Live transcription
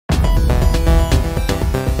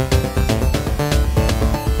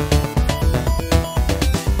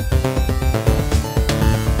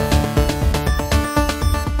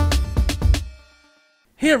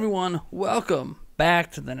Hey everyone, welcome back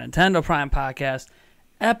to the Nintendo Prime Podcast,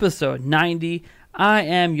 episode 90. I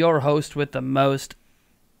am your host with the most,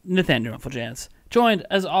 Nathaniel Infojance, joined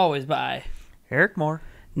as always by Eric Moore.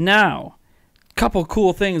 Now, a couple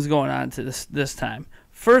cool things going on to this time.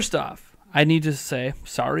 First off, I need to say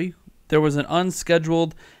sorry. There was an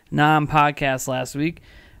unscheduled non-podcast last week.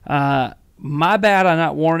 My bad on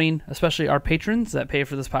not warning, especially our patrons that pay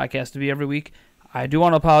for this podcast to be every week. I do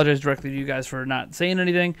want to apologize directly to you guys for not saying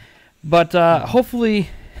anything, but hopefully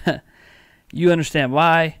you understand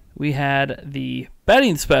why we had the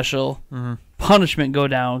betting special punishment go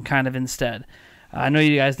down kind of instead. I know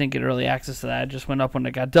you guys didn't get early access to that. It just went up when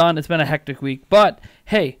it got done. It's been a hectic week, but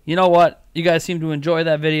hey, you know what? You guys seem to enjoy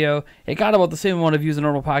that video. It got about the same amount of views a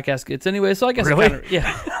normal podcast gets anyway, so I guess Really? it kind of,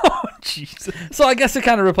 yeah. Oh, Jesus. So I guess it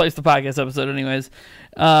kind of replaced the podcast episode anyways.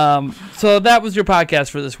 So that was your podcast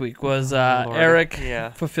for this week, was Eric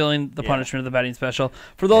fulfilling the punishment of the betting special.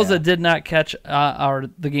 For those that did not catch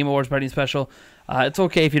the Game Awards betting special, it's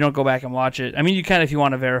okay if you don't go back and watch it. I mean, you can if you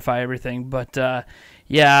want to verify everything, but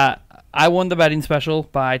yeah, I won the betting special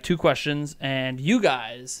by 2 questions, and you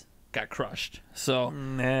guys got crushed. So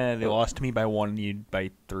They lost to me by 1, you by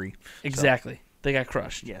 3. Exactly. So. They got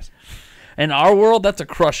crushed. Yes. In our world, that's a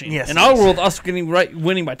crushing. Yes, in our world, us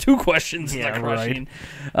winning by 2 questions is a crushing.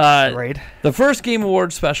 Right. The first Game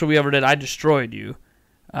Awards special we ever did, I destroyed you.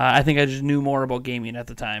 I think I just knew more about gaming at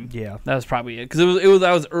the time. Yeah, that was probably it, because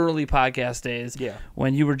that was early podcast days. Yeah,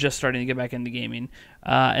 when you were just starting to get back into gaming.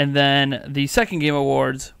 And then the second Game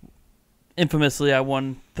Awards, infamously, I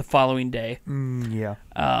won the following day.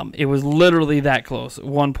 It was literally that close,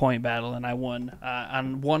 1-point battle, and I won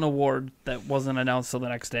on one award that wasn't announced till the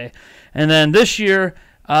next day. And then this year,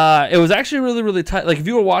 it was actually really, really tight. Like, if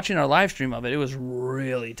you were watching our live stream of it, it was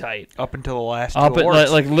really tight. Up until the last 2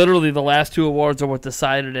 awards. Like literally the last 2 awards are what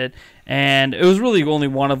decided it. And it was really only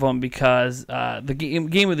one of them because the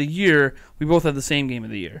game of the year, we both had the same game of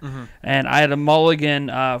the year. And I had a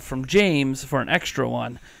mulligan from James for an extra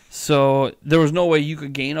one. So there was no way you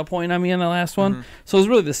could gain a point on me in the last one. So it was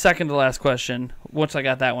really the second to last question. Once I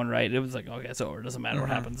got that one right, it was like, okay, it's over. It doesn't matter what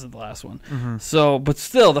happens in the last one. So, but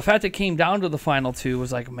still, the fact it came down to the final 2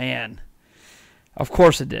 was like, man, of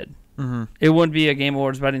course it did. It wouldn't be a Game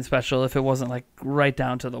Awards betting special if it wasn't like right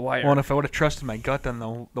down to the wire. Well, and if I would have trusted my gut on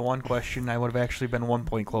the one question, I would have actually been 1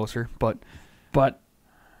 point closer. But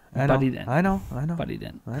he didn't. I know. But he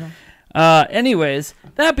didn't. I know. Anyways,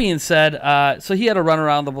 that being said, so he had to run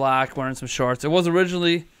around the block wearing some shorts. It was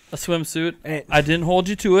originally a swimsuit. I didn't hold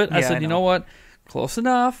you to it. I said, you know what? Close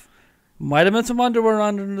enough. Might have been some underwear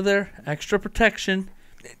under there. Extra protection.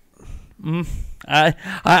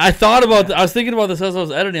 I thought about I was thinking about this as I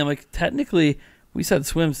was editing. I'm like, technically, we said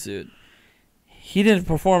swimsuit. He didn't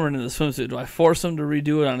perform it in the swimsuit. Do I force him to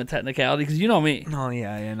redo it on a technicality? Because you know me. Oh,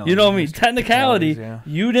 yeah, I know. You know me. Technicality,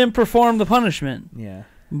 you didn't perform the punishment. Yeah.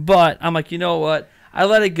 But I'm like, you know what? I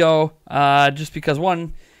let it go just because,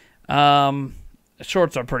 one,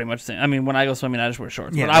 shorts are pretty much the same. I mean, when I go swimming, I just wear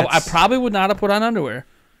shorts. Yeah, but I probably would not have put on underwear,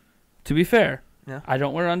 to be fair. Yeah. I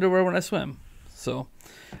don't wear underwear when I swim. So,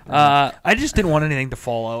 I just didn't want anything to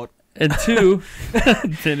fall out. And 2,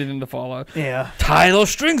 anything to fall out. Yeah. Tie those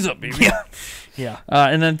strings up, baby. Yeah.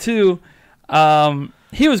 And then 2,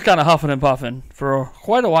 he was kind of huffing and puffing for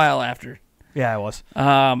quite a while after. Yeah, I was.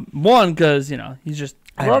 1, because, he's just...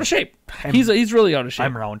 We're out of shape. He's really out of shape.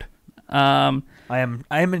 I'm round. I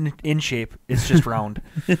am in shape. It's just round.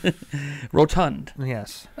 Rotund.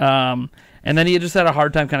 Yes. And then he just had a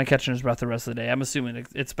hard time kind of catching his breath the rest of the day. I'm assuming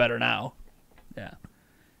it's better now. Yeah.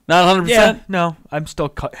 Not 100%. Yeah, no, I'm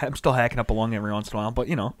still hacking up a lung every once in a while, but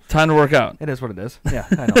time to work out. It is what it is. Yeah,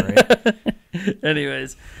 I know, right?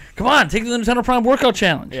 Anyways, come on, take the Nintendo Prime Workout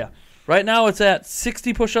Challenge. Yeah. Right now it's at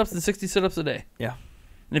 60 push-ups and 60 sit-ups a day. Yeah.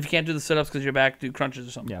 And if you can't do the sit-ups because your back, do crunches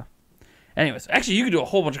or something. Yeah. Anyways, actually, you can do a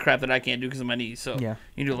whole bunch of crap that I can't do because of my knees. So you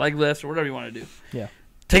can do leg lifts or whatever you want to do. Yeah.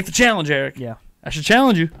 Take the challenge, Eric. Yeah. I should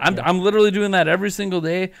challenge you. I'm literally doing that every single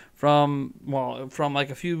day from like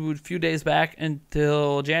a few days back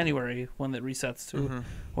until January when it resets to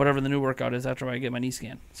whatever the new workout is after I get my knee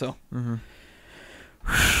scan. So, come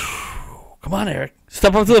on, Eric,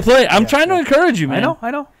 step up to the plate. I'm trying to encourage you, man. I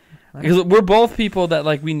know. Because we're both people that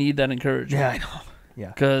we need that encouragement. Yeah, I know. Yeah.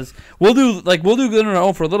 Because we'll do good on our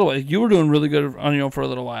own for a little while. You were doing really good on your own for a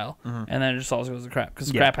little while, and then it just always goes to crap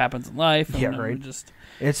because crap happens in life. And right. Just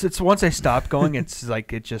it's once I stop going, it's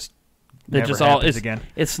like it just never happens again.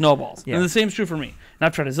 It snowballs. Yeah. And the same's true for me. And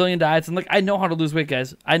I've tried a zillion diets, and I know how to lose weight,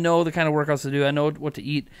 guys. I know the kind of workouts to do. I know what to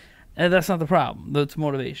eat, and that's not the problem. That's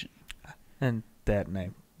motivation. And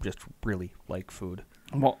I just really like food.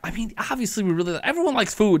 Well, I mean, obviously, everyone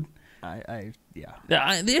likes food.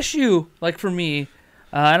 Yeah. The issue, like for me,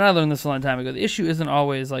 and I learned this a long time ago, the issue isn't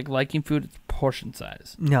always like liking food, it's portion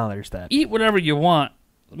size. No, there's that. Eat whatever you want,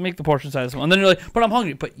 make the portion size small. And then you're like, but I'm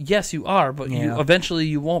hungry. But yes, you are, but you eventually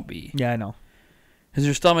you won't be. Yeah, I know. Because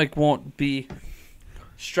your stomach won't be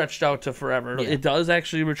stretched out to forever. Yeah. It does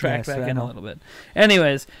actually retract back in a little bit.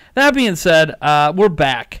 Anyways, that being said, we're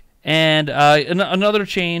back. And another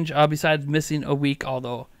change besides missing a week,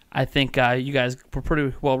 although I think you guys were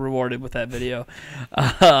pretty well rewarded with that video.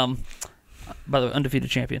 By the way, undefeated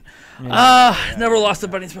champion. Never lost a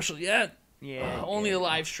betting special yet. Only a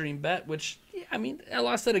live stream bet, which, I mean, I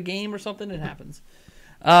lost at a game or something. It happens.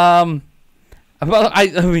 I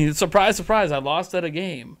mean, surprise, surprise, I lost at a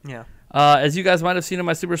game. Yeah. As you guys might have seen in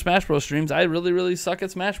my Super Smash Bros. Streams, I really, really suck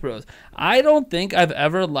at Smash Bros. I don't think I've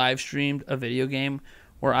ever live streamed a video game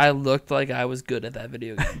where I looked like I was good at that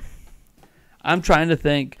video game. I'm trying to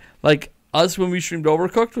think. Like, us when we streamed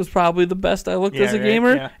Overcooked was probably the best I looked as a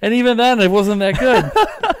gamer. Yeah. And even then, it wasn't that good.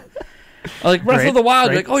 Like, Breath of the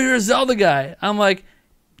Wild, like, oh, you're a Zelda guy. I'm like,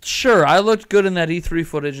 sure, I looked good in that E3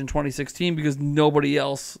 footage in 2016 because nobody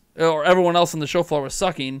else, or everyone else on the show floor was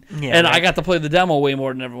sucking. And I got to play the demo way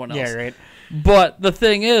more than everyone else. Yeah, right. But the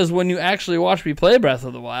thing is, when you actually watch me play Breath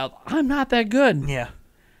of the Wild, I'm not that good. Yeah.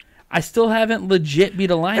 I still haven't legit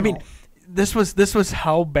beat a Lionel. I mean, this was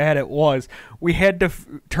how bad it was. We had to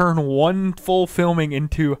turn one full filming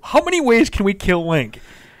into how many ways can we kill Link?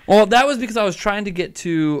 Well, that was because I was trying to get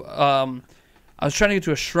to a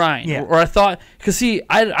shrine. Yeah. Or I thought, because see,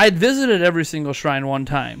 I'd visited every single shrine one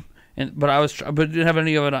time, but didn't have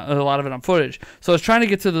a lot of it on footage. So I was trying to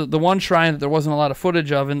get to the one shrine that there wasn't a lot of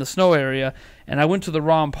footage of in the snow area, and I went to the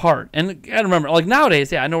wrong part. And I remember, like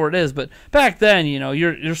nowadays, I know where it is, but back then,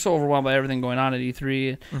 you're so overwhelmed by everything going on at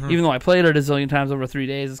E3. Mm-hmm. Even though I played it a zillion times over 3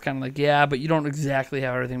 days, it's kind of like, but you don't exactly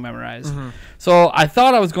have everything memorized. Mm-hmm. So I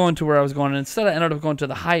thought I was going to where I was going, and instead I ended up going to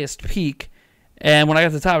the highest peak. And when I got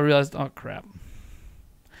to the top, I realized, oh crap.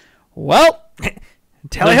 Well,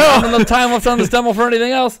 tally ho! Not enough time left on this demo for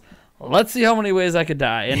anything else. Let's see how many ways I could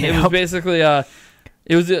die. And it was basically,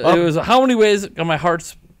 it was how many ways can my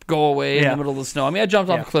hearts go away in the middle of the snow. I mean, I jumped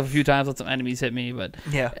off a cliff a few times, let some enemies hit me, but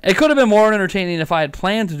it could have been more entertaining if I had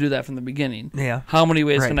planned to do that from the beginning. Yeah. How many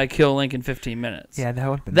ways can I kill Link in 15 minutes? Yeah, that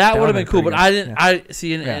would have been cool, but I didn't. I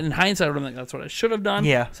see in hindsight, I would have been like, that's what I should have done.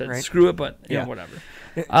 Yeah. Said screw it, but whatever.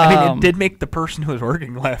 I mean, it did make the person who was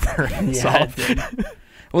working laugh. It did.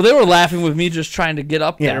 Well, they were laughing with me just trying to get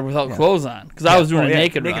up there without clothes on because I was doing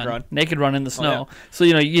a naked run in the snow. So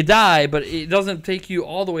you die, but it doesn't take you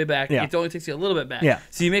all the way back. Yeah. It only takes you a little bit back. Yeah.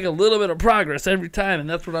 So you make a little bit of progress every time, and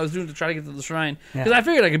that's what I was doing to try to get to the shrine because I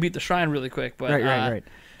figured I could beat the shrine really quick, but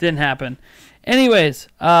didn't happen. Anyways,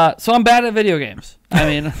 so I'm bad at video games. I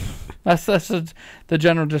mean, that's the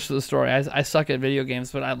general gist of the story. I suck at video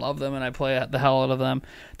games, but I love them and I play the hell out of them.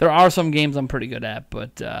 There are some games I'm pretty good at,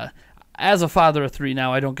 but as a father of 3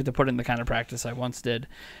 now, I don't get to put in the kind of practice I once did.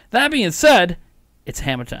 That being said, it's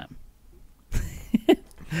hammer time.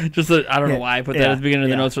 I don't know why I put that at the beginning of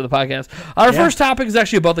the notes for the podcast. Our first topic is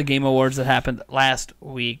actually about the Game Awards that happened last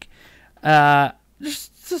week.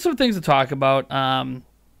 Just some things to talk about.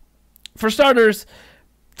 For starters,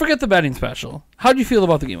 forget the betting special. How do you feel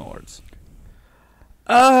about the Game Awards?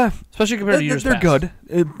 Especially compared to years past. They're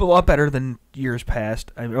good. A lot better than years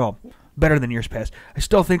past. Better than years past. I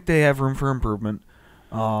still think they have room for improvement.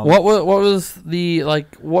 What was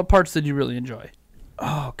what parts did you really enjoy?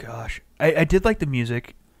 Oh gosh, I did like the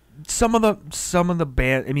music. Some of the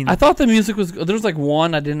band. I mean, I thought the music was. There was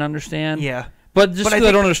one I didn't understand. Yeah, but just because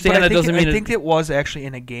I don't understand, that doesn't mean. I think it was actually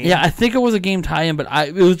in a game. Yeah, I think it was a game tie-in, but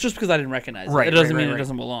it was just because I didn't recognize it. It doesn't mean it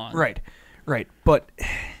doesn't belong. Right. But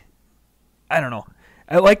I don't know.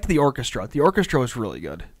 I liked the orchestra. The orchestra was really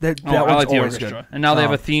good. That I was like the always orchestra. good. And now they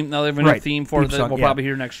have a theme. Now they have a new theme for it that we'll probably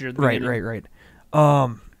hear next year. Right.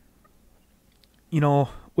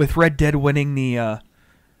 With Red Dead winning the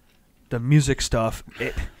music stuff,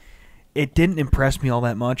 it didn't impress me all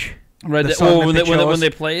that much. When they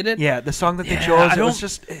played it? Yeah, the song that they chose, it was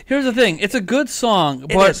just... Here's the thing. It's a good song,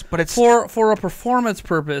 but it's for a performance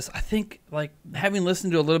purpose, I think, having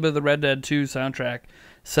listened to a little bit of the Red Dead 2 soundtrack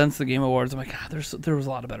since the Game Awards, I'm like, there was a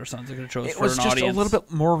lot of better songs they could have chose for an audience. It was just a little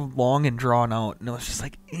bit more long and drawn out, and it was just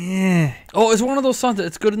like, eh. Oh, it's one of those songs that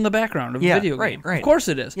it's good in the background of a video game. Right. Of course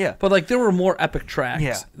it is. Yeah. But there were more epic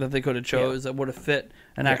tracks that they could have chose that would have fit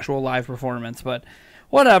an actual live performance, but...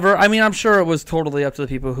 Whatever. I mean, I'm sure it was totally up to the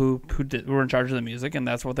people who were in charge of the music, and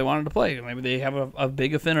that's what they wanted to play. Maybe they have a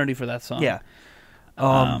big affinity for that song. Yeah.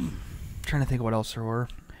 Trying to think of what else there were.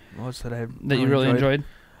 What else that I you really enjoyed?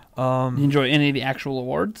 You enjoy any of the actual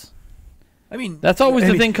awards? I mean, That's always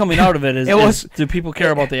the thing coming out of it is, do people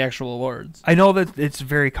care about the actual awards? I know that it's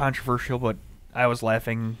very controversial, but I was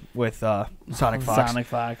laughing with Sonic Fox. Sonic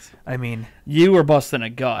Fox. I mean, you were busting a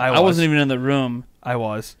gut. I wasn't even in the room. I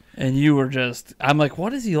was. And you were just, I'm like,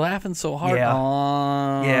 what is he laughing so hard?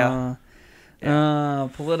 Yeah.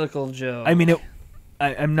 Political joke. I mean,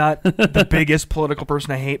 I'm not the biggest political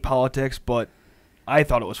person. I hate politics, but I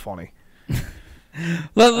thought it was funny.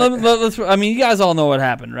 Let's. I mean, you guys all know what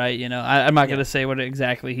happened, right? You know, I'm not going to say what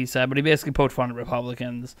exactly he said, but he basically poked fun at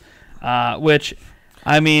Republicans, which,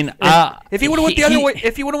 I mean, if he would have went the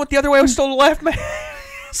other way, I would still laugh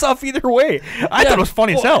myself either way. I thought it was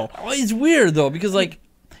funny as hell. Well, it's weird though because like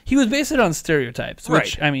he was based it on stereotypes,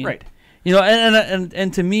 which I mean, you know,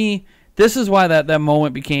 and to me, this is why that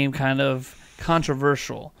moment became kind of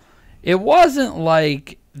controversial. It wasn't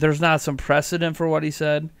like there's not some precedent for what he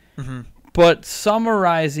said. Mm-hmm. But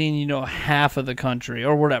summarizing, you know, half of the country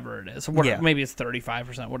or whatever it is, maybe it's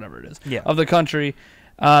 35%, whatever it is, of the country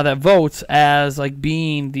that votes as like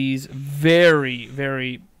being these very,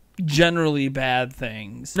 very generally bad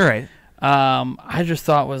things. Right. I just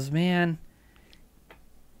thought was, man,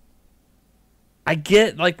 I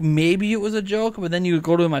get like maybe it was a joke, but then you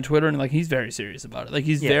go to him on Twitter and like he's very serious about it. Like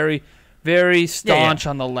he's very, very staunch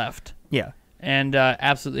on the left. Yeah. And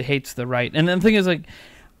absolutely hates the right. And then the thing is like,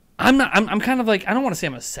 I'm kind of like, I don't want to say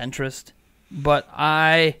I'm a centrist, but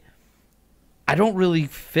I don't really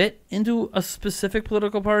fit into a specific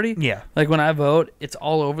political party. Yeah. Like when I vote, it's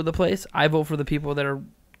all over the place. I vote for the people that are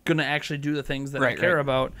going to actually do the things that I care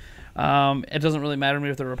about. It doesn't really matter to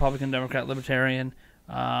me if they're Republican, Democrat, Libertarian,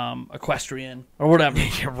 equestrian, or whatever.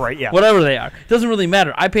 Whatever they are. It doesn't really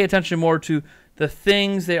matter. I pay attention more to the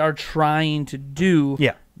things they are trying to do.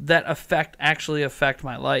 Yeah. That actually affect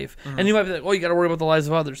my life. Mm-hmm. And you might be like, oh, you got to worry about the lives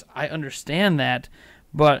of others. I understand that,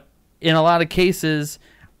 but in a lot of cases,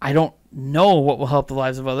 I don't know what will help the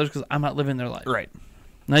lives of others because I'm not living their life. Right.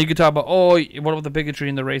 Now you could talk about, oh, what about the bigotry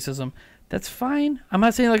and the racism? That's fine. I'm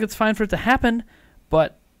not saying like it's fine for it to happen,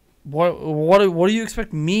 but what do you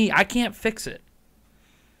expect me? I can't fix it.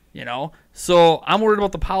 You know? So I'm worried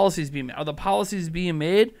about the policies being made. Are the policies being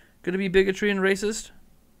made going to be bigotry and racist?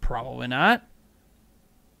 Probably not.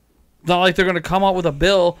 It's not like they're going to come out with a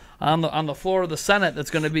bill on the floor of the Senate that's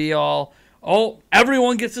going to be all, oh,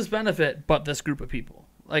 everyone gets this benefit, but this group of people.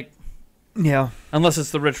 Like, yeah, unless it's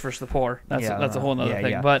the rich versus the poor. That's a whole other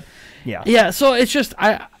thing. Yeah. But so it's just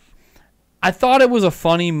I thought it was a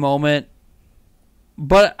funny moment,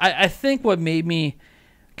 but I think what made me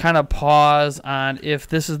kind of pause on if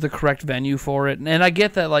this is the correct venue for it, and I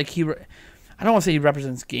get that like I don't want to say he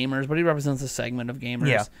represents gamers, but he represents a segment of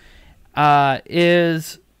gamers. Yeah,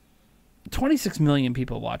 is 26 million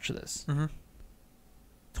people watch this. Mm-hmm.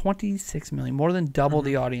 26 million, more than double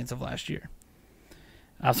the audience of last year.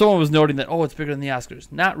 Someone was noting that, it's bigger than the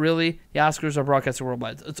Oscars. Not really. The Oscars are broadcasted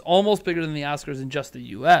worldwide. It's almost bigger than the Oscars in just the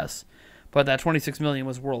U.S., but that 26 million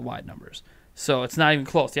was worldwide numbers. So it's not even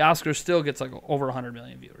close. The Oscars still gets like over 100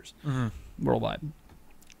 million viewers worldwide.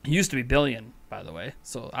 It used to be billion, by the way.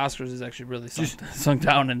 So Oscars is actually really sunk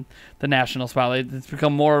down in the national spotlight. It's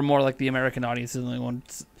become more and more like the American audience is the only one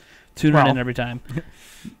tuning in every time.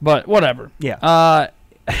 But whatever. Yeah.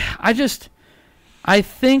 I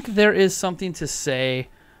think there is something to say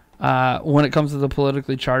when it comes to the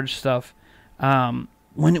politically charged stuff.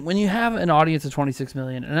 When you have an audience of 26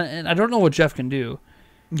 million, and I don't know what Jeff can do.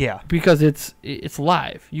 Yeah. Because it's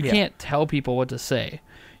live. You can't tell people what to say.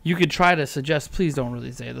 You could try to suggest, please don't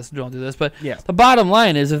really say this, don't do this. But the bottom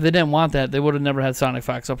line is, if they didn't want that, they would have never had Sonic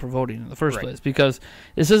Fox up for voting in the first place. Because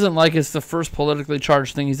this isn't like it's the first politically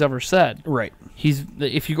charged thing he's ever said. Right.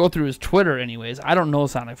 If you go through his Twitter, anyways, I don't know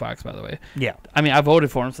Sonic Fox, by the way. Yeah. I mean, I voted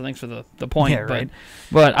for him, so thanks for the point. Yeah, right.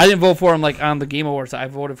 But I didn't vote for him like on the Game Awards. I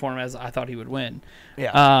voted for him as I thought he would win.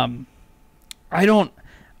 Yeah. I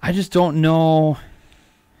just don't know.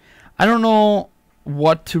 I don't know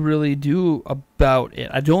what to really do about it.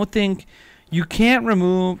 I don't think you can't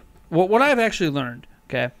remove what I've actually learned,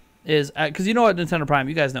 okay, is because you know at Nintendo Prime,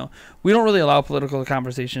 you guys know, we don't really allow political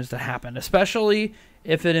conversations to happen, especially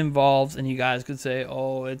if it involves, and you guys could say,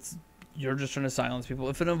 you're just trying to silence people.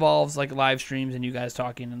 If it involves like live streams and you guys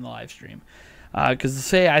talking in the live stream, because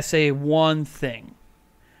say I say one thing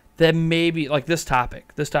that maybe like this topic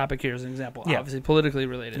here is an example, obviously politically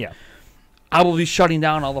related. Yeah. I will be shutting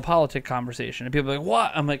down all the politic conversation. And people are like,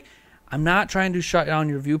 what? I'm like, I'm not trying to shut down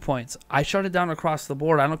your viewpoints. I shut it down across the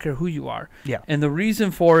board. I don't care who you are. Yeah. And the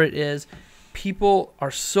reason for it is people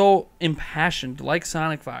are so impassioned, like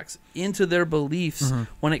Sonic Fox, into their beliefs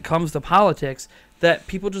when it comes to politics that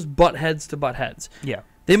people just butt heads to butt heads. Yeah.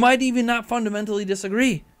 They might even not fundamentally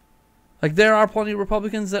disagree. Like, there are plenty of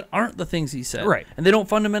Republicans that aren't the things he said. Right. And they don't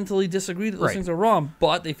fundamentally disagree that those Right. things are wrong,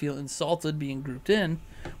 but they feel insulted being grouped in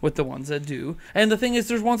with the ones that do. And the thing is,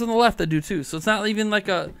 there's ones on the left that do too. So it's not even like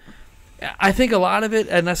a... I think a lot of it,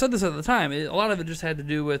 and I said this at the time, a lot of it just had to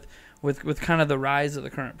do with kind of the rise of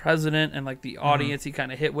the current president and like the audience he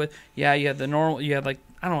kind of hit with. Yeah, you had the normal, you had like,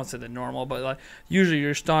 I don't want to say the normal, but like usually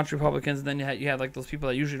you're staunch Republicans, and then you had like those people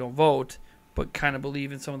that usually don't vote but kind of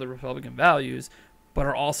believe in some of the Republican values, but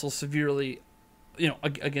are also severely,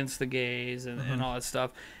 against the gays and all that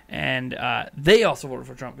stuff. And they also voted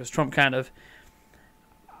for Trump because Trump kind of,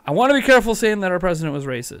 I want to be careful saying that our president was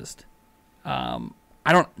racist.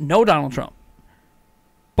 I don't know Donald Trump,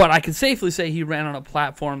 but I can safely say he ran on a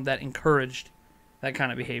platform that encouraged that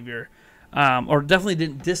kind of behavior, or definitely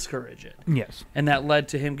didn't discourage it. Yes. And that led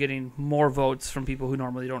to him getting more votes from people who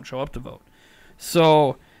normally don't show up to vote.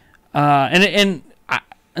 So, in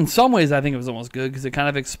some ways, I think it was almost good because it kind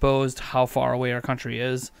of exposed how far away our country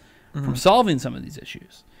is from solving some of these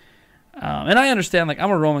issues. And I understand, like, I'm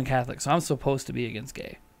a Roman Catholic, so I'm supposed to be against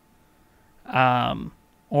gay.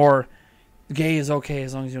 Or gay is okay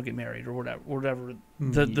as long as you don't get married or whatever. I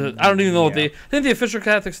don't even know what I think the official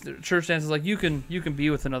Catholic Church stance is like you can be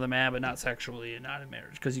with another man but not sexually and not in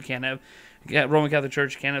marriage because you can't have Roman Catholic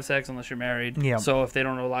Church, you can't have sex unless you're married. Yeah. So if they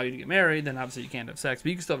don't allow you to get married, then obviously you can't have sex, but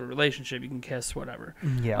you can still have a relationship, you can kiss, whatever.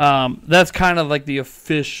 Yeah. That's kind of like the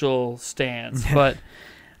official stance, but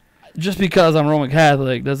just because I'm Roman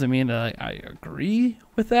Catholic doesn't mean that I agree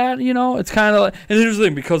with that, It's kind of like, and here's the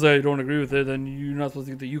thing, because I don't agree with it, then you're not supposed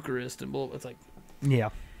to get the Eucharist and bull. It's like, yeah.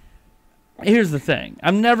 Here's the thing.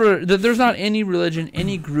 There's not any religion,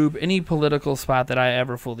 any group, any political spot that I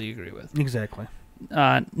ever fully agree with. Exactly.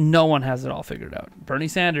 No one has it all figured out. Bernie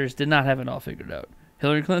Sanders did not have it all figured out.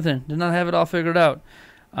 Hillary Clinton did not have it all figured out.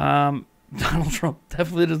 Donald Trump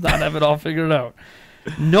definitely does not have it all figured out.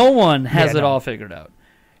 No one has it all figured out.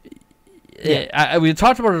 Yeah. We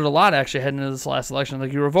talked about it a lot actually heading into this last election.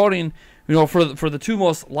 Like you were voting, for the two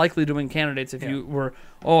most likely to win candidates. If you were,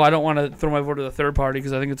 I don't want to throw my vote to the third party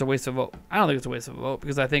because I think it's a waste of vote. I don't think it's a waste of a vote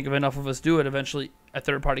because I think if enough of us do it, eventually a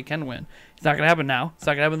third party can win. It's not going to happen now. It's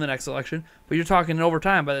not going to happen in the next election. But you're talking over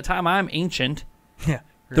time. By the time I'm ancient,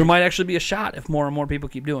 there might actually be a shot if more and more people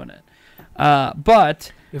keep doing it.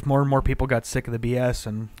 But if more and more people got sick of the BS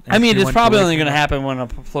and it's probably only going to happen when a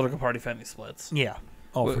political party finally splits. Yeah.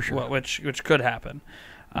 Oh, for sure. Which could happen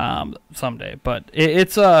someday. But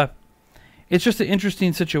it's just an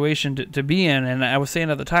interesting situation to be in. And I was saying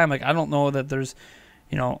at the time, like, I don't know that there's,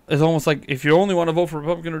 it's almost like if you only want to vote for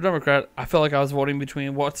Republican or Democrat, I felt like I was voting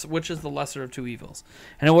between which is the lesser of two evils.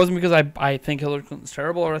 And it wasn't because I think Hillary Clinton's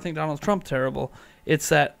terrible or I think Donald Trump's terrible. It's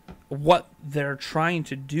that what they're trying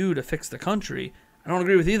to do to fix the country, I don't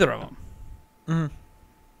agree with either of them. Mm-hmm.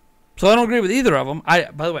 So I don't agree with either of them.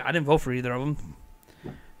 By the way, I didn't vote for either of them.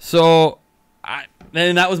 So,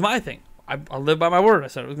 and that was my thing. I lived by my word. I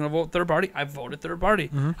said I was going to vote third party. I voted third party.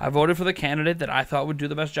 Mm-hmm. I voted for the candidate that I thought would do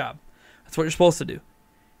the best job. That's what you're supposed to do.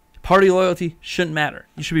 Party loyalty shouldn't matter.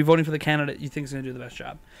 You should be voting for the candidate you think is going to do the best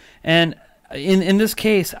job. And in this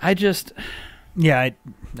case, I just... Yeah, I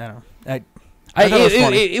don't know.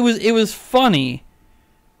 It was funny,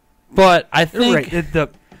 but I think... Right.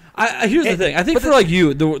 Here's the thing. I think for like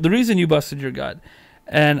you, the reason you busted your gut,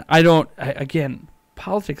 and again,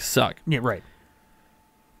 politics suck. Yeah, right.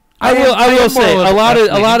 I will say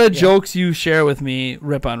a lot of jokes you share with me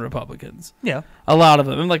rip on Republicans. Yeah, a lot of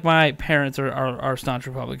them. And like my parents are staunch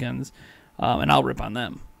Republicans, and I'll rip on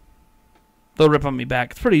them. They'll rip on me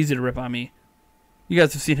back. It's pretty easy to rip on me. You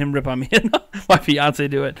guys have seen him rip on me and my fiance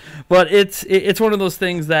do it. But it's one of those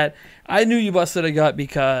things that I knew you busted a gut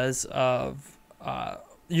because of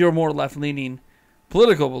your more left leaning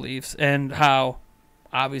political beliefs and how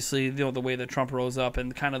obviously the way that Trump rose up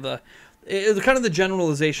and kind of the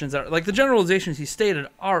generalizations are like the generalizations he stated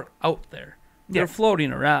are out there. They're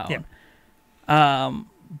floating around. Yeah.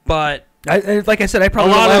 But like I said, I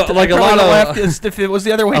probably laughed if it was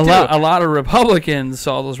the other way too. A lot of Republicans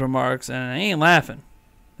saw those remarks and they ain't laughing.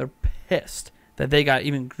 They're pissed that they got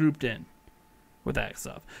even grouped in with that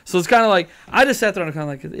stuff. So it's kind of like I just sat there and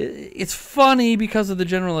kind of like it's funny because of the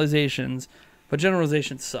generalizations, but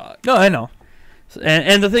generalizations suck. No, I know.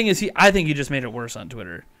 And the thing is, I think he just made it worse on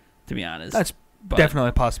Twitter, to be honest. That's definitely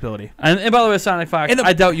a possibility. And by the way, Sonic Fox,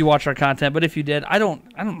 I doubt you watch our content, but if you did, I don't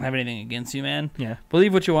have anything against you, man. Yeah.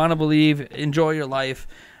 Believe what you want to believe. Enjoy your life.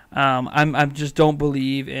 I just don't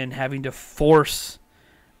believe in having to force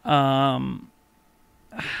your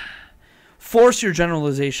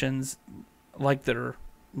generalizations like they're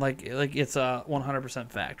like it's a 100%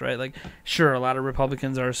 fact, right? Like, sure, a lot of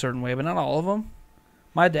Republicans are a certain way, but not all of them.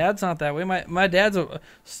 My dad's not that way. My dad's a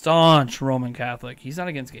staunch Roman Catholic. He's not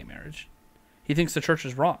against gay marriage. He thinks the church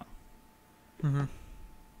is wrong. Mm-hmm.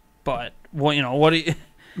 But what what are you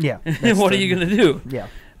Yeah. what are you gonna do? Yeah.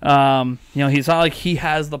 He's not like he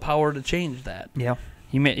has the power to change that. Yeah.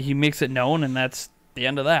 He makes it known, and that's the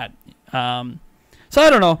end of that. So I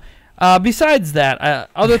don't know. Besides that,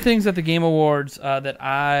 other things at the Game Awards that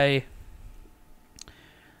let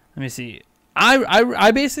me see.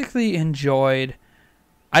 I basically enjoyed.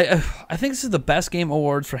 I think this is the best Game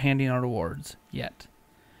Awards for handing out awards yet.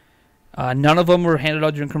 None of them were handed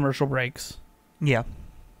out during commercial breaks. Yeah.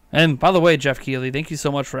 And by the way, Jeff Keighley, thank you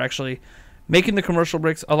so much for actually making the commercial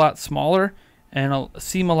breaks a lot smaller and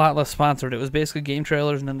seem a lot less sponsored. It was basically game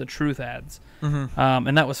trailers and then the truth ads. Mm-hmm.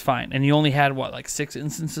 And that was fine. And you only had, 6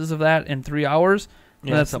 instances of that in 3 hours?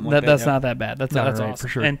 Yeah, that's not that bad. That's awesome. For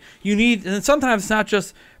sure. And and sometimes it's not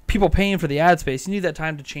just people paying for the ad space. You need that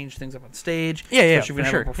time to change things up on stage. Yeah, especially when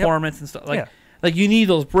you have a performance and stuff. Like you need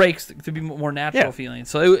those breaks to be more natural feeling.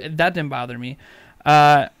 So that didn't bother me.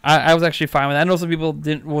 I was actually fine with that. I know some people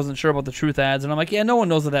wasn't sure about the truth ads, and I'm like, yeah, no one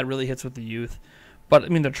knows that really hits with the youth. But I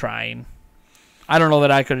mean, they're trying. I don't know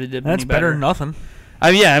that I could have did. That's better than nothing.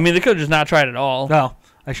 They could have just not tried at all. No,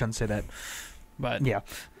 I shouldn't say that. But yeah,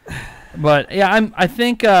 I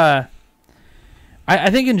think I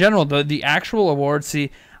think in general the actual awards.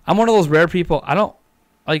 See, I'm one of those rare people. I don't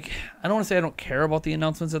want to say I don't care about the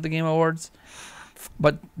announcements at the Game Awards,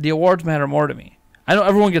 but the awards matter more to me. I know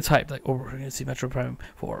everyone gets hyped, like, oh, we're going to see Metro Prime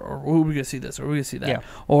 4, or we're going to see this, or we're going to see that.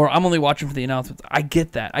 Or I'm only watching for the announcements. I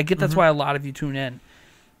get that. That's why a lot of you tune in.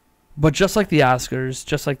 But just like the Oscars,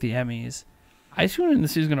 just like the Emmys, I tune in to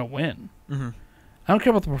see who's going to win. Mm-hmm. I don't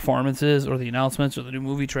care about the performances or the announcements or the new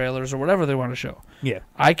movie trailers or whatever they want to show. Yeah.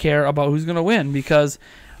 I care about who's going to win because,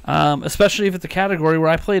 especially if it's a category where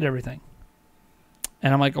I played everything.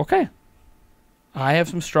 And I'm like, okay, I have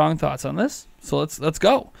some strong thoughts on this, so let's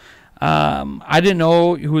go. I didn't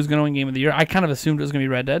know who was going to win Game of the Year. I kind of assumed it was going to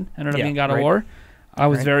be Red Dead. Ended up being God of War. I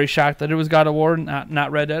was very shocked that it was God of War,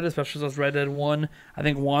 not Red Dead, especially as Red Dead won, I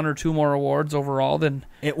think, 1 or 2 more awards overall than...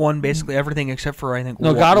 It won basically everything except for, I think,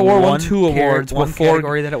 God of War won 2 awards one before...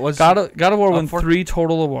 category that it was... God of War won 3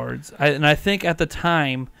 total awards. And I think at the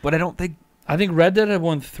time... But I don't think... I think Red Dead had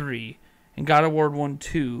won 3, and God of War won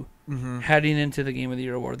 2, mm-hmm. heading into the Game of the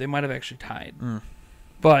Year award. They might have actually tied. Mm.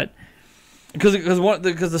 But... Because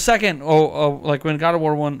the second like when God of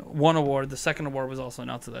War won one award, the second award was also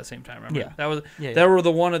announced at that same time. Remember? Yeah. They were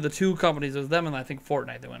the one of the 2 companies. It was them and I think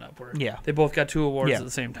Fortnite that went up. Where they both got 2 awards at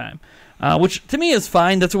the same time, which to me is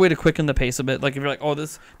fine. That's a way to quicken the pace a bit. Like if you're like, oh,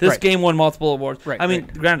 this game won multiple awards. Right. I mean,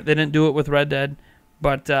 granted, they didn't do it with Red Dead,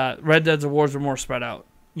 but Red Dead's awards were more spread out.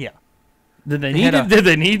 Yeah. Did they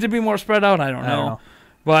need to be more spread out? I don't know.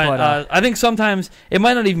 But I think sometimes it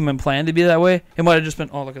might not even been planned to be that way. It might have just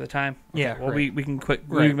been, oh, look at the time. Okay, yeah. Well, we can quit.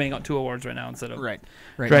 We can make out 2 awards right now instead of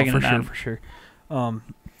dragging it down. For sure. But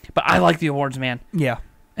I like the awards, man. Yeah.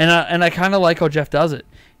 And I kind of like how Jeff does it.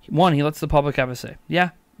 One, he lets the public have a say.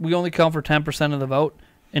 Yeah, we only count for 10% of the vote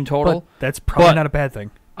in total. But that's probably not a bad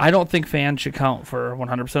thing. I don't think fans should count for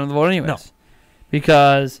 100% of the vote anyways. No.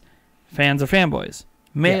 Because fans are fanboys.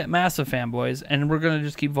 Massive fanboys, and we're going to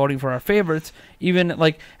just keep voting for our favorites. Even,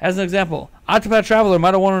 like, as an example, Octopath Traveler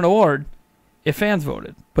might have won an award if fans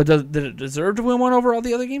voted. But did it deserve to win one over all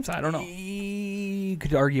the other games? I don't know. You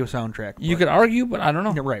could argue a soundtrack. You could argue, but I don't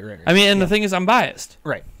know. Right. I mean, and the thing is, I'm biased.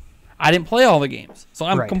 Right. I didn't play all the games, so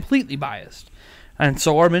I'm completely biased. And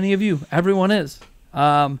so are many of you. Everyone is.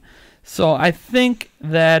 So I think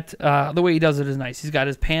that the way he does it is nice. He's got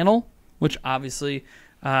his panel, which obviously...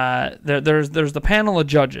 there's the panel of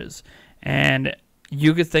judges, and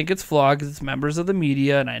you could think it's flawed because it's members of the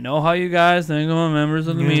media, and I know how you guys think I'm members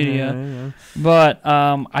of the media, but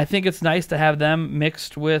I think it's nice to have them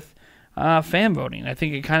mixed with fan voting. I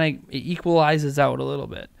think it kind of equalizes out a little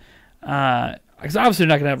bit. Because obviously they're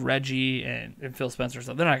not going to have Reggie and Phil Spencer and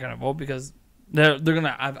stuff. They're not going to vote because they're going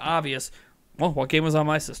to have obvious, well, what game was on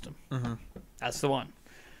my system? Mm-hmm. That's the one.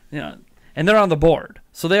 And they're on the board,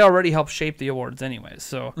 so they already help shape the awards anyways.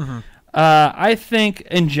 So I think,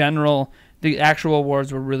 in general, the actual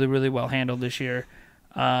awards were really, really well handled this year.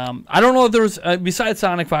 I don't know if there was, besides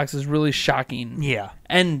Sonic Fox's really shocking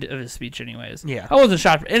end of his speech anyways. Yeah. I wasn't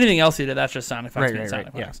shocked for anything else he did. That's just Sonic Fox being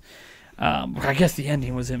Sonic Fox. I guess the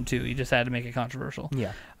ending was him, too. He just had to make it controversial.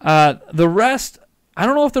 Yeah. The rest, I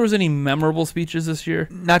don't know if there was any memorable speeches this year.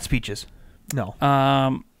 Not speeches. No.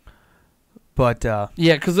 But...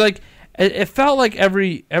 yeah, because, like... It felt like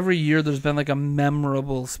every year there's been like a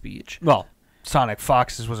memorable speech. Well, Sonic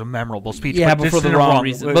Fox's was a memorable speech. Yeah, but for the wrong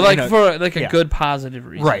reason. But like for like a good positive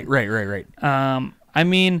reason. Right. I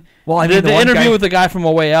mean, Well, I the mean, the one interview guy- with the guy from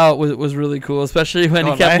A Way Out was really cool, especially when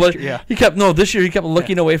Oh, he kept last year, yeah. this year he kept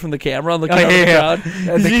looking away from the camera and looking Oh, out yeah, at the yeah. crowd.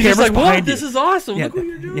 The He's just camera's like, "What? behind This you." is awesome! Yeah, Look what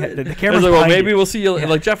you're doing." Yeah, the I was camera's like, well, behind maybe you. we'll see you. Yeah.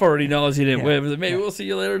 Like Jeff already knows he didn't Yeah. win. He's like, maybe Yeah. we'll see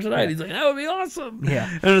you later tonight. Yeah. He's like, that would be awesome. Yeah.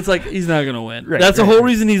 And it's like he's not gonna win. Right, That's the right, whole right.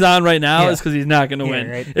 reason he's on right now Yeah. is because he's not gonna Yeah, win.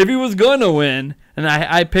 right. If he was gonna win, and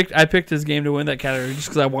I picked his game to win that category just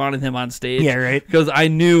because I wanted him on stage. Yeah, right. Because I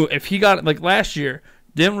knew if he got like last year.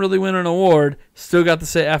 Didn't really win an award, still got to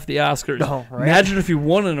say F the Oscars. Oh, right. Imagine if he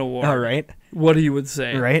won an award, All right. what he would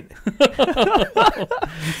say. Right.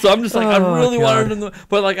 So I'm just like, I Oh, really wanted God. him to,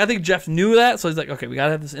 but like I think Jeff knew that, so he's like, okay, we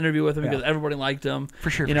gotta have this interview with him Yeah. because everybody liked him. For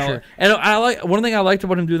sure. You for know, sure. and I like one thing I liked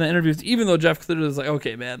about him doing the interviews, even though Jeff clearly was like,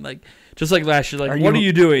 okay, man, like just like last year, like, what are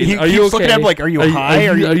you doing? He Are you keeps okay? looking at him like, are you high?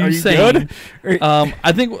 Are you sane? good?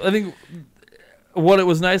 I think what it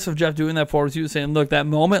was nice of Jeff doing that for was he was saying, look, that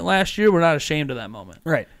moment last year, we're not ashamed of that moment.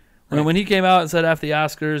 Right. When he came out and said after the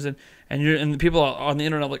Oscars and the people on the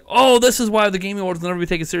internet are like, oh, this is why the Game Awards will never be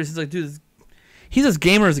taken serious. He's like, dude, he's as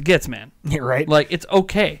gamer as it gets, man. Yeah, right. Like, it's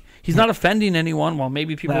okay. He's not offending anyone. Well,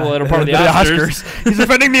 maybe people Nah, that are part of the Oscars. He's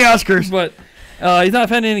offending the Oscars. But he's not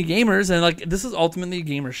offending any gamers. And, like, this is ultimately a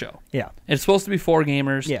gamer show. Yeah. It's supposed to be for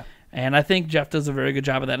gamers. Yeah. And I think Jeff does a very good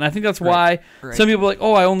job of that. And I think that's why Right. some people are like,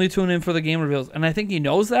 oh, I only tune in for the game reveals. And I think he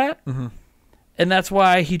knows that. Mm-hmm. And that's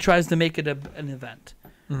why he tries to make it an event.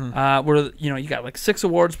 Where you got like 6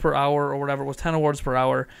 awards per hour or whatever, it was 10 awards per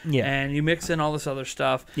hour, Yeah. and you mix in all this other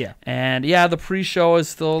stuff, Yeah. and the pre-show is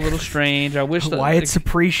still a little strange. I wish that Why it's a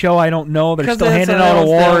pre-show, I don't know. They're because still handing they out don't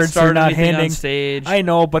awards. start They're not anything on handing. stage. I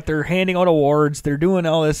know, but they're handing out awards. They're doing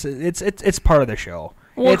all this. It's part of the show.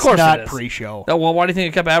 Well, of it's course not it is. pre-show. Well, why do you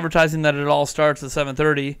think it kept advertising that it all starts at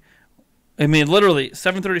 7:30? I mean, literally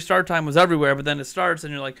 7:30 start time was everywhere, but then it starts,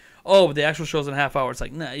 and you're like, oh, but the actual show's in a half hour. It's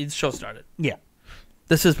like, nah, the show started. Yeah.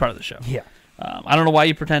 This is part of the show. Yeah. I don't know why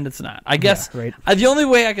you pretend it's not. I guess Yeah, right. The only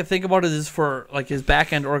way I could think about it is for like his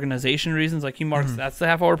back end organization reasons. Like he marks that's the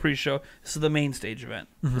half hour pre-show. This is the main stage event.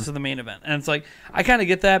 This is the main event, and it's like I kind of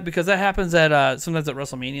get that because that happens at sometimes at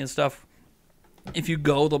WrestleMania and stuff. If you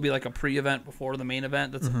go, there'll be like a pre-event before the main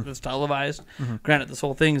event that's televised. Granted, this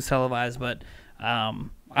whole thing is televised, but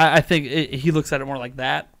I think he looks at it more like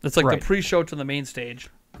that. It's like Right. the pre-show to the main stage.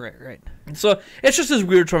 Right. So it's just his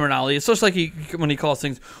weird terminology. It's just like when he calls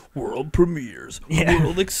things world premieres, Yeah.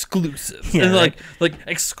 world exclusives, Yeah, and right. like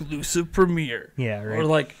exclusive premiere. Yeah, right. Or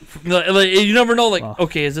like you never know. Like, Well.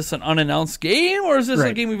 okay, is this an unannounced game or is this a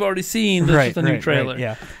Right. game we've already seen? That's Right. just a new trailer. Right,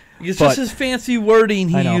 yeah. It's But- just his fancy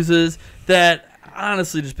wording I he know. uses that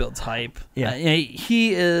honestly just builds hype. Yeah.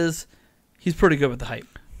 He's pretty good with the hype.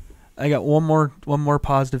 I got one more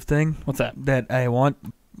positive thing What's that? that I want.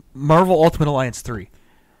 Marvel Ultimate Alliance 3.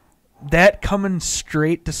 That coming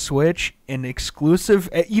straight to Switch and exclusive,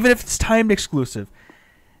 even if it's timed exclusive,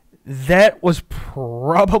 that was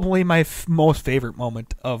probably my most favorite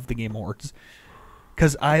moment of the Game Awards.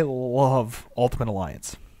 Because I love Ultimate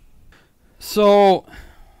Alliance. So,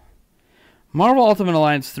 Marvel Ultimate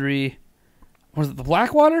Alliance 3, was it the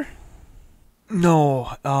Blackwater? No,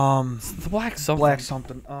 The Black something. Black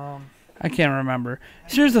something. I can't remember.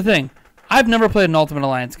 Here's the thing. I've never played an Ultimate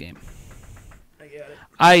Alliance game.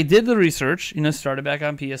 I did the research, started back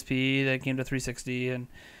on PSP, that came to 360, and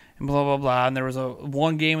blah, blah, blah. And there was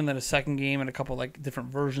one game and then a second game and a couple like different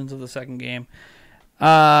versions of the second game.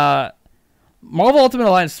 Marvel Ultimate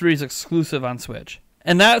Alliance 3 is exclusive on Switch.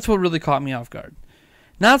 And that's what really caught me off guard.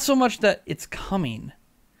 Not so much that it's coming.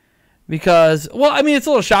 Because, well, I mean, it's a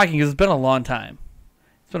little shocking because it's been a long time.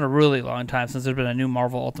 It's been a really long time since there's been a new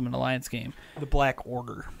Marvel Ultimate Alliance game. The Black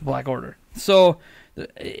Order. The Black Order. So,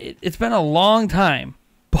 it's been a long time.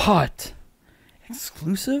 But,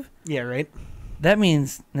 exclusive? Yeah, right. That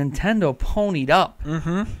means Nintendo ponied up.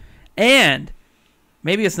 Mm-hmm. And,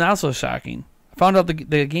 maybe it's not so shocking. I found out the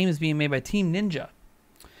game is being made by Team Ninja.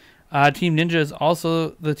 Team Ninja is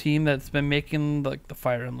also the team that's been making like the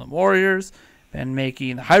Fire Emblem Warriors, been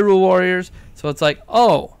making the Hyrule Warriors. So it's like,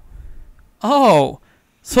 oh,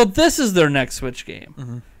 so this is their next Switch game.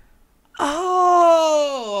 Mm-hmm.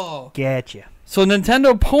 Oh, Gotcha. so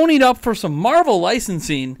Nintendo ponied up for some Marvel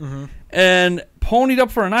licensing and ponied up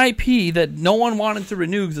for an IP that no one wanted to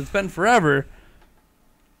renew because it's been forever.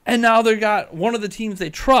 And now they got one of the teams they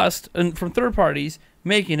trust and from third parties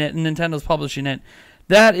making it, and Nintendo's publishing it.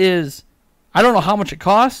 That is, I don't know how much it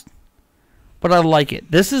cost, but I like it.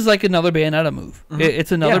 This is like another Bayonetta move.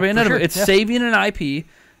 It's another Bayonetta sure. move. It's Yeah. saving an IP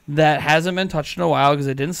that hasn't been touched in a while because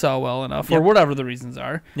it didn't sell well enough, or Yep. whatever the reasons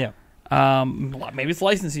are. Yeah. Maybe it's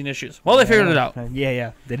licensing issues. Well, they figured it out.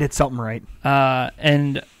 Yeah. They did something right.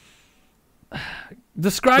 And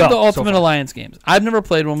describe Well, the so Ultimate far. Alliance games. I've never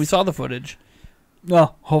played one. We saw the footage.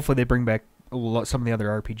 No, hopefully they bring back some of the other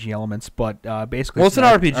RPG elements, but basically, Well, it's an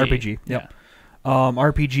RPG. RPG. Yep.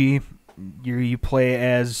 RPG. You play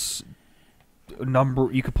as a number.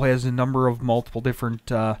 You could play as a number of multiple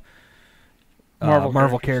different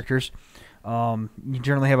Marvel characters. You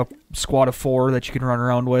generally have a squad of 4 that you can run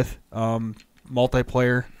around with.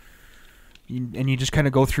 Multiplayer, and you just kind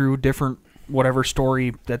of go through different whatever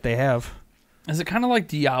story that they have. Is it kind of like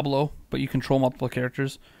Diablo, but you control multiple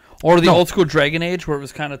characters? Or the old school Dragon Age, where it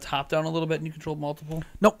was kind of top down a little bit and you controlled multiple?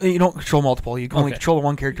 No, you don't control multiple. You can only control the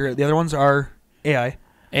one character. The other ones are AI.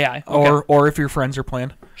 AI, okay. Or if your friends are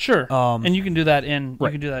playing. Sure. And you can do that in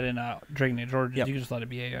Dragon Age, or you can just let it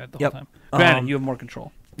be AI the whole time. Granted, you have more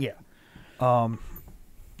control. Yeah.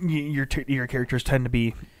 Your characters tend to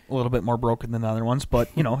be a little bit more broken than the other ones, but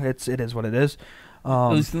it is what it is. At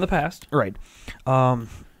least in the past, right?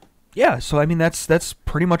 Yeah. So I mean, that's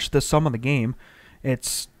pretty much the sum of the game.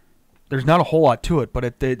 There's not a whole lot to it, but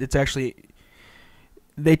it's actually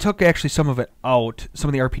they took actually some of it out, some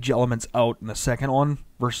of the RPG elements out in the second one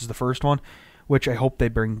versus the first one, which I hope they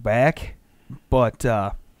bring back. But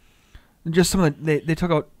just some of they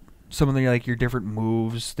took out some of the your different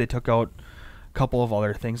moves. They took out a couple of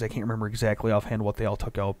other things. I can't remember exactly offhand what they all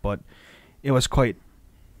took out, but it was quite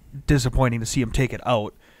disappointing to see them take it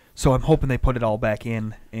out. So I'm hoping they put it all back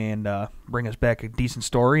in and bring us back a decent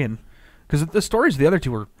story, and because the stories of the other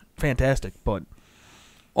two were fantastic. But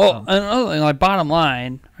another thing, bottom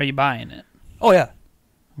line, are you buying it? Oh yeah.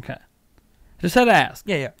 Okay. Just had to ask.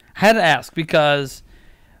 Yeah. Had to ask because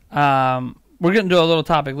we're getting to a little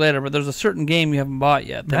topic later, but there's a certain game you haven't bought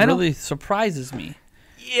yet that really surprises me.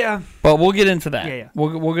 Yeah. But we'll get into that. Yeah.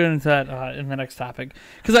 We'll get into that in the next topic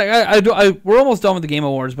because we're almost done with the Game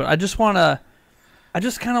Awards, but I just kind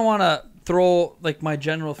of want to throw my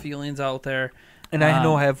general feelings out there. And I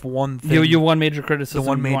know I have one thing. You one major criticism. The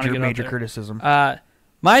one major criticism.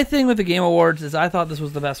 My thing with the Game Awards is I thought this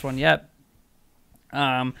was the best one yet.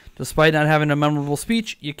 Despite not having a memorable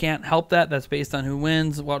speech, you can't help that. That's based on who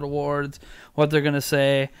wins, what awards, what they're going to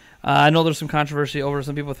say. I know there's some controversy over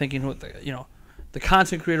some people thinking the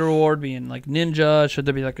content creator award being Ninja, should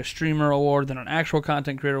there be a streamer award than an actual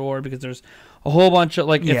content creator award, because there's a whole bunch of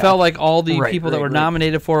it felt like all the people that were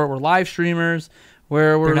nominated for it were live streamers.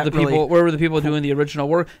 Where were the people? Where were the people doing the original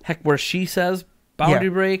work? Heck, where She Says Boundary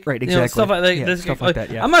Break, right? Exactly. Stuff like that.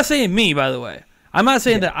 Yeah. I'm not saying me, by the way. I'm not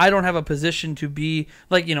saying that I don't have a position to be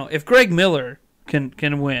if Greg Miller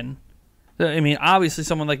can win. I mean, obviously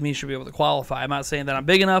someone like me should be able to qualify. I'm not saying that I'm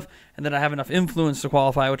big enough and that I have enough influence to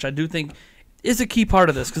qualify, which I do think is a key part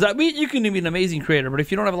of this. Because you can be an amazing creator, but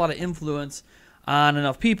if you don't have a lot of influence on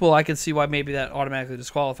enough people, I can see why maybe that automatically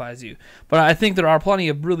disqualifies you. But I think there are plenty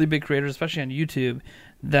of really big creators, especially on YouTube,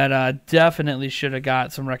 that definitely should have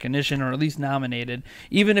got some recognition or at least nominated,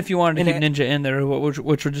 even if you wanted to keep Ninja in there, which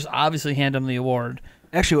would just obviously hand him the award.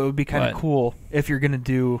 Actually, it would be kind of cool if you're going to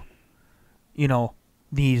do,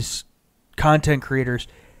 these content creators,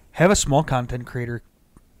 have a small content creator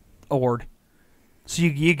award. So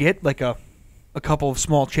you get a couple of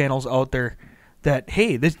small channels out there that,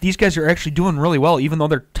 hey, these guys are actually doing really well, even though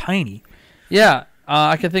they're tiny. Yeah,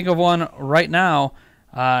 I can think of one right now.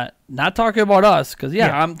 Not talking about us, because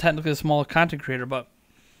I'm technically a small content creator, but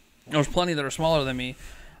there's plenty that are smaller than me.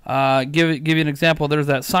 Give you an example. There's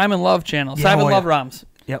that Simon Love channel, Simon Love Roms.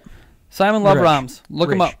 Yep. Simon Love Roms.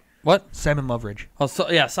 Look him up. What? Simon Loveridge. Oh,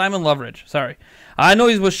 Simon Loveridge. Sorry. I know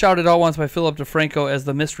he was shouted out once by Philip DeFranco as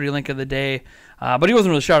the mystery link of the day, but he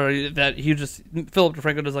wasn't really shouted. That Philip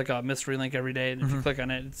DeFranco does a mystery link every day, and if you click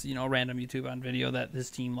on it, it's random YouTube on video that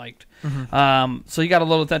his team liked. So he got a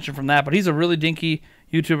little attention from that, but he's a really dinky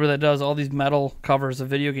YouTuber that does all these metal covers of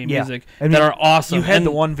video game music that are awesome. You had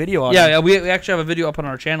the one video on it. We actually have a video up on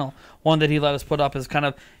our channel, one that he let us put up as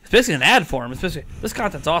it's basically an ad for him. It's basically, this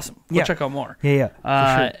content's awesome. Go check out more. Yeah.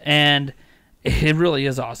 For sure. And it really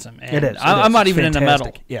is awesome. And it is. I'm not even into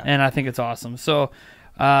metal, yeah. And I think it's awesome. So,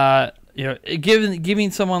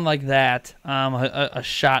 giving someone like that a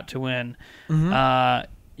shot to win,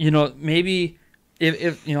 maybe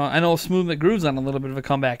if I know Smooth McGroove's on a little bit of a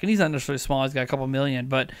comeback, and he's not necessarily small. He's got a couple million,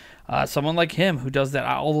 but someone like him who does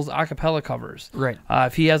all those acapella covers, right?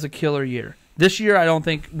 If he has a killer year, this year I don't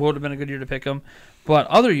think would have been a good year to pick him, but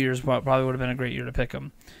other years probably would have been a great year to pick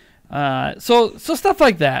him. So stuff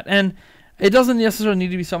like that, and it doesn't necessarily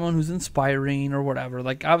need to be someone who's inspiring or whatever.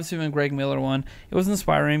 Obviously when Greg Miller won, it was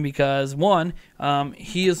inspiring because one,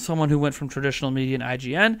 he is someone who went from traditional media and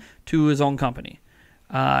IGN to his own company.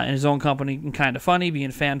 And his own company, Kind of Funny,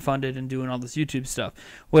 being fan-funded and doing all this YouTube stuff,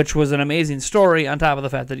 which was an amazing story on top of the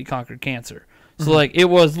fact that he conquered cancer. So, it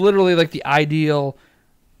was literally the ideal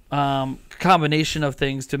combination of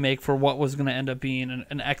things to make for what was going to end up being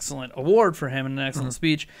an excellent award for him and an excellent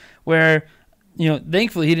speech. Where,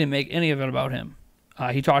 thankfully he didn't make any of it about him.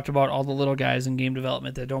 He talked about all the little guys in game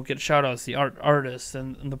development that don't get shout-outs, the artists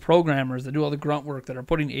and the programmers that do all the grunt work that are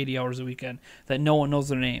putting 80 hours a weekend that no one knows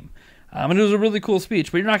their name. And it was a really cool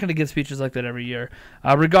speech, but you're not going to get speeches like that every year,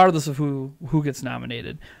 regardless of who gets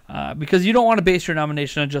nominated, because you don't want to base your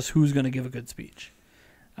nomination on just who's going to give a good speech.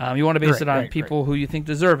 You want to base it on people who you think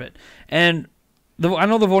deserve it. And I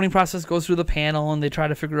know the voting process goes through the panel, and they try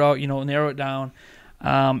to figure out, narrow it down.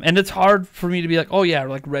 And it's hard for me to be like, oh, yeah,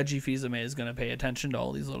 like Reggie Fils-Aimé is going to pay attention to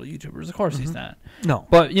all these little YouTubers. Of course he's not. No.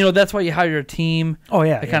 But, that's why you hire a team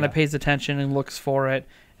that kind of yeah. pays attention and looks for it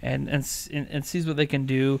and sees what they can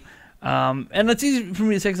do. And it's easy for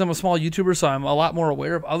me to say because I'm a small YouTuber, so I'm a lot more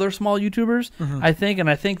aware of other small YouTubers, I think. And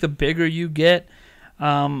I think the bigger you get,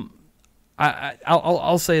 I'll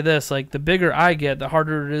say this, like the bigger I get, the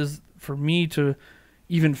harder it is for me to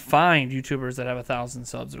even find YouTubers that have 1,000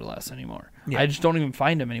 subs or less anymore. Yeah. I just don't even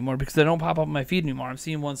find them anymore because they don't pop up on my feed anymore. I'm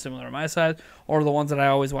seeing ones similar to my size or the ones that I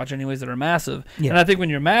always watch anyways that are massive. Yeah. And I think when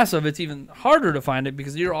you're massive, it's even harder to find it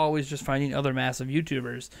because you're always just finding other massive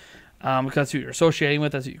YouTubers. Because that's who you're associating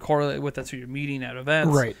with, that's who you correlate with, that's who you're meeting at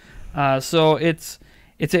events. Right. So it's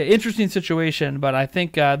an interesting situation, but I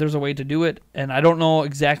think there's a way to do it, and I don't know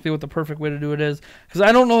exactly what the perfect way to do it is because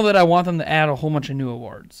I don't know that I want them to add a whole bunch of new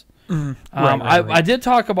awards. Right. I did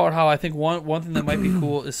talk about how I think one thing that might be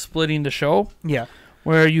cool is splitting the show. Yeah.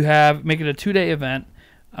 Where you make it a 2-day event,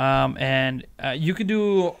 and you could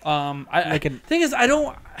do. Thing is,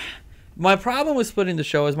 my problem with splitting the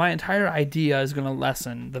show is my entire idea is going to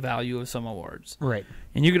lessen the value of some awards. Right.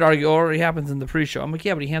 And you could argue, it already happens in the pre-show. I'm like,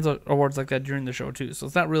 yeah, but he hands out awards like that during the show too, so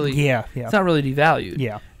it's not really. Yeah. It's not really devalued.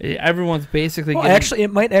 Yeah. Everyone's basically. Well, actually,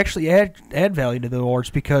 it might actually add value to the awards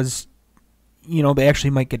because. They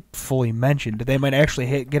actually might get fully mentioned. They might actually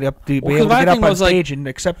be able to get up on stage and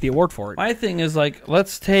accept the award for it. My thing is like,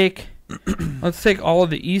 let's take all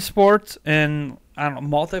of the esports and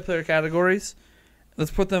multiplayer categories.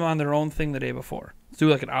 Let's put them on their own thing the day before. Let's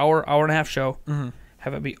do like an hour and a half show. Mm-hmm.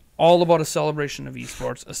 Have it be all about a celebration of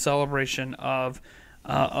esports, a celebration of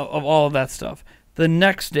all of that stuff. The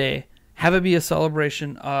next day, have it be a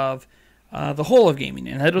celebration of the whole of gaming.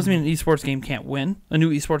 And that doesn't mean an esports game can't win. A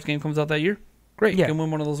new esports game comes out that year. Great, you can win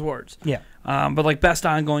one of those awards. Yeah. But like best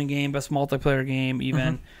ongoing game, best multiplayer game,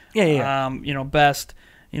 even. Mm-hmm. Yeah. Best,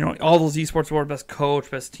 all those esports awards, best coach,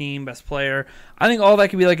 best team, best player. I think all that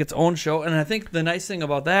could be like its own show. And I think the nice thing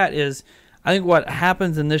about that is, I think what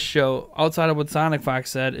happens in this show, outside of what Sonic Fox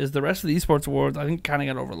said, is the rest of the esports awards, I think, kind of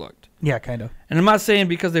got overlooked. Yeah, kind of. And I'm not saying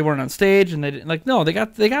because they weren't on stage and they didn't no, they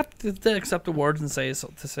got to accept awards and say a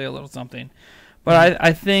little something. But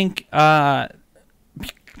I think.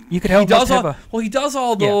 You could help he does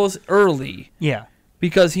all those early. Yeah.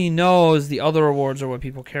 Because he knows the other awards are what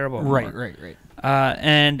people care about more. Right.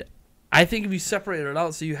 And I think if you separate it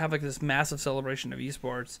out so you have like this massive celebration of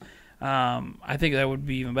esports, I think that would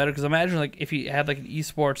be even better. Because imagine like if you had like an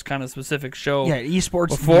esports kind of specific show esports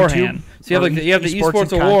beforehand. YouTube, so you have the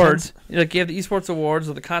esports awards. Like you have the esports awards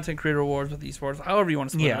or the content creator awards with esports, however you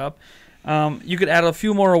want to split it up. You could add a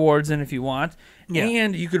few more awards in if you want. Yeah.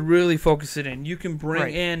 And you could really focus it in. You can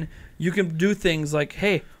bring in, you can do things like,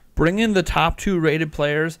 hey, bring in the top 2 rated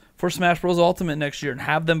players for Smash Bros. Ultimate next year and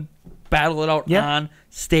have them battle it out on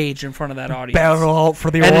stage in front of that audience. Battle out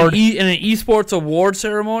for the award. In an esports award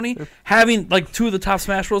ceremony, having like 2 of the top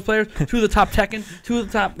Smash Bros. Players, 2 of the top Tekken, 2 of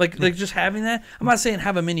the top, like just having that. I'm not saying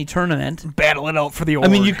have a mini tournament. Battle it out for the award.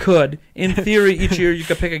 I mean, you could. In theory, each year you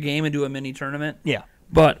could pick a game and do a mini tournament. Yeah.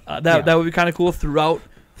 But that would be kind of cool throughout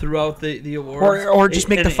the awards. Or just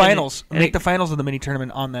make the finals. Make the finals of the mini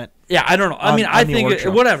tournament on that. Yeah, I don't know. I mean, I think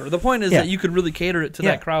whatever. The point is that you could really cater it to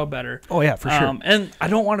that crowd better. Oh, yeah, for sure. And I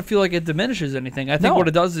don't want to feel like it diminishes anything. I think what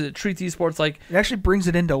it does is it treats esports like... It actually brings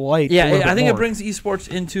it into light I think it brings esports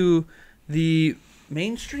into the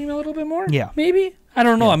mainstream a little bit more. Yeah. Maybe? I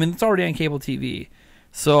don't know. Yeah. I mean, it's already on cable TV.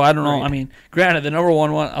 So I don't know. I mean, granted, the number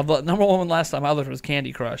one last time I looked was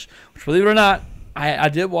Candy Crush, which, believe it or not, I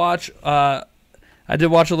did watch... I did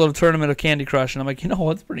watch a little tournament of Candy Crush, and I'm like,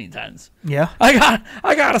 it's pretty intense. Yeah.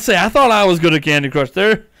 I gotta say, I thought I was good at Candy Crush.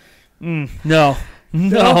 There, no, I'm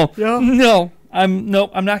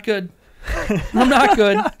not good. I'm not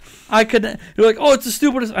good. I couldn't. You're like, it's the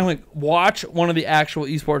stupidest. I'm like, watch one of the actual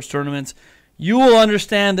esports tournaments. You will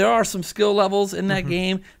understand there are some skill levels in that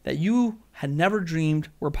game that you had never dreamed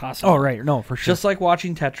were possible. Oh, right. No, for sure. Just like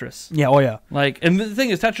watching Tetris. Yeah. Oh, yeah. Like, and the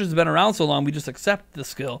thing is, Tetris has been around so long, we just accept the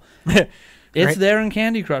skill. It's right? there in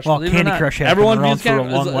Candy Crush. Well, believe it or Candy not. Crush has Everyone been around views for a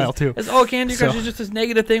Candy long while, too. It's Candy Crush is just this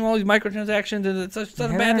negative thing, all these microtransactions, and it's such a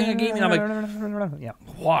bad thing in gaming. I'm like, yeah.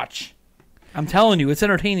 watch. I'm telling you, it's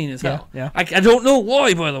entertaining as hell. Yeah. I don't know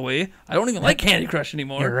why, by the way. I don't even like Candy Crush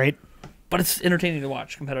anymore. You're right. But it's entertaining to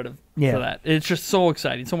watch, competitive Yeah. for that. It's just so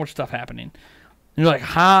exciting, so much stuff happening. And you're like,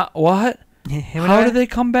 huh? What? Him and How I- did they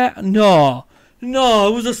come back? No,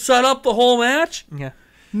 it was a setup the whole match. Yeah.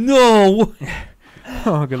 No,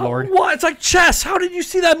 Oh, good lord. what? It's like chess. How did you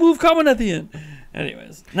see that move coming at the end?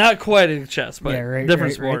 Anyways, not quite a chess, but Yeah, right,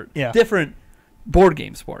 different right, right. sport. Yeah. Different board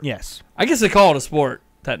game sport. Yes. I guess they call it a sport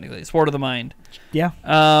technically, sport of the mind. Yeah.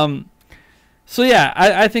 So yeah,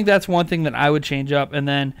 I think that's one thing that I would change up, and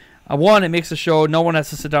then. One, it makes the show, no one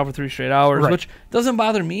has to sit down for 3 straight hours, Right. which doesn't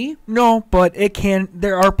bother me. No, but it can.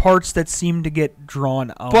 There are parts that seem to get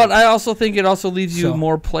drawn out. But I also think it also leaves you So-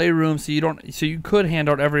 more playroom, so you could hand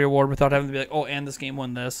out every award without having to be like, oh, and this game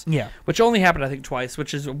won this. Yeah. Which only happened, I think, twice,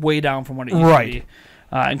 which is way down from what it used Right.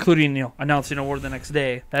 to be, including announcing an award the next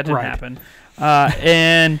day. That didn't Right. happen,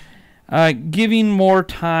 and giving more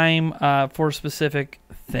time for specific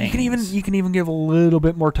things. You can even give a little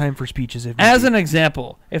bit more time for speeches if As need an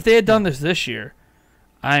example, if they had done this year,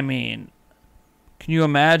 I mean, can you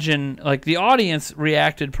imagine? Like the audience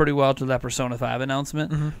reacted pretty well to that Persona 5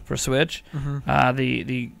 announcement Mhm. for Switch. Mhm.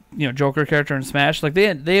 The Joker character in Smash, like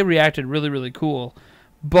they reacted really cool.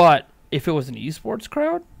 But if it was an esports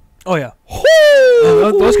crowd, Oh yeah.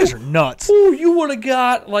 whoo, Those guys are nuts. Ooh, you would have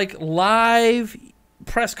got like live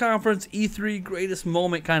press conference E3 greatest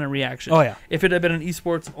moment kind of reaction. Oh yeah. If it had been an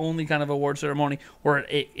esports only kind of award ceremony where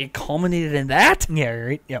it culminated in that. Yeah.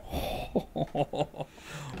 Right. Yep.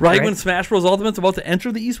 Right when Smash Bros. Ultimate's about to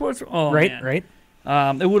enter the esports. Oh, Right. man. Right.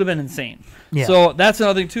 It would have been insane. Yeah. So that's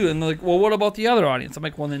another thing too. And they're like, well, what about the other audience? I'm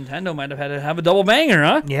like, well, Nintendo might have had to have a double banger,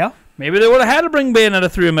 huh? Yeah. Maybe they would have had to bring Bayonetta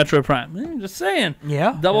 3 and Metroid Prime. Just saying.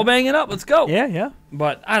 Yeah. Double bang it up. Let's go. Yeah. Yeah.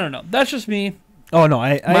 But I don't know. That's just me. Oh no.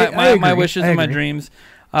 I My agree. wishes I and my agree. dreams.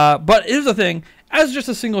 But here's the thing: as just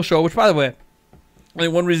a single show, which by the way, I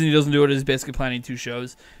mean, one reason he doesn't do it is he's basically planning 2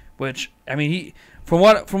 shows. Which I mean, he from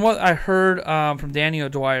what I heard from Danny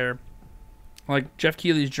O'Dwyer, like Jeff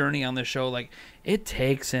Keighley's journey on this show, like it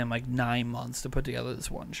takes him like 9 months to put together this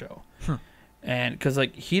one show. And because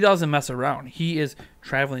like he doesn't mess around, he is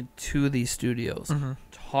traveling to these studios, Mhm.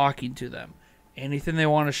 talking to them, anything they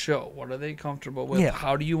want to show. What are they comfortable with? Yeah.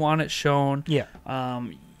 How do you want it shown? Yeah.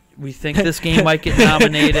 We think this game might get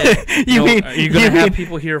nominated. You mean- are you gonna you have mean-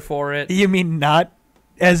 people here for it? You mean not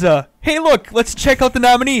as a hey look, let's check out the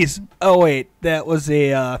nominees. Oh wait, that was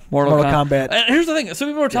a Mortal Kombat. And here's the thing: some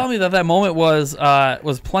people were telling me that moment was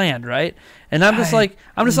planned, right? And I'm just like,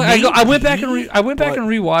 I went back and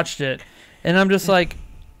rewatched it, and I'm just like,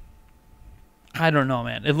 I don't know,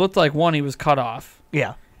 man. It looked like one, he was cut off.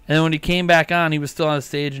 Yeah. And then when he came back on, he was still on the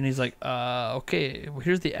stage, and he's like, okay, well,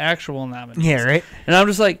 here's the actual nominees. Yeah. Right. And I'm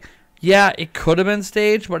just like, yeah, it could have been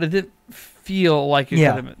staged, but it didn't feel like it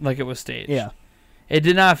Yeah. could have been, like it was staged. Yeah. It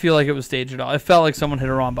did not feel like it was staged at all. It felt like someone hit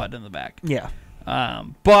a wrong button in the back. Yeah.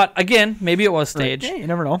 But again, maybe it was Right. staged. Yeah, you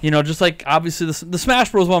never know. Just like obviously the Smash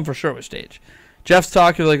Bros. One for sure was staged. Jeff's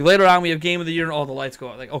talking like later on we have Game of the Year and all the lights go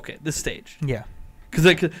out. Like okay, this stage. Yeah. Because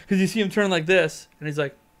you see him turn like this and he's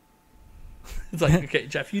like, it's like okay,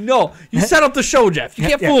 Jeff, you set up the show, Jeff. You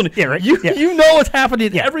can't Yeah, fool me. yeah, right, You yeah. you know what's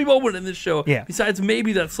happening Yeah. every moment in this show. Yeah. Besides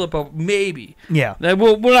maybe that slip up, maybe. Yeah. That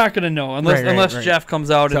we're not gonna know unless Right. Jeff comes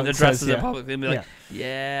out and Something addresses says, it yeah. publicly and be like,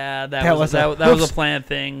 yeah, that That was was a oops. planned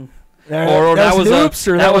thing. That was an oops,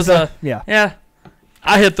 or that was a yeah. Yeah,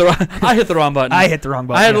 I hit the wrong button. I hit the wrong button. I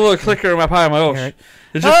had a yeah. little clicker in my pocket. I'm like, oh, Right.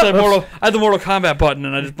 it's just Oh, the I had the Mortal Kombat button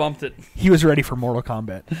and I just bumped it. He was ready for Mortal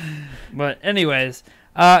Kombat. But anyways,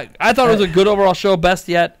 I thought it was a good overall show, best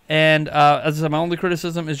yet. And as I said, my only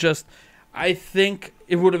criticism is just I think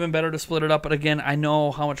it would have been better to split it up. But again, I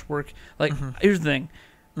know how much work. Like, here's the thing: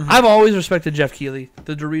 I've always respected Jeff Keighley,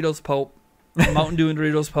 the Doritos Pope. Mountain Dew and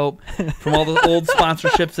Doritos Pope from all the old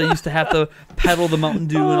sponsorships. They used to have to peddle the Mountain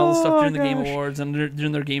Dew and all the stuff during the Game Awards and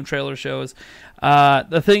during their game trailer shows.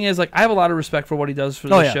 The thing is, like, I have a lot of respect for what he does for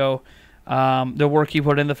the show. The work he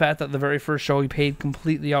put in, the fact that the very first show he paid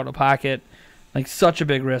completely out of pocket, like such a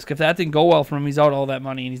big risk. If that didn't go well for him, he's out all that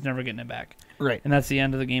money and he's never getting it back. Right. And that's the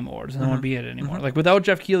end of the Game Awards. And there won't be it anymore. Like, without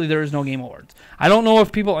Jeff Keighley, there is no Game Awards. I don't know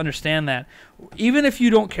if people understand that. Even if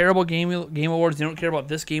you don't care about Game Awards, you don't care about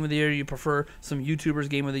this Game of the Year, you prefer some YouTubers'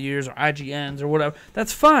 Game of the Years or IGN's or whatever,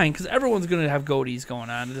 that's fine, because everyone's going to have GOTYs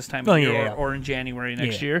going on this time of year or in January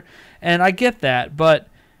next year. And I get that, but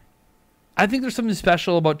I think there's something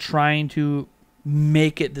special about trying to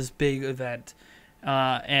make it this big event.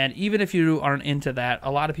 And even if you aren't into that,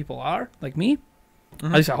 a lot of people are, like me.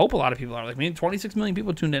 At least I hope a lot of people are. Like, 26 million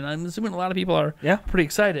people tuned in. I'm assuming a lot of people are Yeah. pretty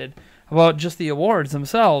excited about just the awards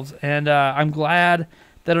themselves. And I'm glad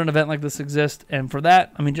that an event like this exists. And for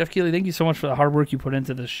that, Jeff Keighley, thank you so much for the hard work you put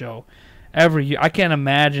into this show every year. I can't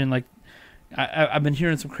imagine, like, I've been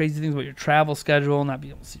hearing some crazy things about your travel schedule, not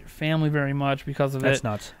being able to see your family very much because of That's it.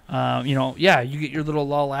 nuts. You get your little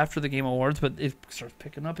lull after the Game Awards, but it starts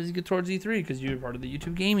picking up as you get towards E3 because you're part of the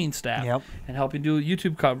YouTube gaming staff Yep. and helping do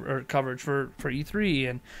YouTube coverage for E3.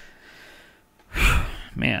 And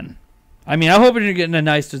man, I'm hoping you're getting a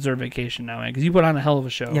nice deserved vacation now, man, because you put on a hell of a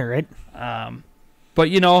show. Yeah, right.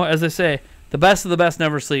 But as they say, the best of the best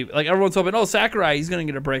never sleep. Like everyone's hoping, Sakurai, he's gonna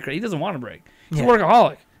get a break. Right? He doesn't want a break. He's a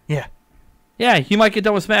workaholic. Yeah. Yeah, he might get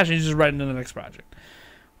done with Smash and he's just right into the next project.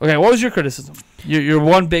 Okay, what was your criticism? Your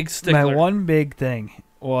one big stickler. My one big thing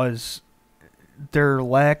was their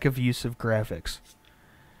lack of use of graphics.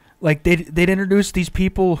 Like, they'd introduce these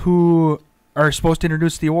people who are supposed to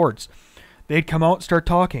introduce the awards. They'd come out and start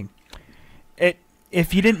talking.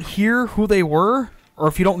 If you didn't hear who they were, or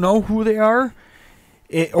if you don't know who they are,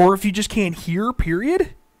 or if you just can't hear,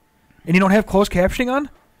 period, and you don't have closed captioning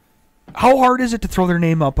on, how hard is it to throw their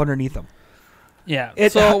name up underneath them? Yeah.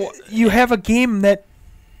 So you have a game that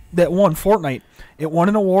won Fortnite. It won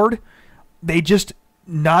an award. They just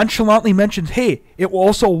nonchalantly mentioned, hey, it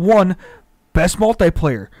also won Best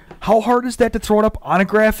Multiplayer. How hard is that to throw it up on a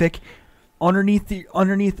graphic underneath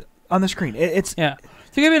on the screen? It's yeah.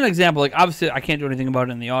 To give you an example, like obviously I can't do anything about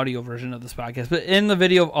it in the audio version of this podcast, but in the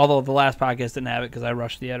video, although the last podcast didn't have it because I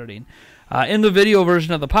rushed the editing, in the video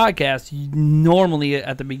version of the podcast, normally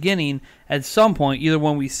at the beginning, at some point, either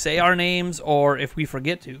when we say our names or if we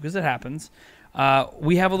forget to, because it happens,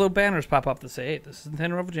 we have a little banners pop up that say, hey, this is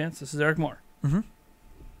Nathaniel Rovajance, this is Eric Moore. Mm-hmm.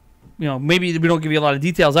 Maybe we don't give you a lot of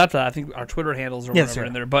details after that. I think our Twitter handles or whatever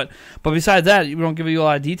in there. But besides that, we don't give you a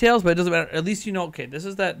lot of details, but it doesn't matter. At least okay, this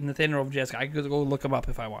is that Nathaniel Rovajance. I could go look him up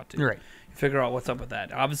if I want to. Right. Figure out what's up with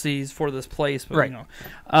that. Obviously, he's for this place, but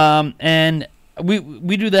right. And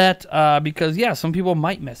we do that because some people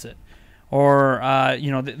might miss it, or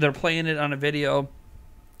they're playing it on a video,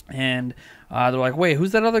 and they're like, wait,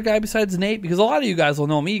 who's that other guy besides Nate? Because a lot of you guys will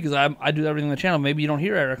know me because I do everything on the channel. Maybe you don't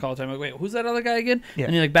hear Eric all the time. Like, wait, who's that other guy again? Yeah.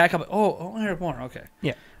 And you back up. Oh, Eric Moore. Okay.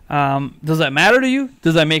 Yeah. Does that matter to you?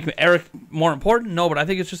 Does that make Eric more important? No, but I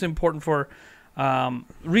think it's just important for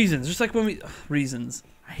reasons. Just like when reasons.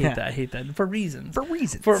 I hate that. For reasons. For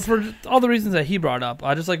all the reasons that he brought up.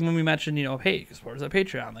 Just like when we mentioned, hey, because where's that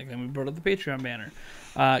Patreon? Like, then we brought up the Patreon banner.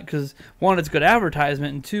 Because, one, it's good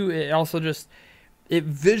advertisement, and two, it also just, it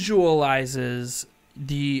visualizes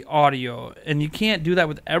the audio. And you can't do that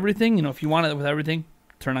with everything. If you want it with everything,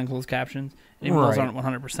 turn on closed captions. Even those aren't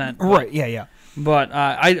 100%. Right, yeah. But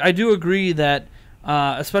I do agree that,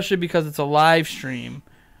 especially because it's a live stream,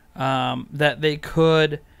 that they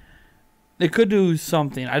could do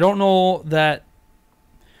something. I don't know that.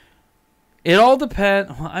 It all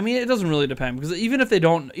depends. It doesn't really depend because even if they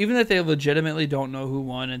legitimately don't know who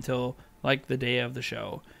won until like the day of the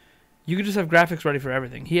show, you can just have graphics ready for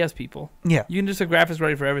everything. He has people. Yeah. You can just have graphics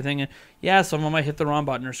ready for everything. And someone might hit the wrong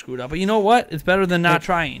button or screwed up. But you know what? It's better than not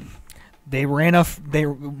trying.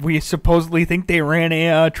 We supposedly think they ran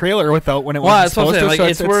a trailer without when it was supposed to. Like, so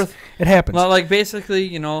it's worth. It happens. Like basically,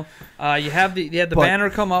 you have the banner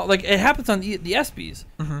come out. Like it happens on the ESPYs.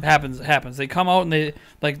 Mm-hmm. It happens. They come out and they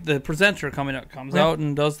like the presenter comes out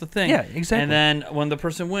and does the thing. Yeah, exactly. And then when the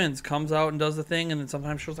person wins, comes out and does the thing, and then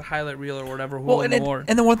sometimes shows a highlight reel or whatever.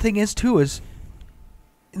 And the one thing is too is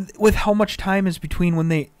with how much time is between when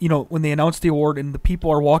they announce the award and the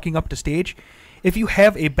people are walking up to stage. If you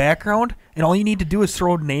have a background and all you need to do is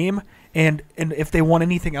throw a name and if they want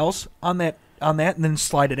anything else on that and then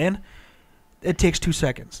slide it in, it takes 2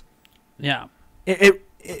 seconds. Yeah.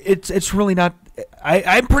 It's really not.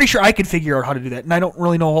 I'm pretty sure I could figure out how to do that, and I don't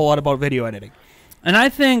really know a whole lot about video editing. And I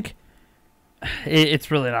think it's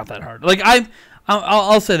really not that hard. Like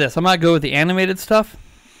I'll say this: I'm not good with the animated stuff,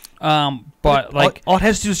 but like all it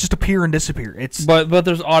has to do is just appear and disappear. But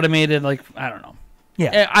there's automated, like, I don't know.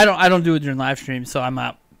 Yeah, I don't do it during live streams, so I'm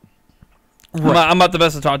not. Right. I'm not the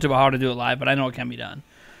best to talk to about how to do it live, but I know it can be done.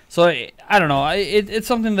 So I don't know. It's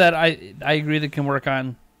something that I agree that can work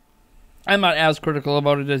on. I'm not as critical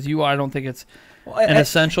about it as you are. I don't think it's an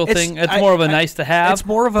essential thing. It's more of a nice to have. It's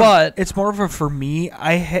more of a for me.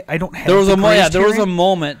 I don't have. There was a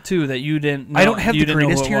moment too that you didn't know. I don't have the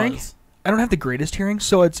greatest hearing. I don't have the greatest hearing,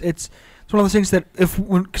 so it's one of those things that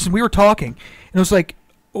because we were talking and it was like,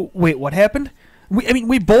 oh, wait, what happened?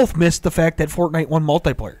 We both missed the fact that Fortnite won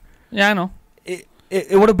multiplayer. Yeah, I know.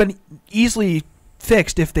 It would have been easily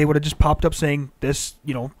fixed if they would have just popped up saying this,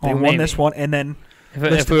 they won this one, and then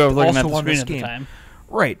if we were looking at the screen at the time.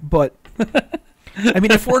 Right, but I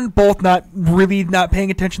mean, if we're both not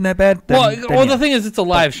paying attention that bad, then the thing is, it's a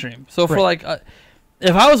live stream. So for like,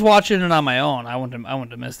 if I was watching it on my own, I wouldn't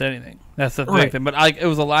have missed anything. That's the big thing. But it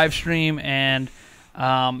was a live stream, and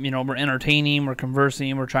we're entertaining, we're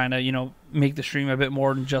conversing, we're trying to make the stream a bit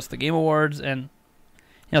more than just the Game Awards, and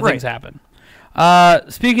things happen.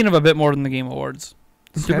 Speaking of a bit more than the Game Awards,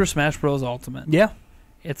 Super Smash Bros. Ultimate. Yeah,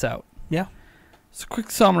 it's out. Yeah. So,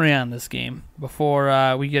 quick summary on this game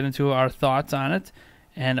before we get into our thoughts on it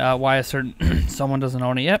and why a certain someone doesn't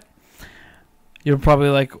own it yet. You're probably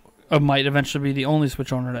like, might eventually be the only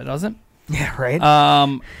Switch owner that doesn't. Yeah,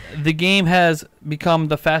 right. The game has become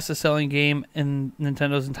the fastest-selling game in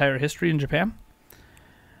Nintendo's entire history in Japan.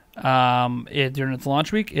 During its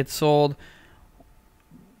launch week, it sold.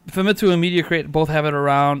 Famitsu and Media Crate both have it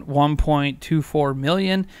around 1.24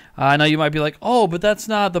 million. Now you might be like, oh, but that's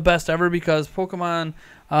not the best ever because Pokemon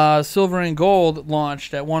Silver and Gold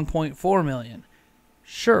launched at 1.4 million.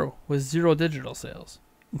 Sure, with 0 digital sales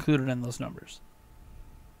included in those numbers.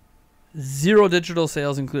 0 digital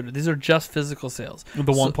sales included. These are just physical sales.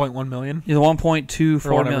 The 1.1 million? The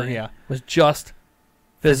 1.24 million was just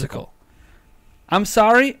physical. I'm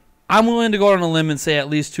sorry. I'm willing to go on a limb and say at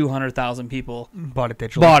least 200,000 people bought it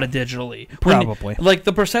digitally. Probably. Like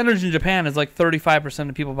the percentage in Japan is like 35%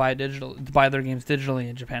 of people buy their games digitally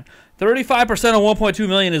in Japan. 35% of 1.2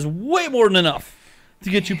 million is way more than enough to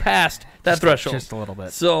get you past that threshold. Just a little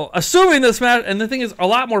bit. So assuming that Smash, and the thing is, a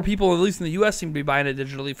lot more people, at least in the U.S., seem to be buying it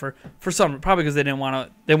digitally for some, probably because they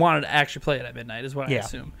wanted to actually play it at midnight, is what I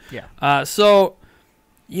assume. Yeah.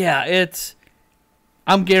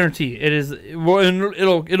 I'm guaranteed it is.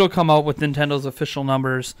 It'll come out with Nintendo's official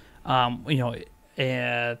numbers. In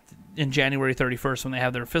January 31st when they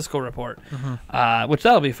have their fiscal report, which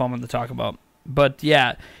that'll be fun one to talk about. But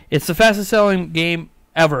yeah, it's the fastest selling game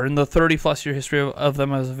ever in the 30+ year history of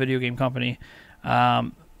them as a video game company,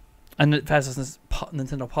 and the fastest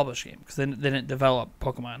Nintendo published game because they didn't develop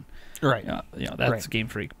Pokemon. Right. That's Game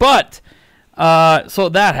Freak. But so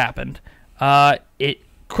that happened. It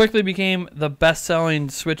quickly became the best-selling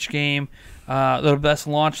Switch game, the best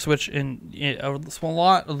launch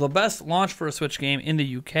the best launch for a Switch game in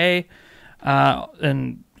the UK,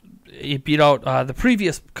 and it beat out the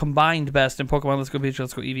previous combined best in Pokemon Let's Go Pikachu,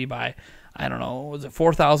 Let's Go Eevee by, I don't know, was it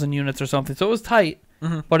 4,000 units or something? So it was tight,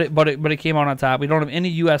 but it came out on top. We don't have any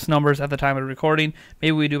U.S. numbers at the time of recording.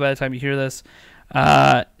 Maybe we do by the time you hear this.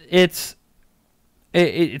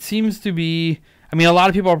 It seems to be. I mean, a lot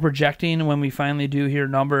of people are projecting when we finally do hear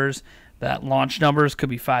numbers that launch numbers could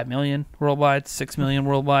be 5 million worldwide, 6 million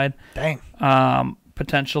worldwide. Dang.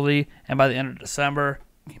 Potentially. And by the end of December,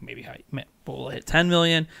 maybe we'll hit 10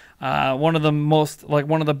 million. One of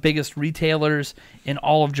the biggest retailers in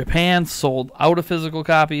all of Japan sold out of physical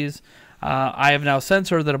copies. I have now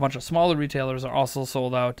censored that a bunch of smaller retailers are also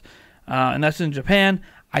sold out. And that's in Japan.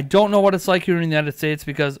 I don't know what it's like here in the United States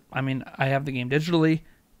because, I mean, I have the game digitally.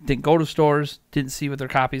 Didn't go to stores, didn't see what their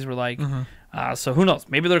copies were like. So who knows?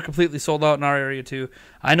 Maybe they're completely sold out in our area too.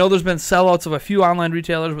 I know there's been sellouts of a few online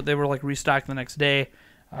retailers, but they were like restocked the next day.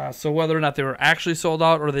 So whether or not they were actually sold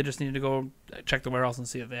out or they just needed to go check the warehouse and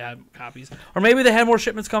see if they had copies. Or maybe they had more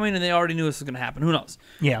shipments coming and they already knew this was going to happen. Who knows?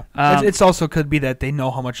 Yeah. It's also could be that they know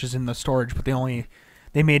how much is in the storage, but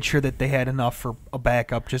they made sure that they had enough for a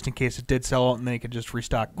backup just in case it did sell out and they could just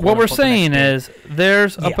restock. What we're saying is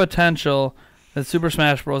there's a potential that Super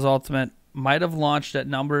Smash Bros. Ultimate might have launched at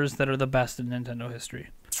numbers that are the best in Nintendo history.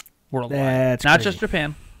 Worldwide. That's not crazy. Just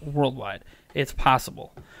Japan, worldwide. It's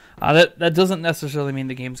possible. That doesn't necessarily mean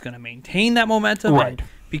the game's going to maintain that momentum and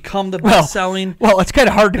become the best-selling Well, it's kind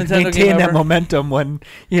of hard to Nintendo maintain that momentum when,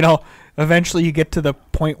 eventually you get to the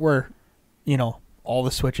point where, all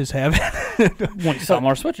the Switches have it. When you sell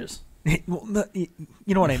more Switches. You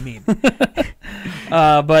know what I mean.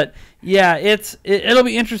 But yeah, it'll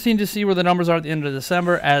be interesting to see where the numbers are at the end of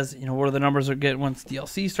December, as where the numbers are getting once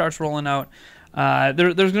DLC starts rolling out.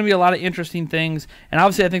 There's going to be a lot of interesting things, and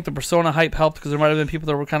obviously I think the Persona hype helped because there might have been people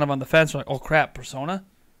that were kind of on the fence, like, oh crap, Persona?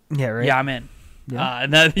 Yeah, right. Yeah, I'm in. Yeah.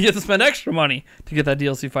 And then you have to spend extra money to get that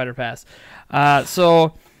DLC Fighter Pass.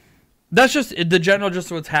 So that's just the general gist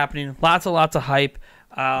of what's happening. Lots of hype.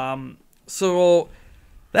 So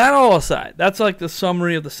that all aside, that's like the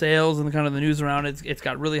summary of the sales and kind of the news around it. It's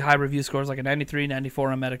got really high review scores, like a 93,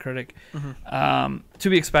 94 on Metacritic. To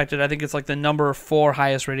be expected. I think it's like the number 4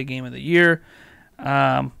 highest rated game of the year.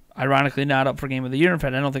 Ironically, not up for Game of the Year. In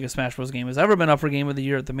fact, I don't think a Smash Bros. Game has ever been up for Game of the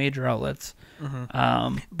Year at the major outlets.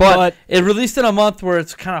 But it released in a month where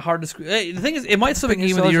it's kind of hard to... the thing is, it might still be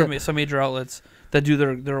Game of the Year at some major outlets that do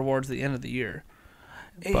their awards at the end of the year.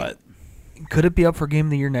 But could it be up for Game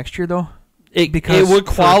of the Year next year, though? It would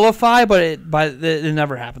qualify, but it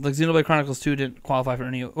never happened. Like Xenoblade Chronicles 2 didn't qualify for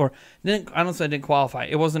any, or I don't say it didn't qualify.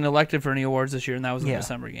 It wasn't elected for any awards this year, and that was a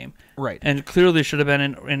December game. Right. And clearly should have been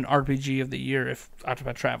in RPG of the year if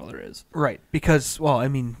Octopath Traveler is. Right. Because, well, I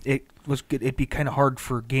mean, it'd be kind of hard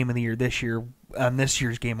for Game of the Year this year on this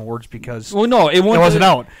year's Game Awards because it wasn't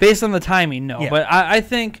out. Based on the timing, no. Yeah. But I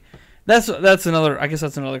think that's another. I guess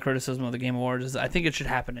that's another criticism of the Game Awards is I think it should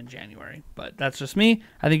happen in January. But that's just me.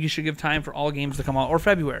 I think you should give time for all games to come out, or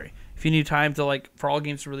February if you need time to for all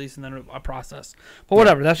games to release and then a process. But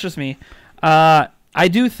whatever, that's just me. I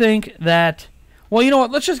do think that. Well, you know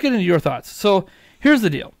what? Let's just get into your thoughts. So here's the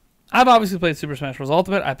deal. I've obviously played Super Smash Bros.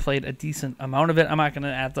 Ultimate. I played a decent amount of it. I'm not going to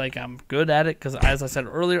act like I'm good at it because, as I said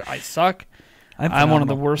earlier, I suck. I'm one of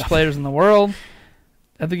the worst players in the world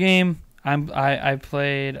at the game. I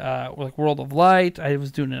played World of Light. I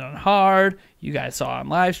was doing it on hard. You guys saw on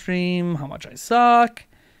live stream how much I suck.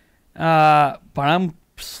 But I'm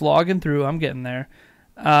slogging through. I'm getting there.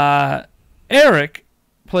 Eric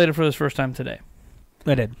played it for his first time today.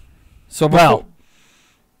 I did. So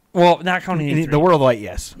not counting E3. The World of Light,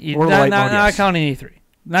 yes. Not counting E3.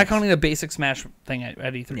 Not counting the basic Smash thing at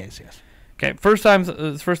E3. Yes. Okay, first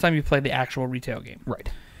time you played the actual retail game. Right.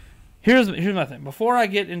 Here's my thing. Before I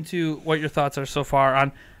get into what your thoughts are so far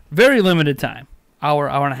on very limited time, hour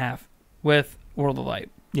and a half with World of Light.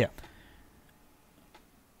 Yeah.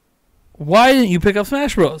 Why didn't you pick up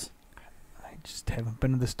Smash Bros? I just haven't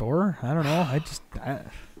been to the store. I don't know.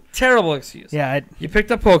 Terrible excuse. Yeah. You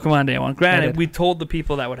picked up Pokemon Day 1. Granted, we told the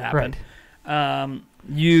people that would happen. Right.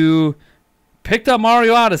 You picked up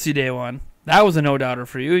Mario Odyssey Day 1. That was a no-doubter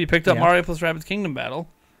for you. You picked up Mario plus Rabbids Kingdom Battle.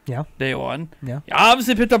 Yeah. Day 1. Yeah. You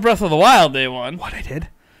obviously picked up Breath of the Wild Day 1. What, I did?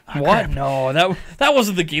 Oh, what? Crap. No, that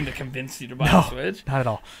wasn't the game that convinced you to buy the Switch. Not at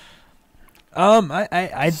all.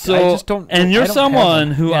 I just don't. And you're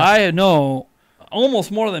someone who I know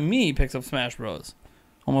almost more than me picks up Smash Bros.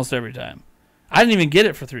 Almost every time. I didn't even get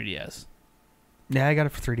it for 3DS. Yeah, I got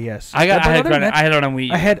it for 3DS. I had it on Wii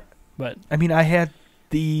U. I had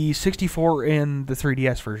the 64 and the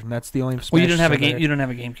 3DS version. That's the only Smash. Well, you didn't have a game. You don't have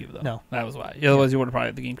a GameCube though. No, that was why. Otherwise, you would have probably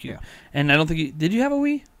had the GameCube. Yeah. And I don't think did you have a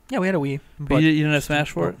Wii? Yeah, we had a Wii. But you didn't have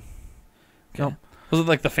Smash for it. Okay. No. Was it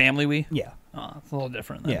like the family Wii? Yeah. Oh, it's a little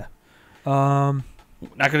different. Then. Yeah.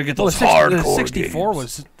 Not gonna get those hardcore.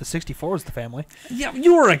 The 64 was the family. Yeah,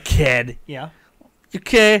 you were a kid. Yeah.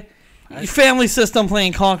 Okay. Your family system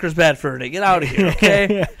playing Conker's Bad Fur Day. Get out of here,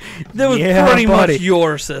 okay? That was pretty much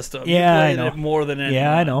your system. Yeah, you played it more than anyone.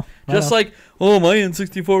 Yeah, I know. Just like, my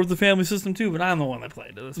N64 was the family system too, but I'm the one that played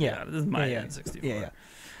it. This is my N64. Yeah.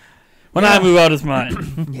 When I move out, it's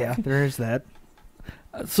mine. Yeah, there is that.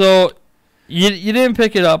 So, you didn't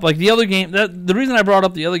pick it up. Like, the other game, the reason I brought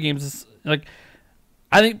up the other games is, like,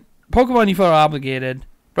 I think Pokemon you felt obligated.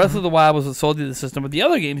 Breath of the Wild was what sold you the system, but the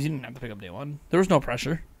other games you didn't have to pick up day one. There was no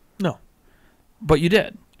pressure. No. But you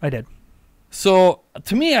did. I did. So,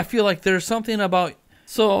 to me, I feel like there's something about...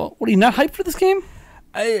 So, what, are you not hyped for this game?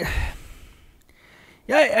 I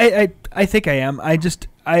think I am. I'm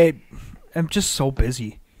just so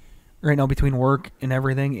busy right now between work and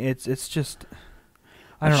everything. It's just...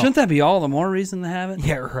 Shouldn't that be all the more reason to have it?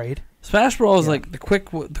 Yeah, right. Smash Bros. Like the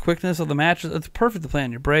quickness of the matches. It's perfect to play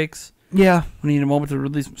on your breaks. Yeah. When you need a moment to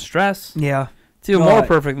release some stress. Yeah. It's even more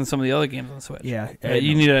perfect than some of the other games on the Switch. Yeah.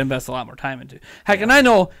 You need to invest a lot more time into. Heck, and I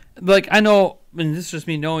know, and this is just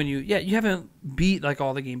me knowing you. Yeah, you haven't beat like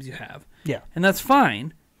all the games you have. Yeah. And that's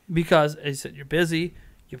fine because, as you said, you're busy.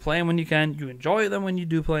 You play them when you can. You enjoy them when you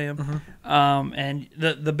do play them. Mm-hmm. And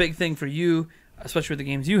the big thing for you, especially with the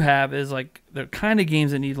games you have, is like they're kind of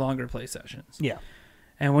games that need longer play sessions. Yeah.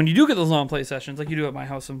 And when you do get those long play sessions, like you do at my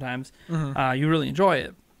house sometimes, you really enjoy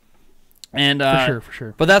it. And for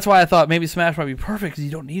sure. But that's why I thought maybe Smash might be perfect because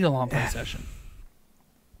you don't need a long play session.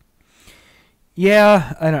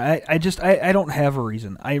 Yeah, I don't have a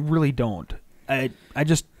reason. I really don't. I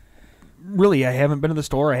haven't been to the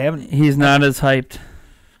store. He's not as hyped.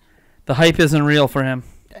 The hype isn't real for him.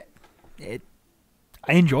 I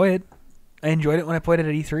enjoy it. I enjoyed it when I played it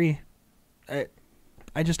at E3.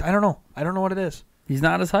 I don't know. I don't know what it is. He's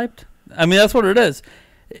not as hyped? I mean, that's what it is.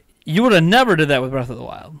 You would have never did that with Breath of the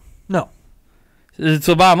Wild. No.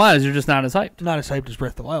 So bottom line is you're just not as hyped. Not as hyped as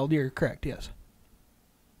Breath of the Wild. You're correct, yes.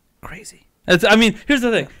 Crazy. Here's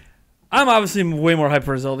the thing. I'm obviously way more hyped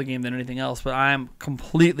for a Zelda game than anything else, but I'm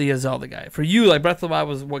completely a Zelda guy. For you, like, Breath of the Wild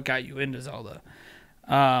was what got you into Zelda.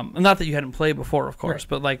 Not that you hadn't played before, of course,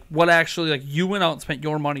 but like what actually, like, you went out and spent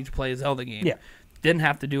your money to play a Zelda game. Yeah. Didn't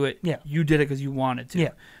have to do it. Yeah. You did it because you wanted to.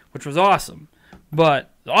 Yeah. Which was awesome.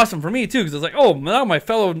 But awesome for me, too, because it's like, oh, now my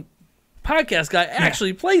fellow podcast guy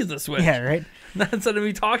actually plays the Switch. Yeah, right. Instead of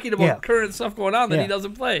me talking about Yeah. current stuff going on that Yeah. he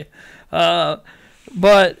doesn't play. But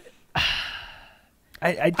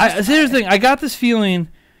here's the thing. I got this feeling.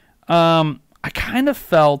 I kind of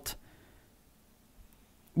felt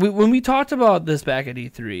when we talked about this back at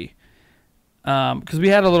E3, because we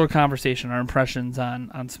had a little conversation, our impressions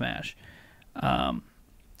on Smash,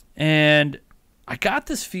 and I got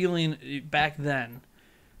this feeling back then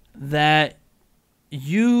that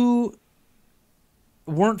you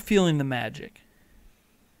weren't feeling the magic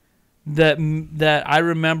that I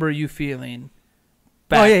remember you feeling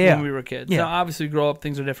back when we were kids. Yeah. Now, obviously, we grow up,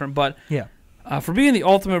 things are different, but Yeah. For being the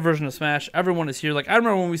ultimate version of Smash, everyone is here. Like, I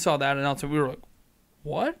remember when we saw that announcement, we were like,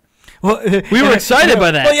 what? Well, We were excited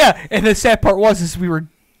by that. Well, yeah, and the sad part is we were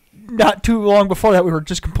not too long before that we were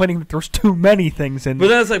just complaining that there was too many things in. But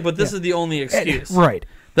then it's like, this is the only excuse right?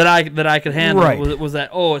 that I could handle Right. was that,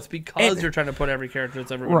 it's because you're trying to put every character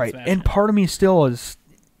that's ever been Right, Smash and in. part of me still is.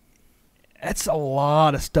 That's a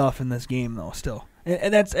lot of stuff in this game, though. Still,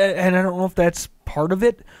 and I don't know if that's part of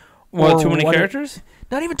it. What, too or many what characters?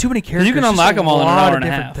 Not even too many characters. You can just unlock a them all in an lot hour of and a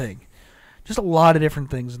different half. thing. Just a lot of different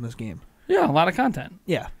things in this game. Yeah, a lot of content.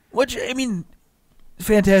 Yeah, which I mean,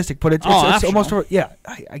 fantastic. But it's optional. almost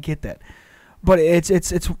I get that, but it's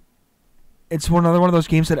another one of those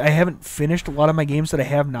games that I haven't finished. A lot of my games that I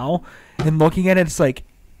have now, and looking at it, it's like,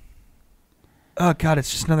 oh god,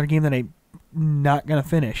 it's just another game that I'm not gonna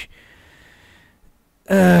finish.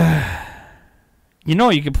 You know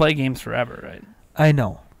you can play games forever, right? I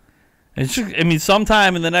know. It's just, I mean,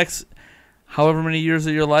 sometime in the next however many years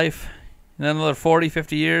of your life, in another 40,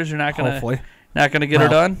 50 years, you're not gonna Hopefully, get her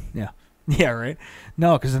done. yeah, right.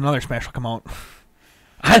 No, because another Smash will come out.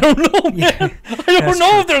 I don't know, man. Yeah, I don't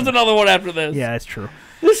know true. if there's another one after this. Yeah, that's true.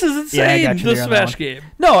 This is insane. Yeah, I got you This there on that Smash one. game.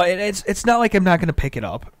 No, it's not like I'm not gonna pick it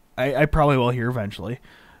up. I probably will here eventually,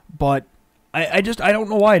 but I don't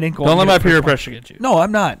know why I didn't go. Don't let and my get it peer first one. pressure get you. No,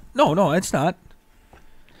 I'm not. No, it's not.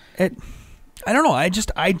 I don't know.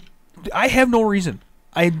 I have no reason.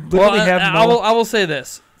 I literally have no. I will say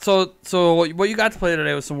this. So what you got to play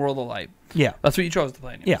today was some World of Light. Yeah, That's what you chose to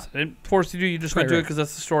play. Anyways. Yeah. I didn't force you to do. You just went to it Right. because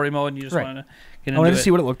that's the story mode, and you just Right. wanted to get I into wanted it. to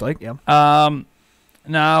see what it looked like. Yeah.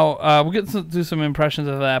 Now we'll get to do some impressions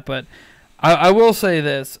of that, but I will say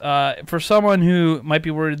this: for someone who might be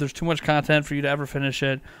worried there's too much content for you to ever finish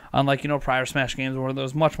it, unlike prior Smash games where there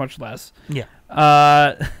was much less. Yeah.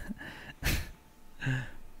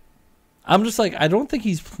 I'm just like, I don't think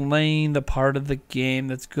he's playing the part of the game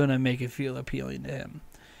that's gonna make it feel appealing to him.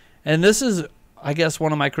 And this is, I guess,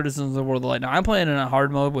 one of my criticisms of World of Light. Now I'm playing in a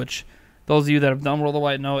hard mode, which those of you that have done World of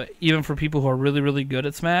Light know. Even for people who are really, really good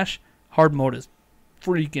at Smash, hard mode is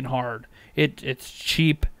freaking hard. It's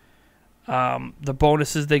cheap. The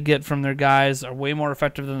bonuses they get from their guys are way more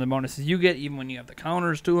effective than the bonuses you get, even when you have the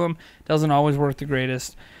counters to them. Doesn't always work the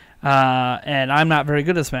greatest. And I'm not very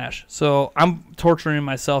good at Smash, so I'm torturing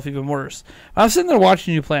myself even worse. I'm sitting there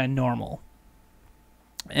watching you play on normal,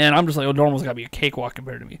 and I'm just like, normal's got to be a cakewalk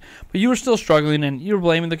compared to me. But you were still struggling, and you were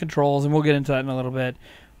blaming the controls, and we'll get into that in a little bit.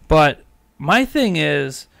 But my thing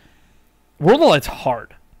is, World of Light's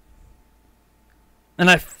hard.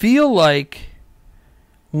 And I feel like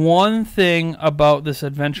one thing about this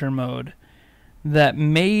adventure mode that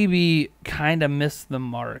maybe kind of missed the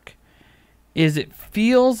mark is it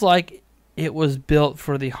feels like it was built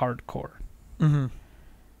for the hardcore. Mm-hmm.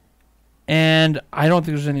 And I don't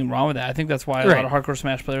think there's anything wrong with that. I think that's why a lot of hardcore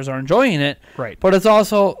Smash players are enjoying it. Right. But it's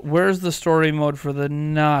also, where's the story mode for the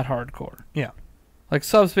not hardcore? Yeah. Like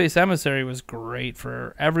Subspace Emissary was great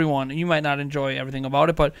for everyone. You might not enjoy everything about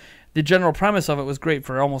it, but the general premise of it was great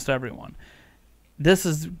for almost everyone. This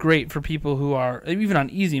is great for people who are, even on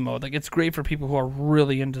easy mode, like it's great for people who are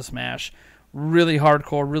really into Smash, really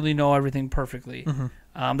hardcore, really know everything perfectly.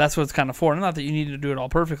 Mm-hmm. That's what it's kind of for. Not that you need to do it all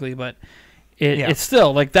perfectly, but it's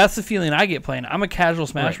still, like, that's the feeling I get playing. I'm a casual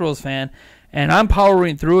Smash Bros. Fan, and I'm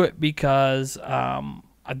powering through it because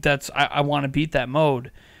I want to beat that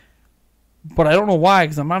mode. But I don't know why,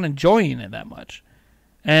 because I'm not enjoying it that much.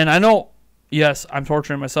 And I know, yes, I'm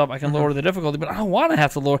torturing myself. I can lower the difficulty, but I don't want to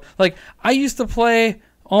have to lower. Like, I used to play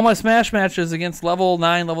all my Smash matches against level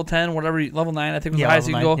 9, level 10, whatever, level 9, I think was the highest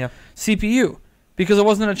you could go, CPU, because it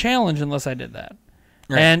wasn't a challenge unless I did that.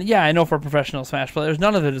 Right. And, yeah, I know for professional Smash players,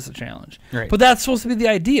 none of it is a challenge. Right. But that's supposed to be the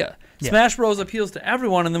idea. Yeah. Smash Bros. Appeals to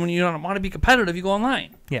everyone, and then when you don't want to be competitive, you go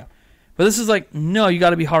online. Yeah. But this is like, no, you got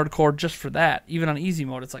to be hardcore just for that. Even on easy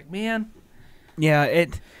mode, it's like, man. Yeah,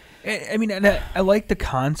 I mean, I like the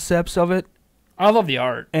concepts of it. I love the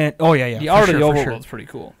art. And the art of the overworld is pretty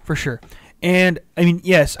cool. For sure. And, I mean,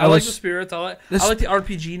 yes. I like the spirits. I like the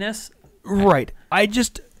RPG-ness. Right. I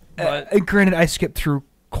just, granted, I skipped through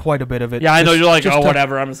quite a bit of it. Yeah, I know. You're like, just oh, to-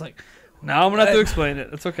 whatever. I'm just like, now I'm going to have to explain it.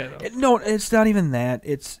 It's okay, though. No, it's not even that.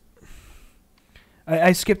 It's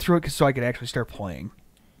I skipped through it so I could actually start playing,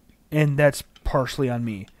 and that's partially on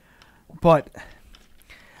me. But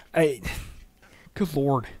good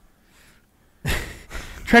lord,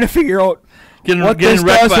 trying to figure out what this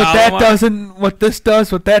does, what that doesn't, what this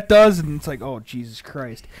does, what that does, and it's like, oh Jesus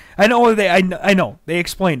Christ! I know they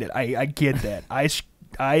explained it. I get that.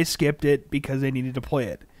 I skipped it because they needed to play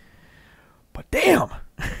it. But damn,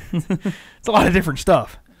 it's a lot of different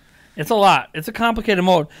stuff. It's a lot. It's a complicated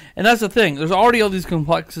mode, and that's the thing. There's already all these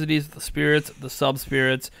complexities: the spirits, the sub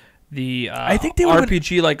spirits, the I think they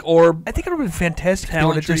RPG like orb. I think it would have been fantastic if they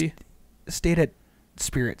would have just stayed at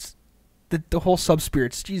spirits, the whole sub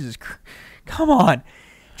spirits. Jesus, come on,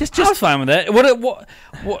 just. I was fine with that.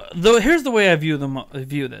 Here's the way I view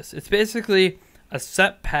this. It's basically a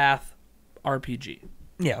set path RPG.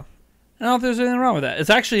 Yeah. I don't know if there's anything wrong with that.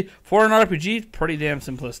 It's actually, for an RPG, pretty damn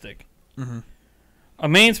simplistic. Mm-hmm. A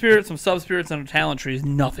main spirit, some sub-spirits, and a talent tree is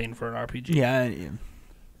nothing for an RPG. Yeah.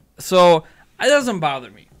 So, it doesn't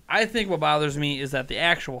bother me. I think what bothers me is that the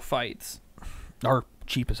actual fights are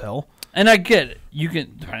cheap as hell. And I get it. You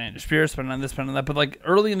can spend on your spirits, spend on this, spend on that. But, like,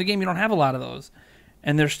 early in the game, you don't have a lot of those.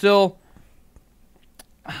 And they're still...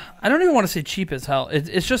 I don't even want to say cheap as hell.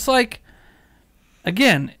 It's just like...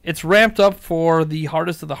 Again, it's ramped up for the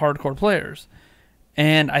hardest of the hardcore players.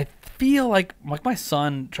 And I feel like my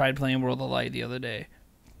son tried playing World of Light the other day.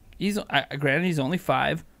 Granted, he's only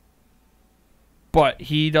 5. But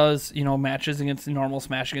he does, matches against normal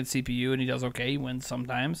Smash against CPU, and he does okay. He wins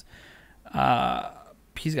sometimes.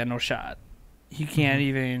 He's got no shot. He can't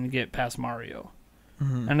even get past Mario.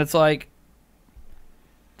 Mm-hmm. And it's like,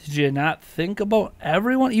 did you not think about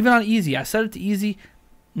everyone? Even on easy. I set it to easy.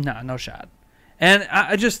 No shot. And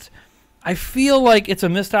I feel like it's a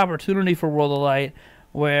missed opportunity for World of Light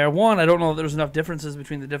where, one, I don't know if there's enough differences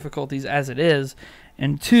between the difficulties as it is,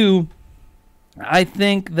 and two, I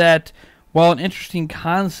think that while an interesting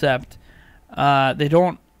concept, they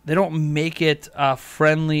don't make it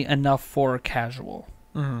friendly enough for casual.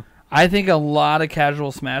 Mm-hmm. I think a lot of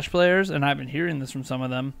casual Smash players, and I've been hearing this from some of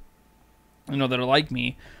them, that are like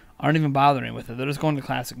me, aren't even bothering with it. They're just going to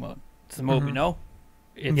classic mode. It's the mode we know.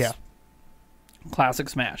 It's classic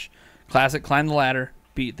Smash. Classic, climb the ladder,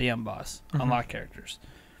 beat the end boss, unlock characters.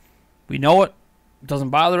 We know it. It doesn't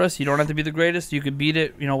bother us. You don't have to be the greatest. You can beat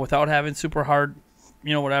it, without having super hard,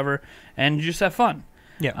 whatever, and you just have fun.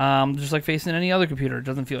 Yeah. Just like facing any other computer. It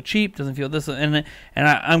doesn't feel cheap, doesn't feel this. And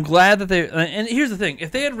I'm glad that they... And here's the thing. If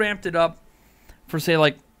they had ramped it up for, say,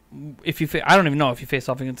 like, I don't even know if you face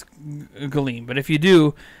off against Galeem, but if you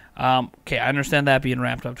do... okay, I understand that being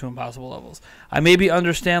ramped up to impossible levels. I maybe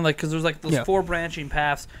understand, like, because there's, like, those 4 branching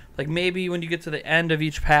paths. Like, maybe when you get to the end of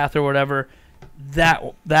each path or whatever,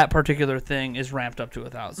 that particular thing is ramped up to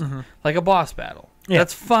 1,000. Mm-hmm. Like a boss battle. Yeah.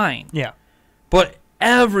 That's fine. Yeah. But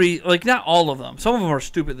not all of them. Some of them are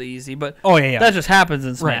stupidly easy, but that just happens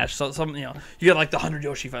in Smash. Right. So some, you get like the 100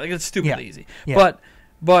 Yoshi fight. Like, it's stupidly easy. Yeah.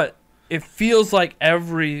 But it feels like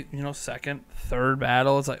every, second, third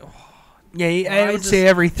battle, it's like, I would say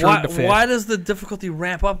every third to fifth. Why does the difficulty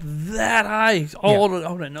ramp up that high? Out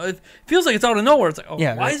of nowhere. It feels like it's out of nowhere. It's like,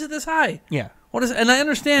 why is it this high? Yeah. What is? And I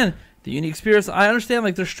understand the unique spirits. I understand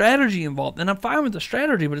like there's strategy involved, and I'm fine with the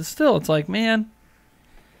strategy. But it's like, man,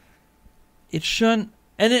 it shouldn't.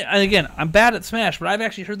 And again, I'm bad at Smash, but I've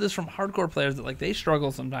actually heard this from hardcore players that like they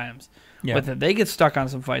struggle sometimes with it. They get stuck on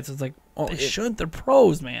some fights. It's like they shouldn't. They're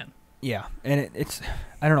pros, man. Yeah, and it's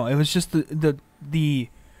I don't know. It was just the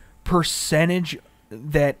percentage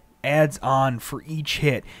that adds on for each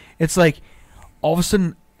hit. It's like all of a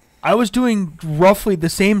sudden I was doing roughly the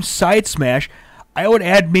same side smash. I would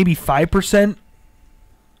add maybe 5%,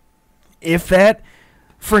 if that.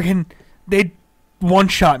 Freaking, they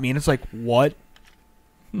one-shot me, and it's like, what?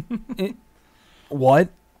 What?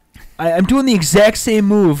 I'm doing the exact same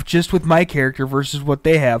move just with my character versus what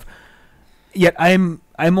they have. Yet I'm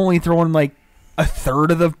only throwing like a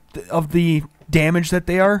third of the damage that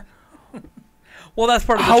they are. Well, that's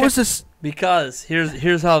part of the how is this? Because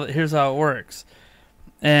here's how it works,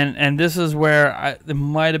 and this is where it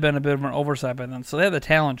might have been a bit of an oversight by them. So they have the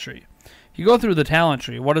talent tree. If you go through the talent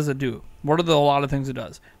tree, what does it do? What are a lot of things it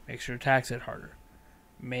does? Makes your attacks hit harder,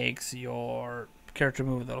 makes your character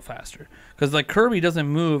move a little faster. Because like Kirby doesn't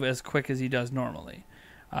move as quick as he does normally.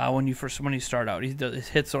 When you start out, his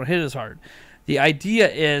hits don't hit as hard. The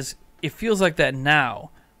idea is it feels like that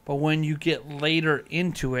now. But when you get later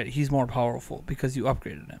into it, he's more powerful because you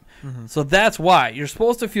upgraded him. Mm-hmm. So that's why you're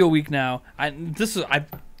supposed to feel weak now.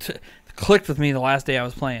 Clicked with me the last day I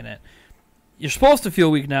was playing it. You're supposed to feel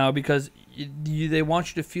weak now because they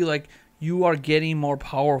want you to feel like you are getting more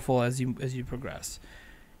powerful as you progress.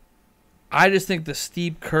 I just think the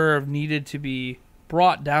steep curve needed to be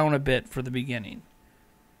brought down a bit for the beginning.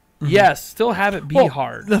 Mhm. Yes, still have it be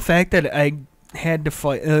hard. The fact that I had to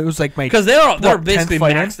fight, it was like my Because they're what, basically 10th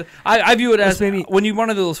fight maxed. I view it as maybe- when you run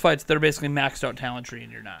into those fights, they're basically maxed out talent tree,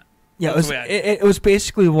 and you're not. Yeah, That's it the way it was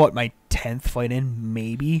basically what my 10th fight in,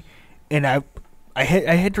 maybe, and I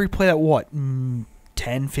had to replay that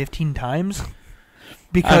 10, 15 times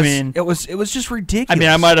because I mean- it was just ridiculous. I mean,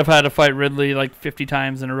 I might have had to fight Ridley like 50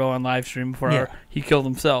 times in a row on live stream before Yeah. he killed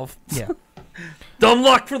himself. Yeah, Dumb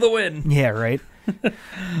luck for the win. yeah, right.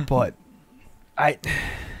 But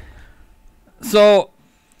So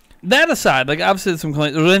that aside, like obviously some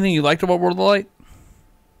complaints. Was there anything you liked about World of Light?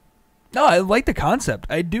 no, I like the concept.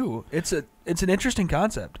 I do. It's an interesting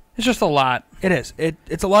concept. It's just a lot. It is.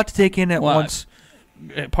 It's a lot to take in at Well, once.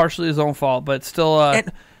 Partially his own fault, but still,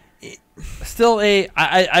 And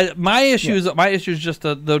my issue is just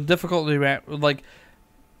the difficulty. Like,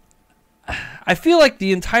 I feel like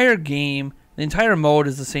the entire game, the entire mode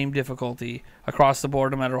is the same difficulty across the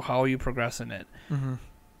board, no matter how you progress in it. Mhm.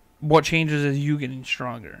 What changes is you getting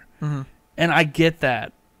stronger, Mhm. and I get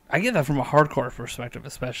that. I get that from a hardcore perspective,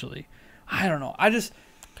 especially. I don't know. I just.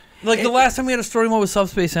 Like the last time we had a story mode with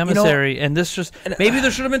Subspace Emissary, and this just maybe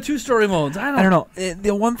there should have been 2 story modes. I don't know.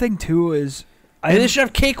 The one thing too is Maybe they should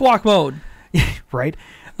have cakewalk mode. right.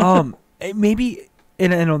 Maybe,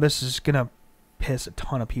 and I know this is gonna piss a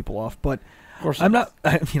ton of people off, but Of course, I'm not.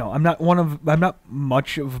 I'm not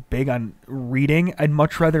much of big on reading. I'd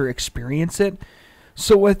much rather experience it.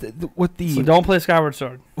 So with the So don't play Skyward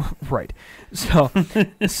Sword. right. So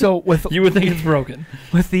with You would think it's broken.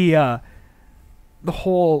 with the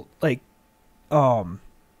whole like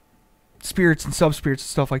spirits and sub-spirits and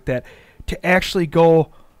stuff like that, to actually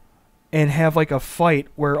go and have like a fight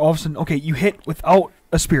where all of a sudden, okay, you hit without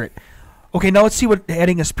a spirit. Okay, now let's see what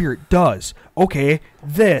adding a spirit does. Okay,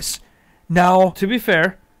 this. Now, To be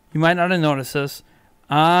fair, you might not have noticed this.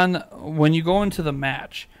 When you go into the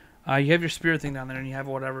match, you have your spirit thing down there, and you have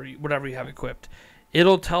whatever you have equipped.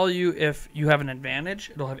 It'll tell you if you have an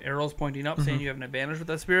advantage. It'll have arrows pointing up saying you have an advantage with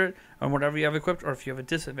that spirit on whatever you have equipped, or if you have a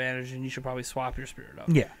disadvantage, then you should probably swap your spirit up.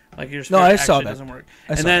 yeah. Like your spirit I actually saw that. doesn't work.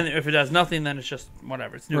 I And saw then if it does nothing, then it's just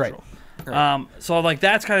whatever. It's neutral. Right. So like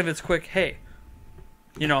that's kind of its quick, hey,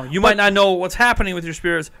 you might not know what's happening with your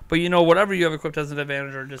spirits, but whatever you have equipped has an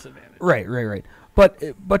advantage or a disadvantage. Right.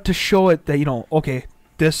 But to show it that, okay,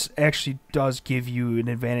 this actually does give you an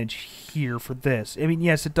advantage here for this. I mean,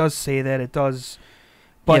 yes, it does say that. It does.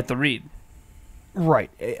 But You have to read.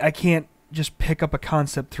 right. I can't just pick up a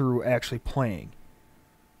concept through actually playing.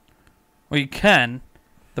 Well, you can.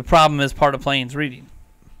 The problem is part of playing is reading.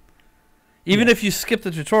 Even if you skip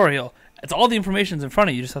the tutorial, it's all the information's in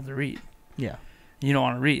front of you. You just have to read. Yeah. You don't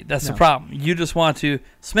want to read. That's the No. problem. You just want to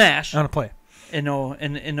smash I want to play. and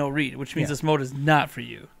no read, which means Yeah. this mode is not for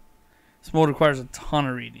you. This mode requires a ton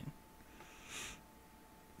of reading.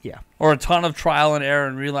 Yeah. Or a ton of trial and error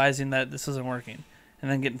and realizing that this isn't working and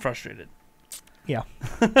then getting frustrated. Yeah.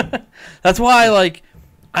 That's why,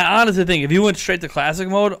 I honestly think if you went straight to classic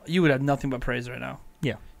mode, you would have nothing but praise right now.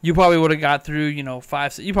 Yeah. You probably would have got through,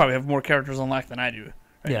 5, 6. You probably have more characters unlocked than I do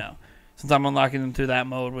right now. Since I'm unlocking them through that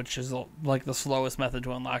mode, which is like the slowest method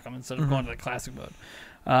to unlock them instead of going to the classic mode.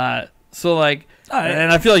 And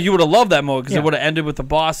I feel like you would have loved that mode because it would have ended with the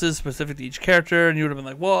bosses specific to each character, and you would have been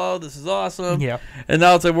like, "Whoa, this is awesome!" Yeah. And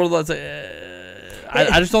now it's like,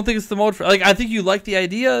 I just don't think it's the mode for. I think you like the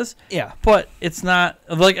ideas, Yeah. but it's not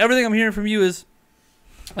like everything I'm hearing from you is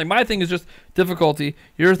my thing is just difficulty.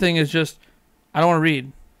 Your thing is just I don't want to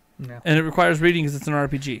read, Yeah. and it requires reading because it's an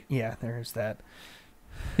RPG. Yeah. There's that.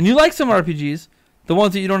 And you like some RPGs, the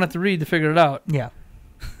ones that you don't have to read to figure it out, Yeah.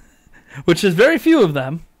 which is very few of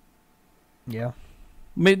them. Yeah.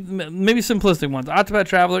 Maybe simplistic ones. Octopath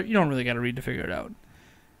Traveler, you don't really got to read to figure it out.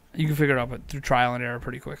 You can figure it out through trial and error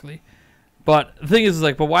pretty quickly. But the thing is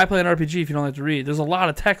but why play an RPG if you don't have to read? There's a lot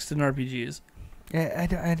of text in RPGs.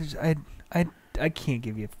 Yeah. I can't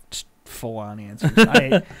give you full on answers.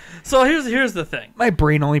 So here's the thing. My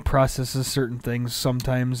brain only processes certain things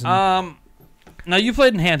sometimes. And Now you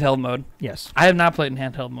played in handheld mode. yes. I have not played in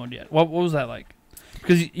handheld mode yet. What was that like?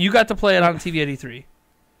 Because you got to play it on TV83.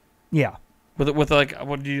 Yeah. With what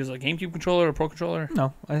did you use, like GameCube controller or Pro controller?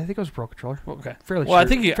 No, I think it was a Pro controller. Okay. Fairly Well, I sure-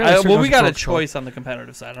 think fairly certain it we was got Pro a controller. choice on the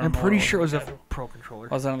competitive side. I don't I'm know pretty what sure it was on a the casual. Pro controller.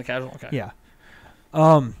 Was that on the casual? Okay. Yeah.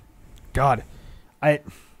 God,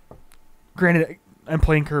 granted, I'm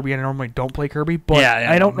playing Kirby and I normally don't play Kirby, but Yeah,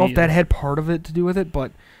 I don't know me if that either. had part of it to do with it,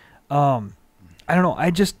 but I don't know.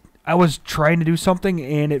 I was trying to do something,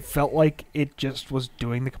 and it felt like it just was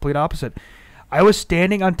doing the complete opposite. I was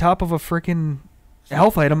standing on top of a freaking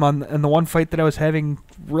health item in the one fight that I was having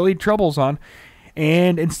really troubles on,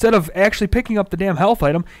 and instead of actually picking up the damn health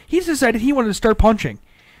item, he decided he wanted to start punching.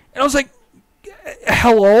 And I was like,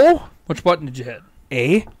 hello? Which button did you hit?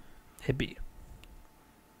 A? Hit B.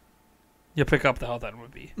 You'll pick up the health item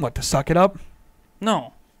with B. What, to suck it up?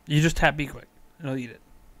 No. You just tap B quick. And it'll eat it.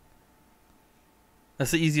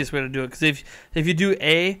 That's the easiest way to do it. Because if you do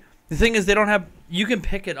A, the thing is they don't have... You can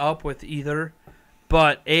pick it up with either,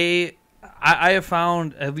 but A... I have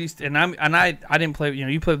found at least, and I didn't play.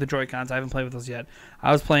 You played with the Joy-Cons. I haven't played with those yet.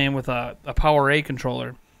 I was playing with a Power A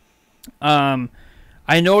controller. I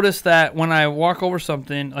noticed that when I walk over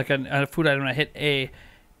something like a food item, and I hit A,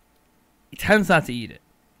 it tends not to eat it.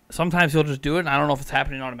 Sometimes he'll just do it, and I don't know if it's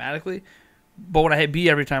happening automatically. But when I hit B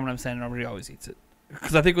every time when I'm standing over, he always eats it.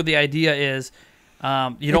 Because I think what the idea is,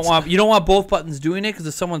 you don't want both buttons doing it because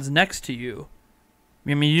if someone's next to you,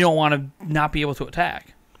 I mean you don't want to not be able to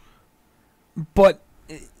attack. But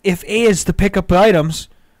if A is to pick up the items,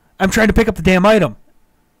 I'm trying to pick up the damn item.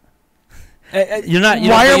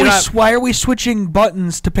 Why are we switching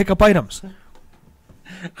buttons to pick up items?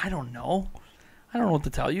 I don't know. I don't know what to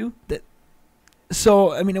tell you.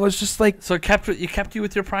 So I mean, it was just like it kept you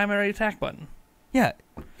with your primary attack button. Yeah,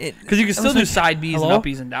 because you can still do side Bs and up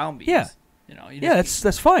Bs and down Bs. Yeah,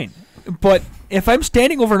 that's fine. But if I'm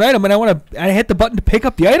standing over an item and I hit the button to pick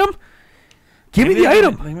up the item. Give me the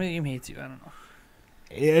item. Maybe the game hates you. I don't know.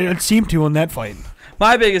 It seemed to in that fight.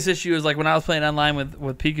 My biggest issue is like when I was playing online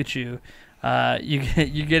with Pikachu,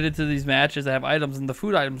 you get into these matches that have items and the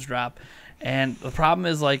food items drop, and the problem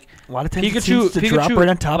is like a lot of times Pikachu drop right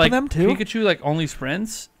on top of them too. Pikachu like only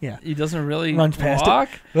sprints. Yeah, he doesn't really runs past walk.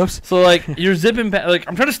 It. Oops. So like you're zipping past. Like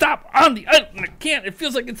I'm trying to stop on the item and I can't. It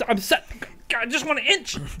feels like I'm set. God, I just want an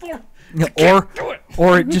inch.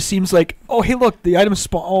 Or it just seems like, oh, hey, look, the item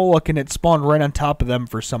spawn. Oh, look, and it spawned right on top of them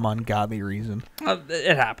for some ungodly reason.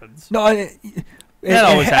 It happens. No, it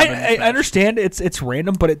always happens. I understand it's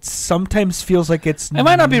random, but it sometimes feels like it's. It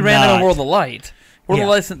might not be random in World of Light. World of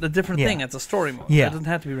Light's a different thing. It's a story mode. Yeah, it doesn't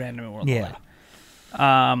have to be random in World of Light.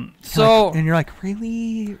 And you're like,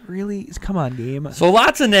 really, come on, game. So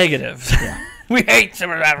lots of negatives. Yeah. We hate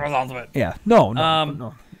Super Smash Bros. Ultimate. Yeah,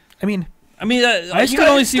 no. I mean,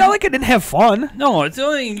 it's not like I didn't have fun. No, it's the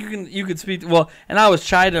only thing you could speak to. Well, and I was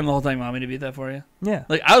chiding him the whole time. Want me to beat that for you? Yeah.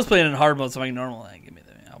 Like I was playing in hard mode, so like normal. Like, give me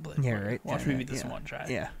that. I'll play. Yeah, right. Watch me beat this one try.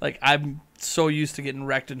 Yeah. Like I'm so used to getting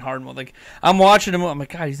wrecked in hard mode. Like I'm watching him. I'm like,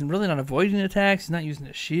 God, he's really not avoiding attacks. He's not using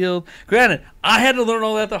his shield. Granted, I had to learn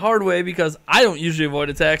all that the hard way because I don't usually avoid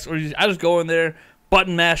attacks, or I just go in there,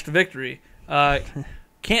 button mash to victory.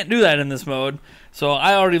 Can't do that in this mode. So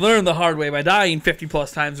I already learned the hard way by dying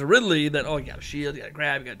 50-plus times to Ridley that, you got to shield, you got to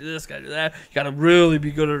grab, you got to do this, got to do that. You got to really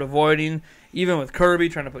be good at avoiding. Even with Kirby,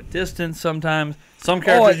 trying to put distance sometimes. Some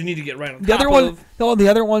characters you need to get right on top of. The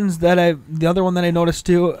other one that I noticed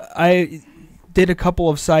too, I did a couple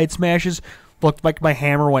of side smashes. Looked like my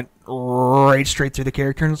hammer went right straight through the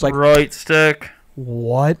character. And it's like, right stick.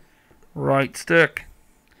 What? Right stick.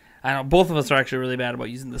 I know, both of us are actually really bad about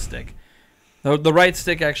using the stick. The right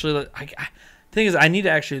stick actually... thing is, I need to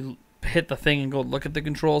actually hit the thing and go look at the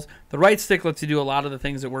controls. The right stick lets you do a lot of the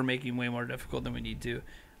things that we're making way more difficult than we need to.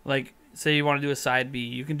 Like, say you want to do a side B,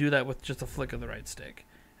 you can do that with just a flick of the right stick.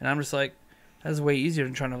 And I'm just like, that's way easier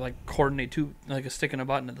than trying to like coordinate two, like a stick and a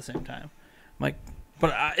button at the same time. I'm like,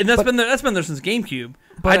 that's been there since GameCube.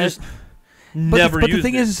 But I just never used it. But the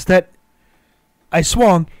thing is that I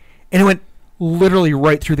swung and it went literally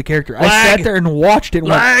right through the character. Lag. I sat there and watched it.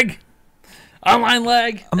 Lag. Online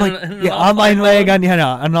lag. I'm like, online lag on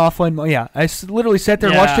an offline mode. Yeah, I literally sat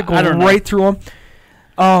there and watched it go right through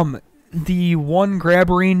them. The one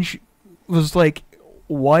grab range was like,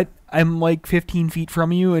 what? I'm like 15 feet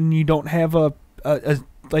from you, and you don't have a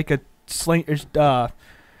sling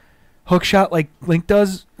hook shot like Link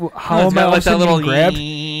does. How am I like that little grab?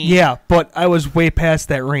 Yeah, but I was way past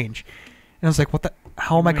that range, and I was like, what the?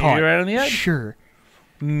 How am I caught? Right on the edge. Sure.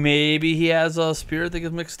 Maybe he has a spirit that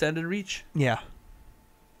gives him extended reach. Yeah.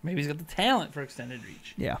 Maybe he's got the talent for extended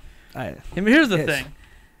reach. Yeah. Here's the thing.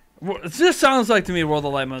 This sounds like to me World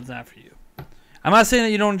of Light mode's not for you. I'm not saying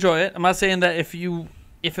that you don't enjoy it. I'm not saying that if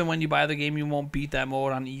and when you buy the game, you won't beat that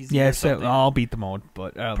mode on easy. Yeah, so I'll beat the mode,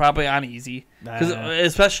 but probably on easy. Because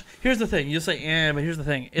especially here's the thing. You say, but here's the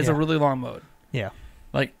thing. It's a really long mode. Yeah.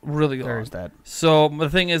 Like really long. There's that. So the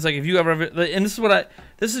thing is, like, if you ever, and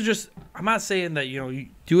this is just, I'm not saying that you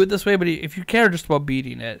do it this way, but if you care just about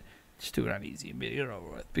beating it, just do it on easy and get it over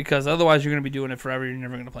with. Because otherwise, you're going to be doing it forever. You're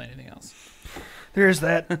never going to play anything else. There's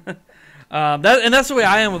that. That's the way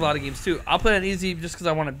I am with a lot of games too. I'll play on easy just because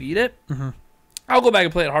I want to beat it. Mm-hmm. I'll go back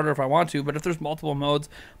and play it harder if I want to, but if there's multiple modes,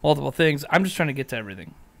 multiple things, I'm just trying to get to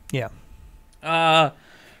everything. Yeah.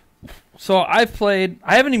 So I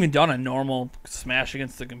haven't even done a normal Smash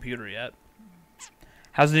against the computer yet.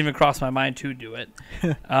 Hasn't even crossed my mind to do it.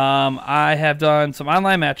 I have done some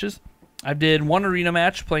online matches. I did one arena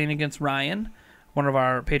match playing against Ryan, one of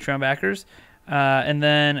our Patreon backers. And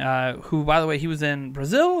then, who, by the way, he was in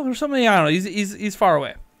Brazil or something. I don't know. He's far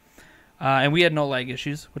away. And we had no lag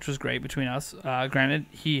issues, which was great between us. Granted,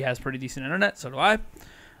 he has pretty decent internet, so do I.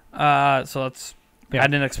 So that's, I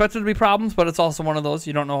didn't expect there to be problems, but it's also one of those,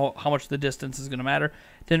 you don't know how much the distance is going to matter.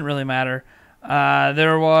 Didn't really matter. I've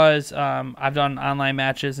done online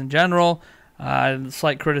matches in general.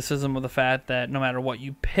 Slight criticism of the fact that no matter what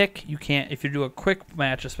you pick, you can't, if you do a quick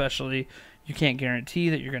match especially, you can't guarantee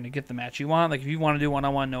that you're going to get the match you want. Like if you want to do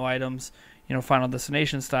one-on-one, no items, Final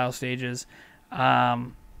Destination style stages, it's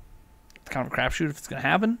kind of a crapshoot if it's going to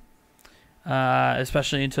happen,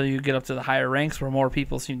 especially until you get up to the higher ranks where more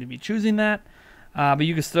people seem to be choosing that. But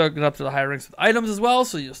you can still get up to the higher ranks with items as well,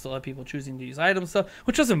 so you'll still have people choosing to use items stuff,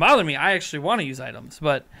 which doesn't bother me. I actually want to use items,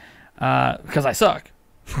 but because I suck.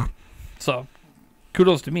 So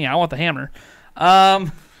kudos to me. I want the hammer.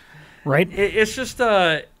 Right? It's just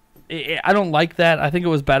I don't like that. I think it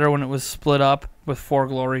was better when it was split up with 4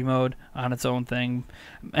 glory mode on its own thing,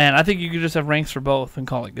 and I think you could just have ranks for both and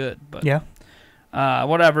call it good. But yeah,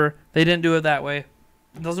 whatever. They didn't do it that way.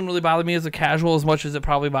 It doesn't really bother me as a casual as much as it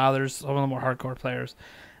probably bothers some of the more hardcore players.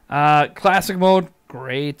 Classic mode,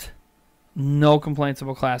 great. No complaints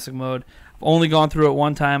about classic mode. I've only gone through it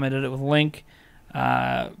one time. I did it with Link.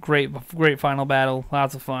 Great final battle.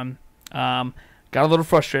 Lots of fun. Got a little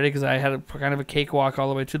frustrated because I had kind of a cakewalk all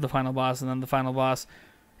the way to the final boss, and then the final boss,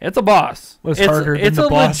 it's a boss. It was harder than the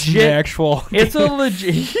boss in the actual game. It's a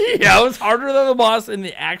legit. Yeah, it was harder than the boss in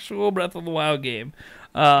the actual Breath of the Wild game.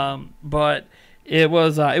 But it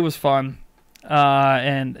was fun.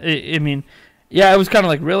 And I mean, yeah, it was kind of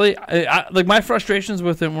like, really, like my frustrations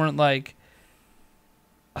with it weren't like,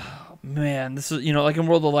 oh, man, this is, like in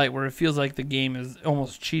World of Light where it feels like the game is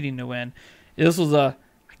almost cheating to win. This was I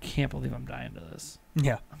can't believe I'm dying to this.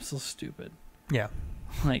 Yeah. I'm so stupid. Yeah.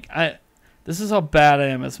 Like, this is how bad I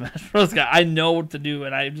am at Smash Bros. I know what to do,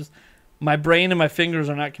 and my brain and my fingers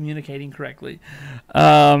are not communicating correctly.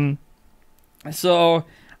 So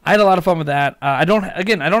I had a lot of fun with that. I don't have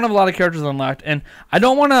a lot of characters unlocked, and I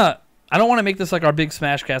don't want to make this like our big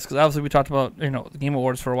Smash cast because obviously we talked about the Game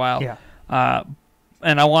Awards for a while. Yeah.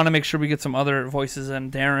 And I want to make sure we get some other voices in.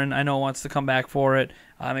 Darren, I know, wants to come back for it.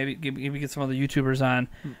 Maybe get some other YouTubers on.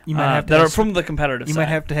 You might have to that are from the competitive side. You might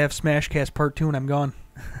have to have Smashcast Part 2 and I'm gone.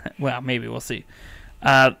 Well, maybe. We'll see.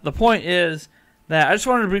 The point is that I just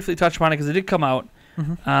wanted to briefly touch upon it because it did come out.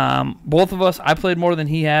 Mm-hmm. Both of us, I played more than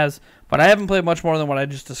he has, but I haven't played much more than what I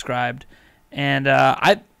just described. And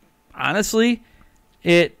I honestly,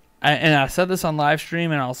 and I said this on live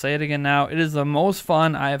stream, and I'll say it again now. It is the most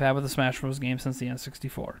fun I have had with a Smash Bros. Game since the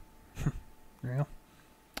N64. Yeah.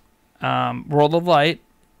 World of Light,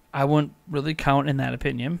 I wouldn't really count in that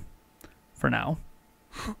opinion for now.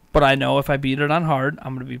 But I know if I beat it on hard,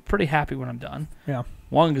 I'm going to be pretty happy when I'm done. Yeah.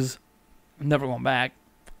 One, because I'm never going back.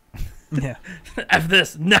 Yeah. After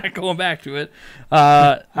this, not going back to it.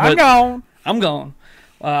 I'm gone.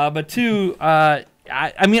 But two, I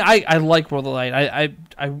like World of Light.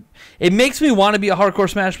 It makes me want to be a hardcore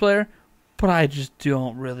Smash player, but I just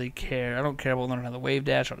don't really care. I don't care about learning how to wave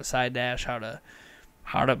dash, how to side dash, how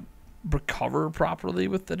to recover properly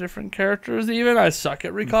with the different characters. Even I suck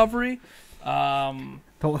at recovery.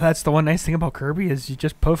 That's the one nice thing about Kirby is you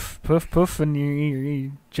just poof, poof, poof, and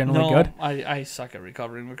you're generally good. I suck at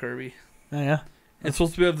recovering with Kirby. Oh, yeah. It's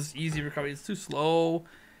supposed to be this easy recovery. It's too slow.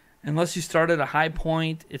 Unless you start at a high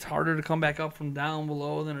point, it's harder to come back up from down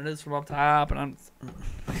below than it is from up top. And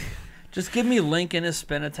just give me Link in his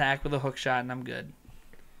spin attack with a hook shot, and I'm good.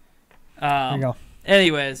 There you go.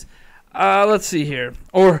 Anyways, let's see here.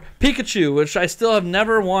 Or Pikachu, which I still have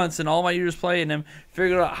never once in all my years playing him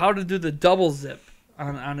figured out how to do the double zip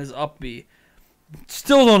on his up B.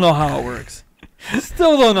 Still don't know how it works.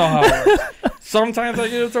 Still don't know how it works. Sometimes I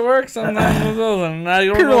get it to work, sometimes it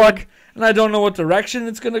doesn't. Pure luck. And I don't know what direction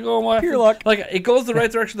it's going to go in. Pure luck. Like, it goes the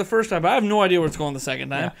right direction the first time, but I have no idea where it's going the second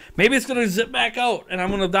time. Yeah. Maybe it's going to zip back out, and I'm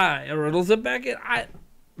going to die. Or it'll zip back in.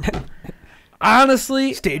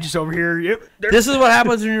 Honestly... Stage is over here. Yep. This is what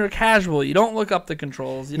happens when you're a casual. You don't look up the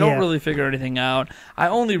controls. You don't really figure anything out. I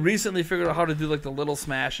only recently figured out how to do, like, the little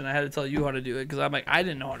smash, and I had to tell you how to do it, because I'm like, I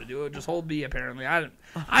didn't know how to do it. Just hold B, apparently. I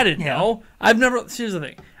didn't know. I've never... Here's the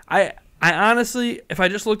thing. I honestly, if I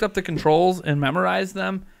just looked up the controls and memorized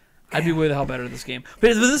them... I'd be way the hell better at this game.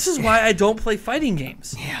 But this is why I don't play fighting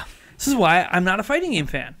games. Yeah. This is why I'm not a fighting game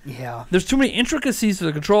fan. Yeah. There's too many intricacies to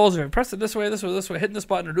the controls. If I press it this way, hitting this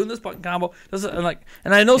button, or doing this button combo, and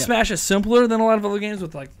I know Smash is simpler than a lot of other games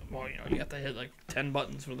with you have to hit like 10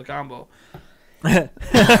 buttons for the combo.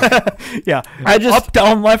 Yeah. Up,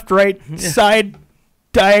 down, left, right, side,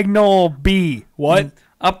 diagonal, B. What?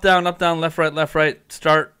 Up, down, left, right,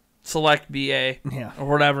 start, select, BA, Yeah. or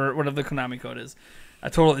whatever the Konami code is. I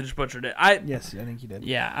totally just butchered it. Yes, I think you did.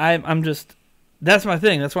 Yeah, I'm just. That's my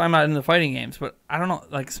thing. That's why I'm not into fighting games. But I don't know.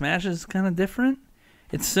 Like, Smash is kind of different.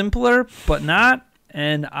 It's simpler, but not.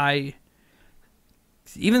 And I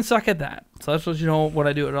even suck at that. So that's what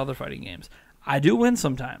I do at other fighting games. I do win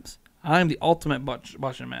sometimes. I'm the ultimate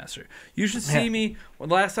button master. You should see me. Well,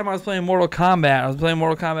 the last time I was playing Mortal Kombat, I was playing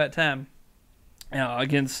Mortal Kombat 10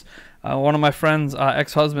 against one of my friend's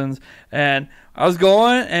ex-husbands. And I was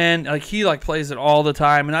going, and he plays it all the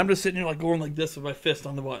time, and I'm just sitting here going like this with my fist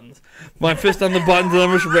on the buttons. My fist on the buttons, and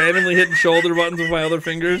I'm just randomly hitting shoulder buttons with my other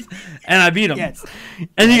fingers, and I beat him. Yes.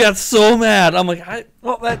 And he got so mad. I'm like,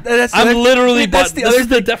 that's I'm literally that's button. This is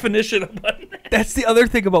the definition of button. That's the other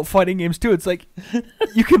thing about fighting games too. It's like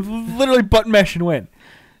you can literally button mash and win.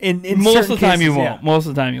 In most of the time cases, you won't. yeah. Most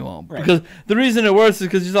of the time you won't. Right. Because the reason it works is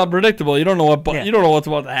because it's unpredictable. You don't know you don't know what's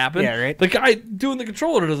about to happen. Yeah, right. The guy doing the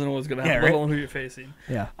controller doesn't know what's going to happen. Yeah, right. Let alone who you're facing.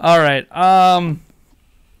 Yeah. All right.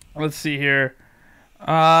 Let's see here.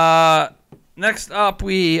 Next up,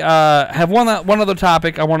 we have one other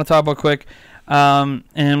topic I want to talk about quick.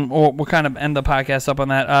 And we'll kind of end the podcast up on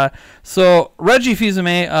that. So Reggie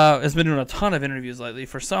Fils-Aimé has been doing a ton of interviews lately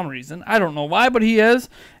for some reason. I don't know why, but he is.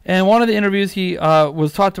 And one of the interviews he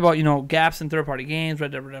was talked about, gaps in third-party games,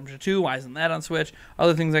 Red Dead Redemption 2, why isn't that on Switch,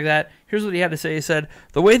 other things like that. Here's what he had to say. He said,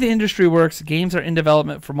 "The way the industry works, games are in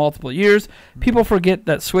development for multiple years. People forget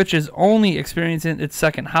that Switch is only experiencing its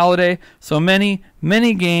second holiday, so many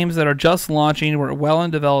games that are just launching were well in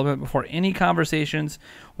development before any conversations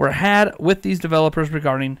were had with these developers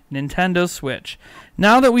regarding Nintendo Switch.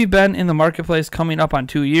 Now that we've been in the marketplace coming up on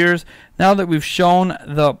 2 years, now that we've shown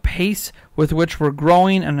the pace with which we're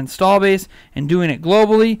growing an install base and doing it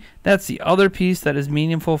globally, that's the other piece that is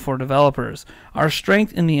meaningful for developers. Our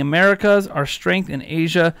strength in the Americas, our strength in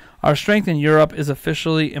Asia, our strength in Europe is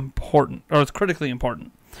officially important, or it's critically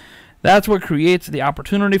important. That's what creates the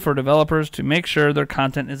opportunity for developers to make sure their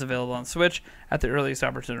content is available on Switch at the earliest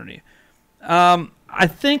opportunity." I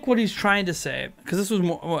think what he's trying to say, because this was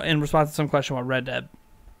more in response to some question about Red Dead,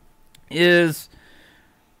 is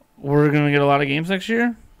we're going to get a lot of games next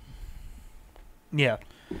year. Yeah.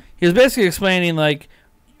 He was basically explaining,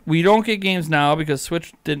 we don't get games now because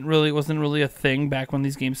Switch wasn't really a thing back when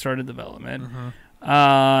these games started development. Mm-hmm.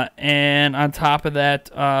 And on top of that,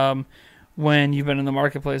 when you've been in the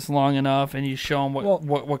marketplace long enough and you show them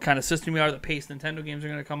what kind of system you are, the pace Nintendo games are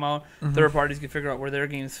going to come out, third parties can figure out where their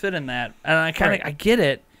games fit in that. And I I get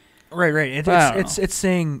it. Right. It's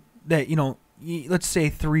saying that, let's say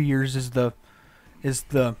 3 years is the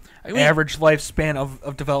average lifespan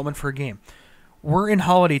of development for a game. We're in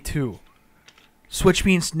holiday 2. Switch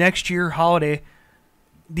means next year holiday,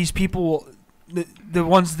 these people,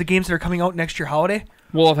 the games that are coming out next year holiday,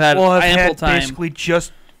 will have had ample time. Basically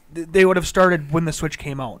just, they would have started when the Switch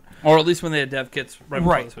came out. Or at least when they had dev kits right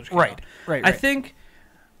before the Switch came out. Right. I think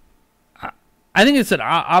it's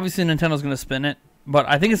obviously Nintendo's going to spin it, but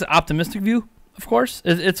I think it's an optimistic view, of course.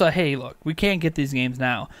 It's a, hey, look, we can't get these games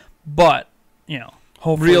now, but,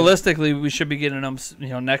 hopefully, realistically, we should be getting them,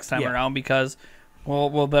 next time around because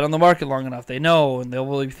we'll bet on the market long enough. They know, and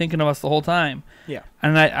they'll be thinking of us the whole time. Yeah.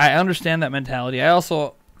 And I understand that mentality. I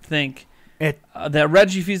also think that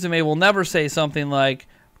Reggie Fils-Aimé will never say something like,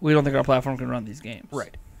 we don't think our platform can run these games.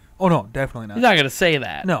 Right. Oh, no, definitely not. He's not going to say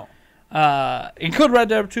that. No. And could Red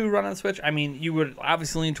Dead 2 run on Switch? I mean, you would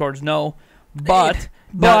obviously lean towards no, but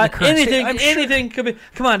anything could be.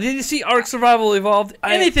 Come on, did you see Ark Survival Evolved?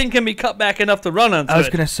 Anything can be cut back enough to run on Switch. I was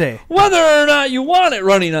going to say. Whether or not you want it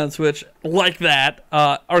running on Switch like that,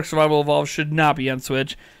 Ark Survival Evolved should not be on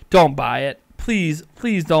Switch. Don't buy it. Please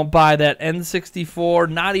don't buy that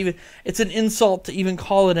N64. Not even. It's an insult to even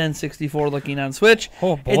call it N64 looking on Switch.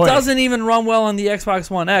 Oh boy. It doesn't even run well on the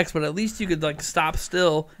Xbox One X, but at least you could stop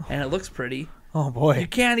still and it looks pretty. Oh boy. You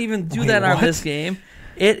can't even do that on this game.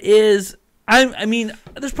 It is. I mean,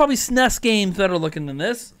 there's probably SNES games better looking than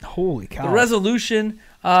this. Holy cow. The resolution.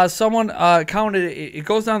 Someone counted it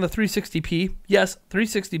goes down to 360p. Yes,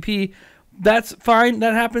 360p. That's fine.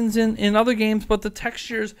 That happens in other games, but the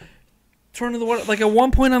textures turn to the water. At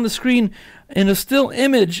one point on the screen, in a still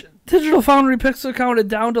image, Digital Foundry pixel counted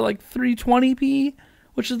down to 320p,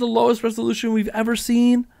 which is the lowest resolution we've ever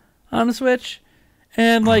seen on a Switch.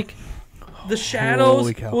 and like the shadows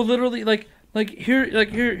Holy cow. will literally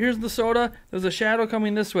here's the soda. There's a shadow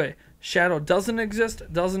coming this way. Shadow doesn't exist.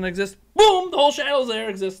 Boom! The whole shadow's there.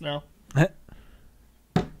 Exists now.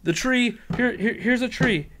 The tree here's a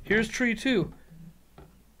tree. Here's tree 2.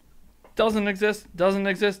 Doesn't exist.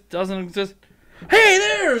 Hey,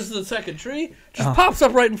 there's the second tree. Just pops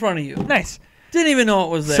up right in front of you. Nice. Didn't even know it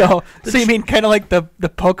was there. So you mean kind of like the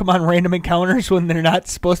Pokemon random encounters when they're not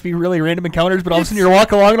supposed to be really random encounters, but all of a sudden you're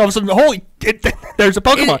walking along and all of a sudden, there's a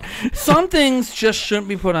Pokemon. Some things just shouldn't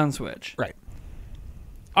be put on Switch. Right.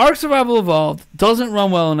 Ark Survival Evolved doesn't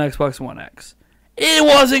run well on Xbox One X. It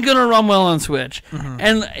wasn't going to run well on Switch. Mm-hmm.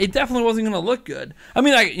 And it definitely wasn't going to look good. I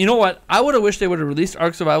mean, you know what? I would have wished they would have released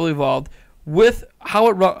Ark Survival Evolved with how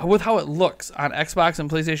it looks on Xbox and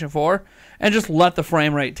PlayStation 4 and just let the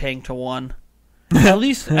frame rate tank to 1. At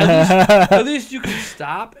least you can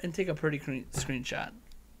stop and take a pretty screenshot.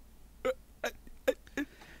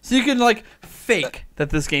 So you can like fake that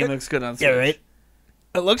this game looks good on Switch. Yeah, right.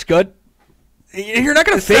 It looks good. You're not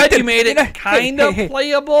going to fake Instead, it. you made it kind of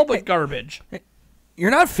playable, but garbage.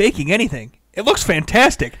 You're not faking anything. It looks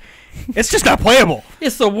fantastic. It's just not playable.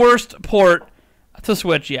 It's the worst port to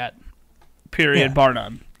Switch yet. Period, Yeah. bar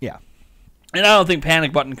none. Yeah. And I don't think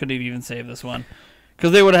Panic Button could have even saved this one.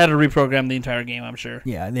 Because they would have had to reprogram the entire game, I'm sure.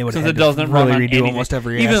 Yeah, and they would Since have it to doesn't really run on redo anything. almost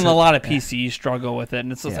every Even asset. a lot of PCs struggle with it.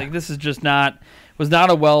 And it's just Yeah. like, this is just was not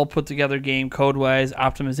a well put together game, code-wise,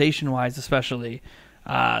 optimization-wise especially.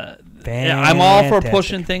 I'm all for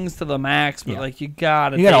pushing things to the max, but like you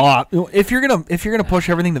gotta if you're gonna push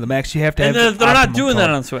everything to the max, you have to and have they're not optimum doing code. that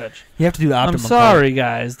on Switch. You have to do the optimum I'm sorry,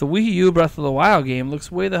 guys. The Wii U Breath of the Wild game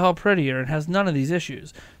looks way the hell prettier and has none of these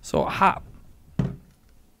issues. So hop.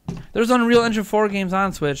 There's Unreal Engine 4 games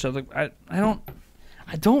on Switch. I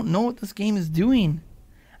don't know what this game is doing.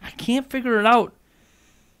 I can't figure it out.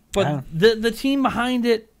 But the team behind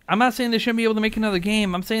it, I'm not saying they shouldn't be able to make another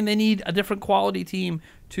game. I'm saying they need a different quality team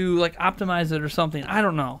to like optimize it or something. I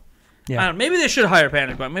don't know. Yeah. Maybe they should hire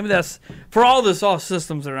Panic Button. Maybe that's for all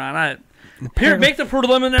systems are on. Here, make the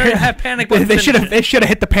preliminary have Panic Button. They should have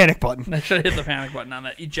hit the panic button. They should have hit the panic button on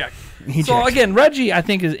that. Eject. Eject. So again, Reggie, I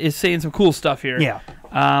think is saying some cool stuff here. Yeah.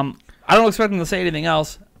 I don't expect him to say anything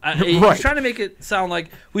else. He's Right. trying to make it sound like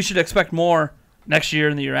we should expect more next year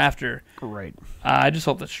and the year after. Right. I just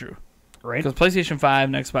hope that's true. Right. Because PlayStation 5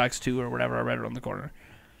 and Xbox 2 or whatever are right around the corner.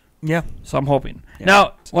 Yeah. So I'm hoping. Yeah.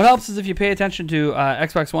 Now, what helps is if you pay attention to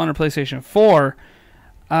Xbox One or PlayStation 4,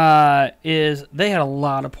 is they had a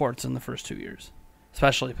lot of ports in the first 2 years.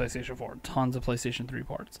 Especially PlayStation 4. Tons of PlayStation 3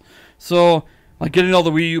 ports. So, like, getting all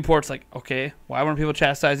the Wii U ports, like, okay, why weren't people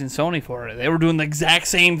chastising Sony for it? They were doing the exact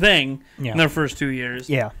same thing in their first 2 years.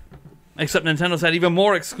 Yeah. Except Nintendo's had even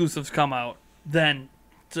more exclusives come out than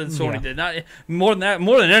Sony did. Not more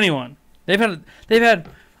than anyone. They've had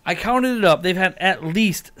I counted it up. They've had at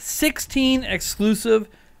least 16 exclusive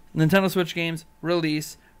Nintendo Switch games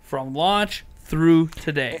release from launch through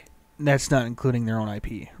today. That's not including their own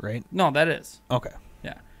IP, right? No, that is. Okay.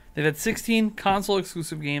 Yeah. They've had 16 console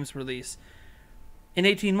exclusive games release in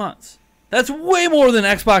 18 months. That's way more than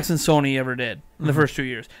Xbox and Sony ever did in the first 2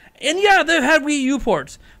 years. And yeah, they've had Wii U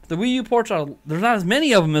ports. But the Wii U ports there's not as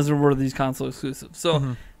many of them as there were these console exclusives.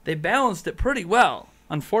 So they balanced it pretty well.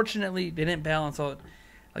 Unfortunately, they didn't balance out.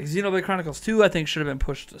 Like Xenoblade Chronicles 2, I think should have been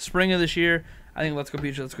pushed to spring of this year. I think Let's Go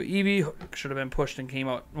Peach, Let's Go Eevee should have been pushed and came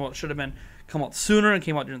out. Well, it should have been come out sooner and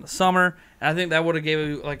came out during the summer. And I think that would have gave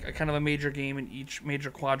you like a kind of a major game in each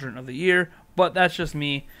major quadrant of the year. But that's just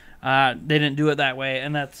me. They didn't do it that way,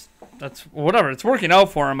 and that's whatever. It's working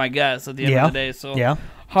out for them, I guess, at the end of the day. So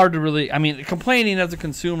hard to really. I mean, complaining as a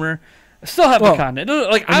consumer. I still have the content.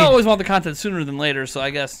 I always want the content sooner than later, so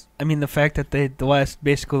I guess. I mean, the fact that the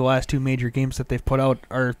last 2 major games that they've put out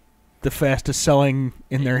are the fastest selling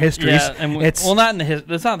in their histories. Yeah, and it's not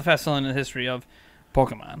it's not the fastest selling in the history of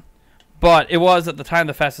Pokemon, but it was at the time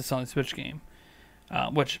the fastest selling Switch game,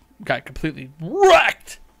 which got completely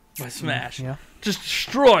wrecked by Smash, just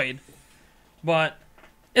destroyed. But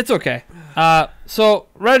it's okay. So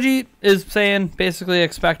Reggie is saying basically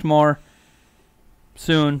expect more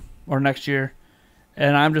soon. Or next year,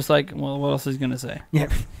 and I'm just like, well, what else is he gonna say? Yeah,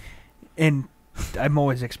 and I'm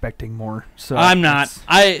always expecting more. So I'm not.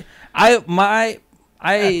 I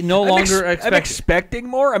no longer expect. I'm expecting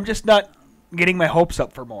more. I'm just not getting my hopes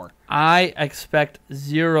up for more. I expect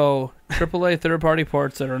 0 AAA third-party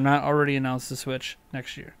ports that are not already announced to Switch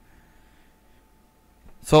next year.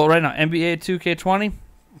 So right now, NBA 2K20,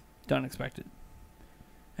 don't expect it,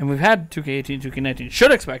 and we've had 2K18, 2K19.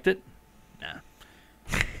 Should expect it.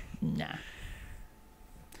 Nah.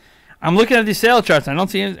 I'm looking at these sales charts. I don't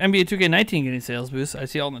see NBA 2K19 getting sales boosts. I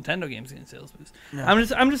see all Nintendo games getting sales boosts. No.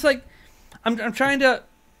 I'm just like, I'm trying to,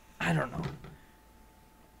 I don't know.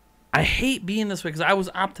 I hate being this way because I was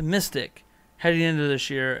optimistic heading into this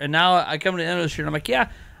year, and now I come to the end of this year and I'm like, yeah,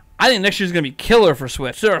 I think next year's going to be killer for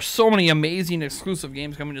Switch. There are so many amazing exclusive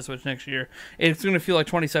games coming to Switch next year. It's going to feel like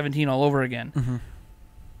 2017 all over again. Mm-hmm.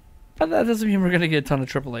 But that doesn't mean we're going to get a ton of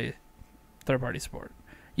AAA third-party support.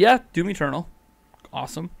 Yeah, Doom Eternal.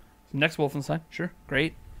 Awesome. Next Wolfenstein. Sure.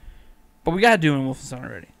 Great. But we got Doom and Wolfenstein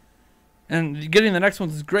already. And getting the next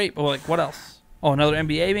ones is great, but like, what else? Oh, another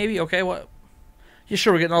NBA maybe? Okay, what? Yeah,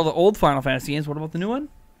 sure, we're getting all the old Final Fantasy games. What about the new one?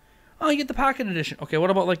 Oh, you get the Pocket Edition. Okay, what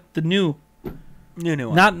about like the new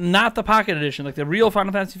one? Not the Pocket Edition, like the real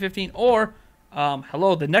Final Fantasy 15 or,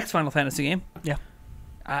 the next Final Fantasy game. Yeah.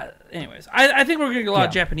 Anyways, I think we're going to get a lot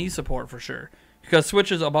of Japanese support for sure. Because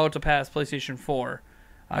Switch is about to pass PlayStation 4.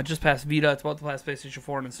 Just past Vita. It's about to pass PlayStation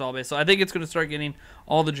 4 and install base. So I think it's going to start getting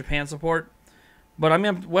all the Japan support. But I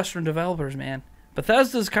mean, Western developers, man.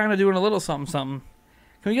 Bethesda's kind of doing a little something. Can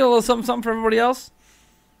we get a little something for everybody else?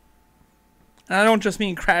 And I don't just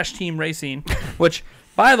mean Crash Team Racing, which,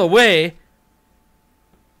 by the way,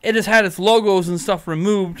 it has had its logos and stuff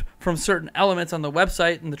removed from certain elements on the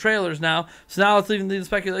website and the trailers now. So now it's leaving the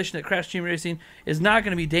speculation that Crash Team Racing is not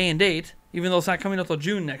going to be day and date, even though it's not coming until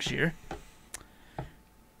June next year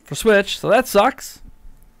for Switch. So that sucks.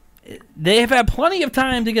 They have had plenty of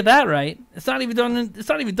time to get that right. It's not even done. It's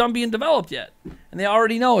not even done being developed yet, and they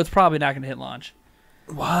already know it's probably not going to hit launch.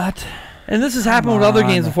 What? And this has happened with other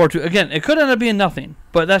games before too. Again, it could end up being nothing,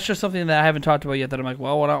 but that's just something that I haven't talked about yet. That I'm like,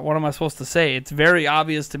 well, what am I supposed to say? It's very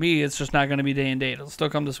obvious to me. It's just not going to be day and date. It'll still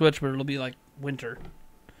come to Switch, but it'll be like winter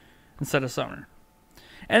instead of summer.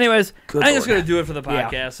 Anyways, I think that's going to do it for the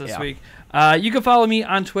podcast this week. You can follow me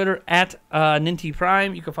on Twitter at Ninty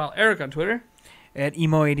Prime. You can follow Eric on Twitter at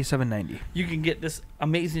emo8790. You can get this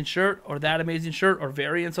amazing shirt or that amazing shirt or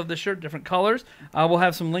variants of the shirt, different colors. We'll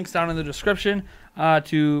have some links down in the description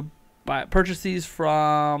to purchase these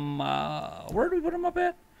from, where do we put them up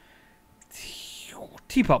at?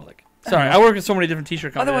 TeePublic. Sorry, I work with so many different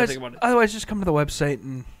t-shirt companies. Otherwise, just come to the website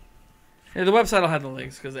and... Yeah, the website will have the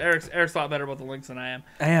links because Eric's a lot better about the links than I am.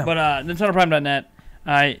 I am. But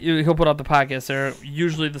NintendoPrime.net, he'll put up the podcast there.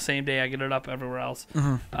 Usually the same day I get it up everywhere else.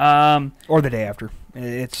 Mm-hmm. Or the day after.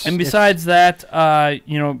 Besides that,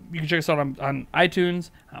 you can check us out on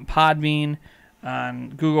iTunes, on Podbean,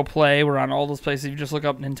 on Google Play. We're on all those places. If you just look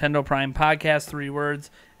up Nintendo Prime Podcast, 3 words,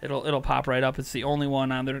 it'll pop right up. It's the only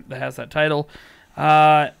one on there that has that title.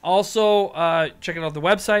 Also, checking out the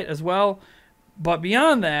website as well. But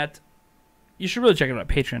beyond that, you should really check it out at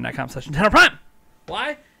patreon.com/NintendoPrime.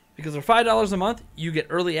 Why? Because for $5 a month, you get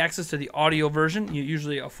early access to the audio version.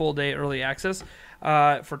 Usually a full day early access.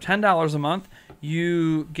 For $10 a month,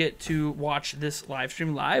 you get to watch this live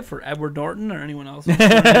stream live for Edward Norton or anyone else.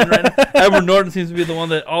 Edward Norton seems to be the one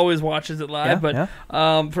that always watches it live.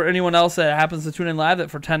 For anyone else that happens to tune in live,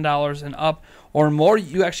 that for $10 and up or more,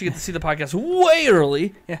 you actually get to see the podcast way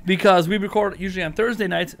early because we record usually on Thursday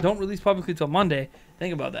nights, don't release publicly till Monday.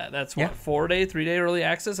 Think about that. That's what, 3-day early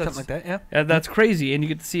access? That's, something like that, yeah. That's crazy, and you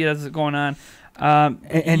get to see it as it's going on.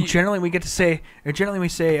 And generally we get to say, with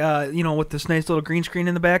this nice little green screen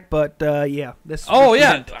in the back, but this. Oh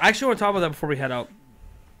yeah, I actually want to talk about that before we head out.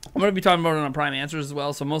 I'm going to be talking about it on Prime Answers as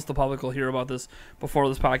well, so most of the public will hear about this before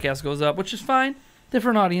this podcast goes up, which is fine.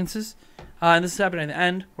 Different audiences, and this is happening at the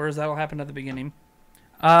end, whereas that'll happen at the beginning.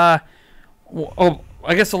 I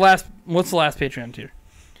guess what's the last Patreon tier?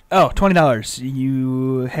 Oh, $20.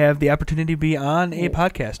 You have the opportunity to be on a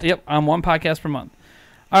podcast. Yep, on one podcast per month.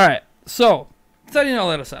 All right, so setting all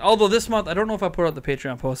that aside. Although this month, I don't know if I put out the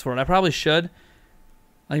Patreon post for it. I probably should.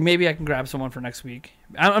 Like maybe I can grab someone for next week.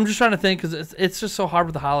 I'm just trying to think because it's just so hard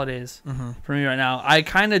with the holidays for me right now. I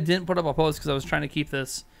kind of didn't put up a post because I was trying to keep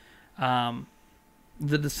this, the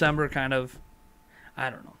December kind of. I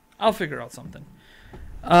don't know. I'll figure out something.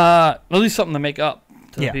 At least something to make up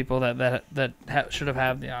to the people that should have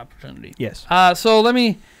had the opportunity. Yes. So let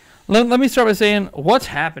me start by saying what's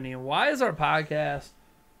happening. Why is our podcast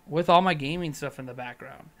with all my gaming stuff in the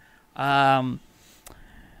background? The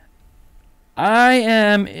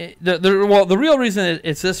real reason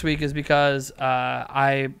it's this week is because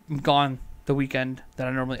I'm gone the weekend that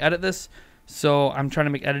I normally edit this, so I'm trying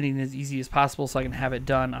to make editing as easy as possible so I can have it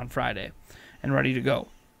done on Friday and ready to go.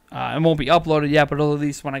 It won't be uploaded yet, but at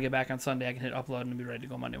least when I get back on Sunday, I can hit upload and be ready to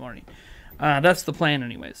go Monday morning. That's the plan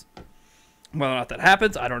anyways. Whether or not that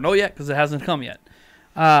happens, I don't know yet because it hasn't come yet.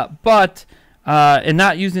 But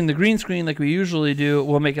not using the green screen like we usually do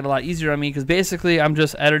will make it a lot easier on me because basically I'm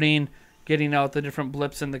just editing getting out the different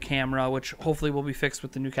blips in the camera, which hopefully will be fixed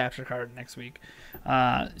with the new capture card next week.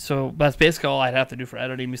 So that's basically all I'd have to do for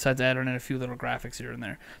editing, besides adding in a few little graphics here and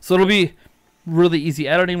there. So it'll be really easy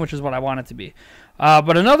editing, which is what I want it to be.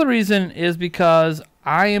 But another reason is because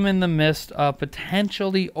I am in the midst of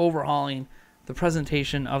potentially overhauling the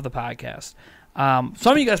presentation of the podcast.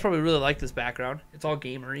 Some of you guys probably really like this background. It's all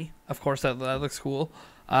gamery. Of course, that looks cool.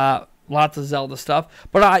 Lots of Zelda stuff.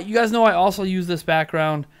 But you guys know I also use this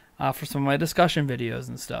background for some of my discussion videos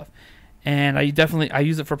and stuff. And I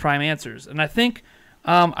use it for Prime Answers. And I think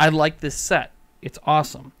I like this set. It's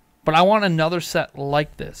awesome. But I want another set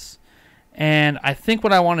like this. And I think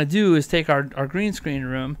what I want to do is take our green screen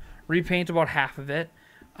room, repaint about half of it,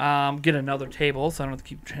 get another table so I don't have to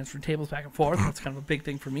keep transferring tables back and forth. That's kind of a big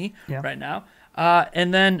thing for me right now.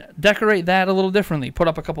 And then decorate that a little differently. Put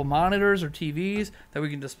up a couple monitors or TVs that we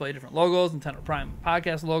can display different logos, Nintendo Prime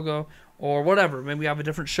Podcast logo, or whatever. Maybe we have a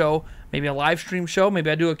different show, maybe a live stream show. Maybe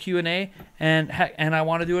I do a Q&A, and I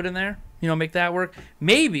want to do it in there. Make that work.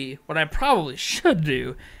 Maybe what I probably should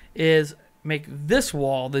do is make this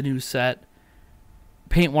wall the new set,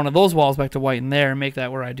 paint one of those walls back to white in there, and make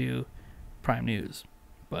that where I do Prime News.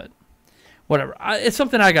 But whatever. It's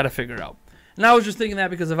something I got to figure out. And I was just thinking that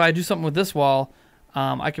because if I do something with this wall,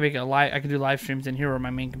 I can make I can do live streams in here where my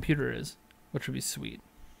main computer is, which would be sweet.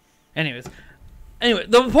 Anyway,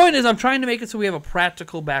 the point is I'm trying to make it so we have a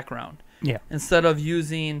practical background. Yeah. Instead of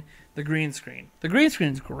using the green screen. The green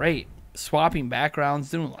screen is great. Swapping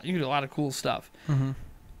backgrounds, you can do a lot of cool stuff. Mm-hmm.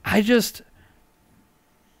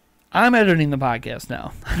 I'm editing the podcast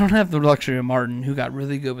now. I don't have the luxury of Martin, who got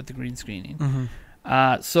really good with the green screening.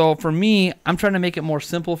 Mm-hmm. So for me, I'm trying to make it more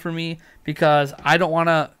simple for me because I don't want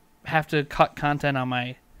to have to cut content on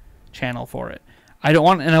my channel for it. I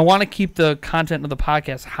want to keep the content of the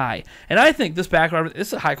podcast high. And I think this background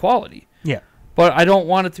is high quality. Yeah. But I don't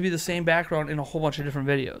want it to be the same background in a whole bunch of different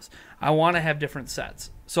videos. I want to have different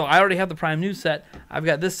sets. So I already have the Prime News set. I've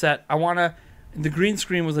got this set. The green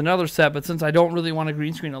screen was another set, but since I don't really want to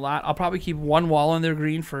green screen a lot, I'll probably keep one wall in there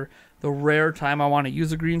green for the rare time I want to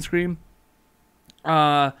use a green screen.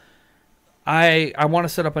 I want to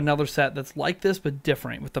set up another set that's like this but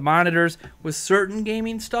different with the monitors, with certain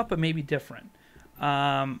gaming stuff, but maybe different.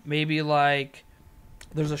 Maybe like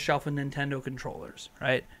there's a shelf of Nintendo controllers,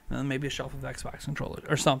 right? And then maybe a shelf of Xbox controllers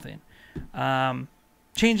or something.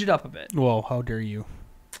 Change it up a bit. Whoa, how dare you?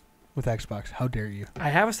 With Xbox, how dare you? I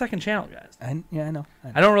have a second channel, guys. I know.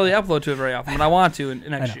 I don't really upload to it very often, but I want to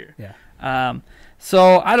next year. Yeah.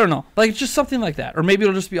 So I don't know, like just something like that, or maybe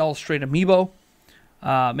it'll just be all straight Amiibo.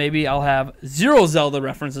 Maybe I'll have 0 Zelda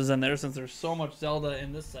references in there since there's so much Zelda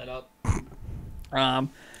in this setup.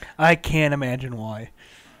 I can't imagine why.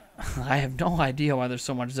 I have no idea why there's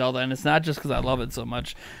so much Zelda, and it's not just because I love it so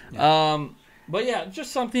much. Yeah. But yeah,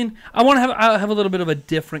 just something. I'll have a little bit of a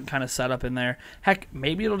different kind of setup in there. Heck,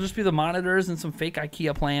 maybe it'll just be the monitors and some fake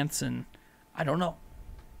IKEA plants, and I don't know.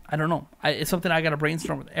 It's something I got to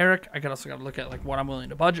brainstorm with Eric. I also got to look at like what I'm willing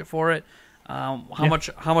to budget for it. How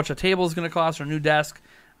much a table is going to cost, or a new desk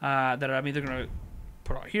that I'm either going to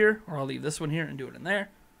put out here, or I'll leave this one here and do it in there.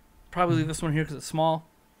 Probably leave this one here because it's small.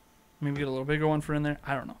 Maybe get a little bigger one for in there.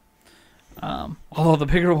 I don't know. Although the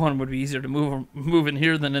bigger one would be easier to move in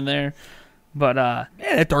here than in there. But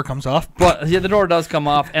that door comes off. But yeah, the door does come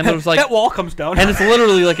off, and there's like that wall comes down, and it's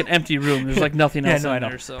literally like an empty room. There's like nothing else in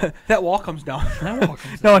there. So that wall comes down. That wall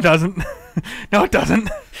comes down. No, it doesn't. No, it doesn't.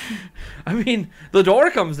 I mean, the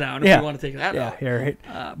door comes down if you want to take that out. Yeah,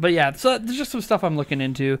 right. But yeah, so there's just some stuff I'm looking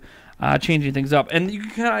into, changing things up, and you can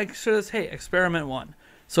kind of say, hey, experiment 1.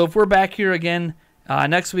 So if we're back here again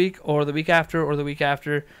next week, or the week after, or the week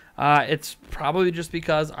after. It's probably just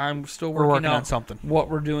because I'm still working out on something.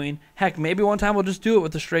 What we're doing. Heck, maybe one time we'll just do it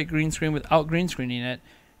with the straight green screen without green screening it,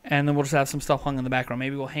 and then we'll just have some stuff hung in the background.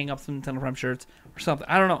 Maybe we'll hang up some Nintendo Prime shirts or something.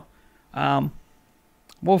 I don't know.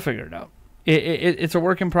 We'll figure it out. It's a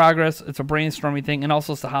work in progress. It's a brainstorming thing, and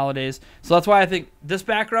also it's the holidays. So that's why I think this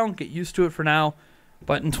background, get used to it for now.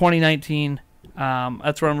 But in 2019,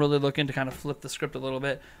 that's where I'm really looking to kind of flip the script a little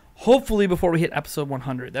bit. Hopefully before we hit episode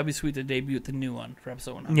 100. That'd be sweet to debut the new one for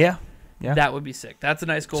episode 100. Yeah. That would be sick. That's a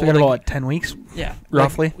nice goal. So we got about 10 weeks? Yeah.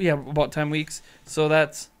 Roughly? About 10 weeks. So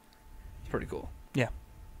that's pretty cool. Yeah.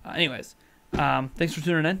 Anyways, thanks for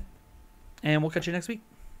tuning in, and we'll catch you next week.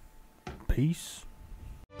 Peace.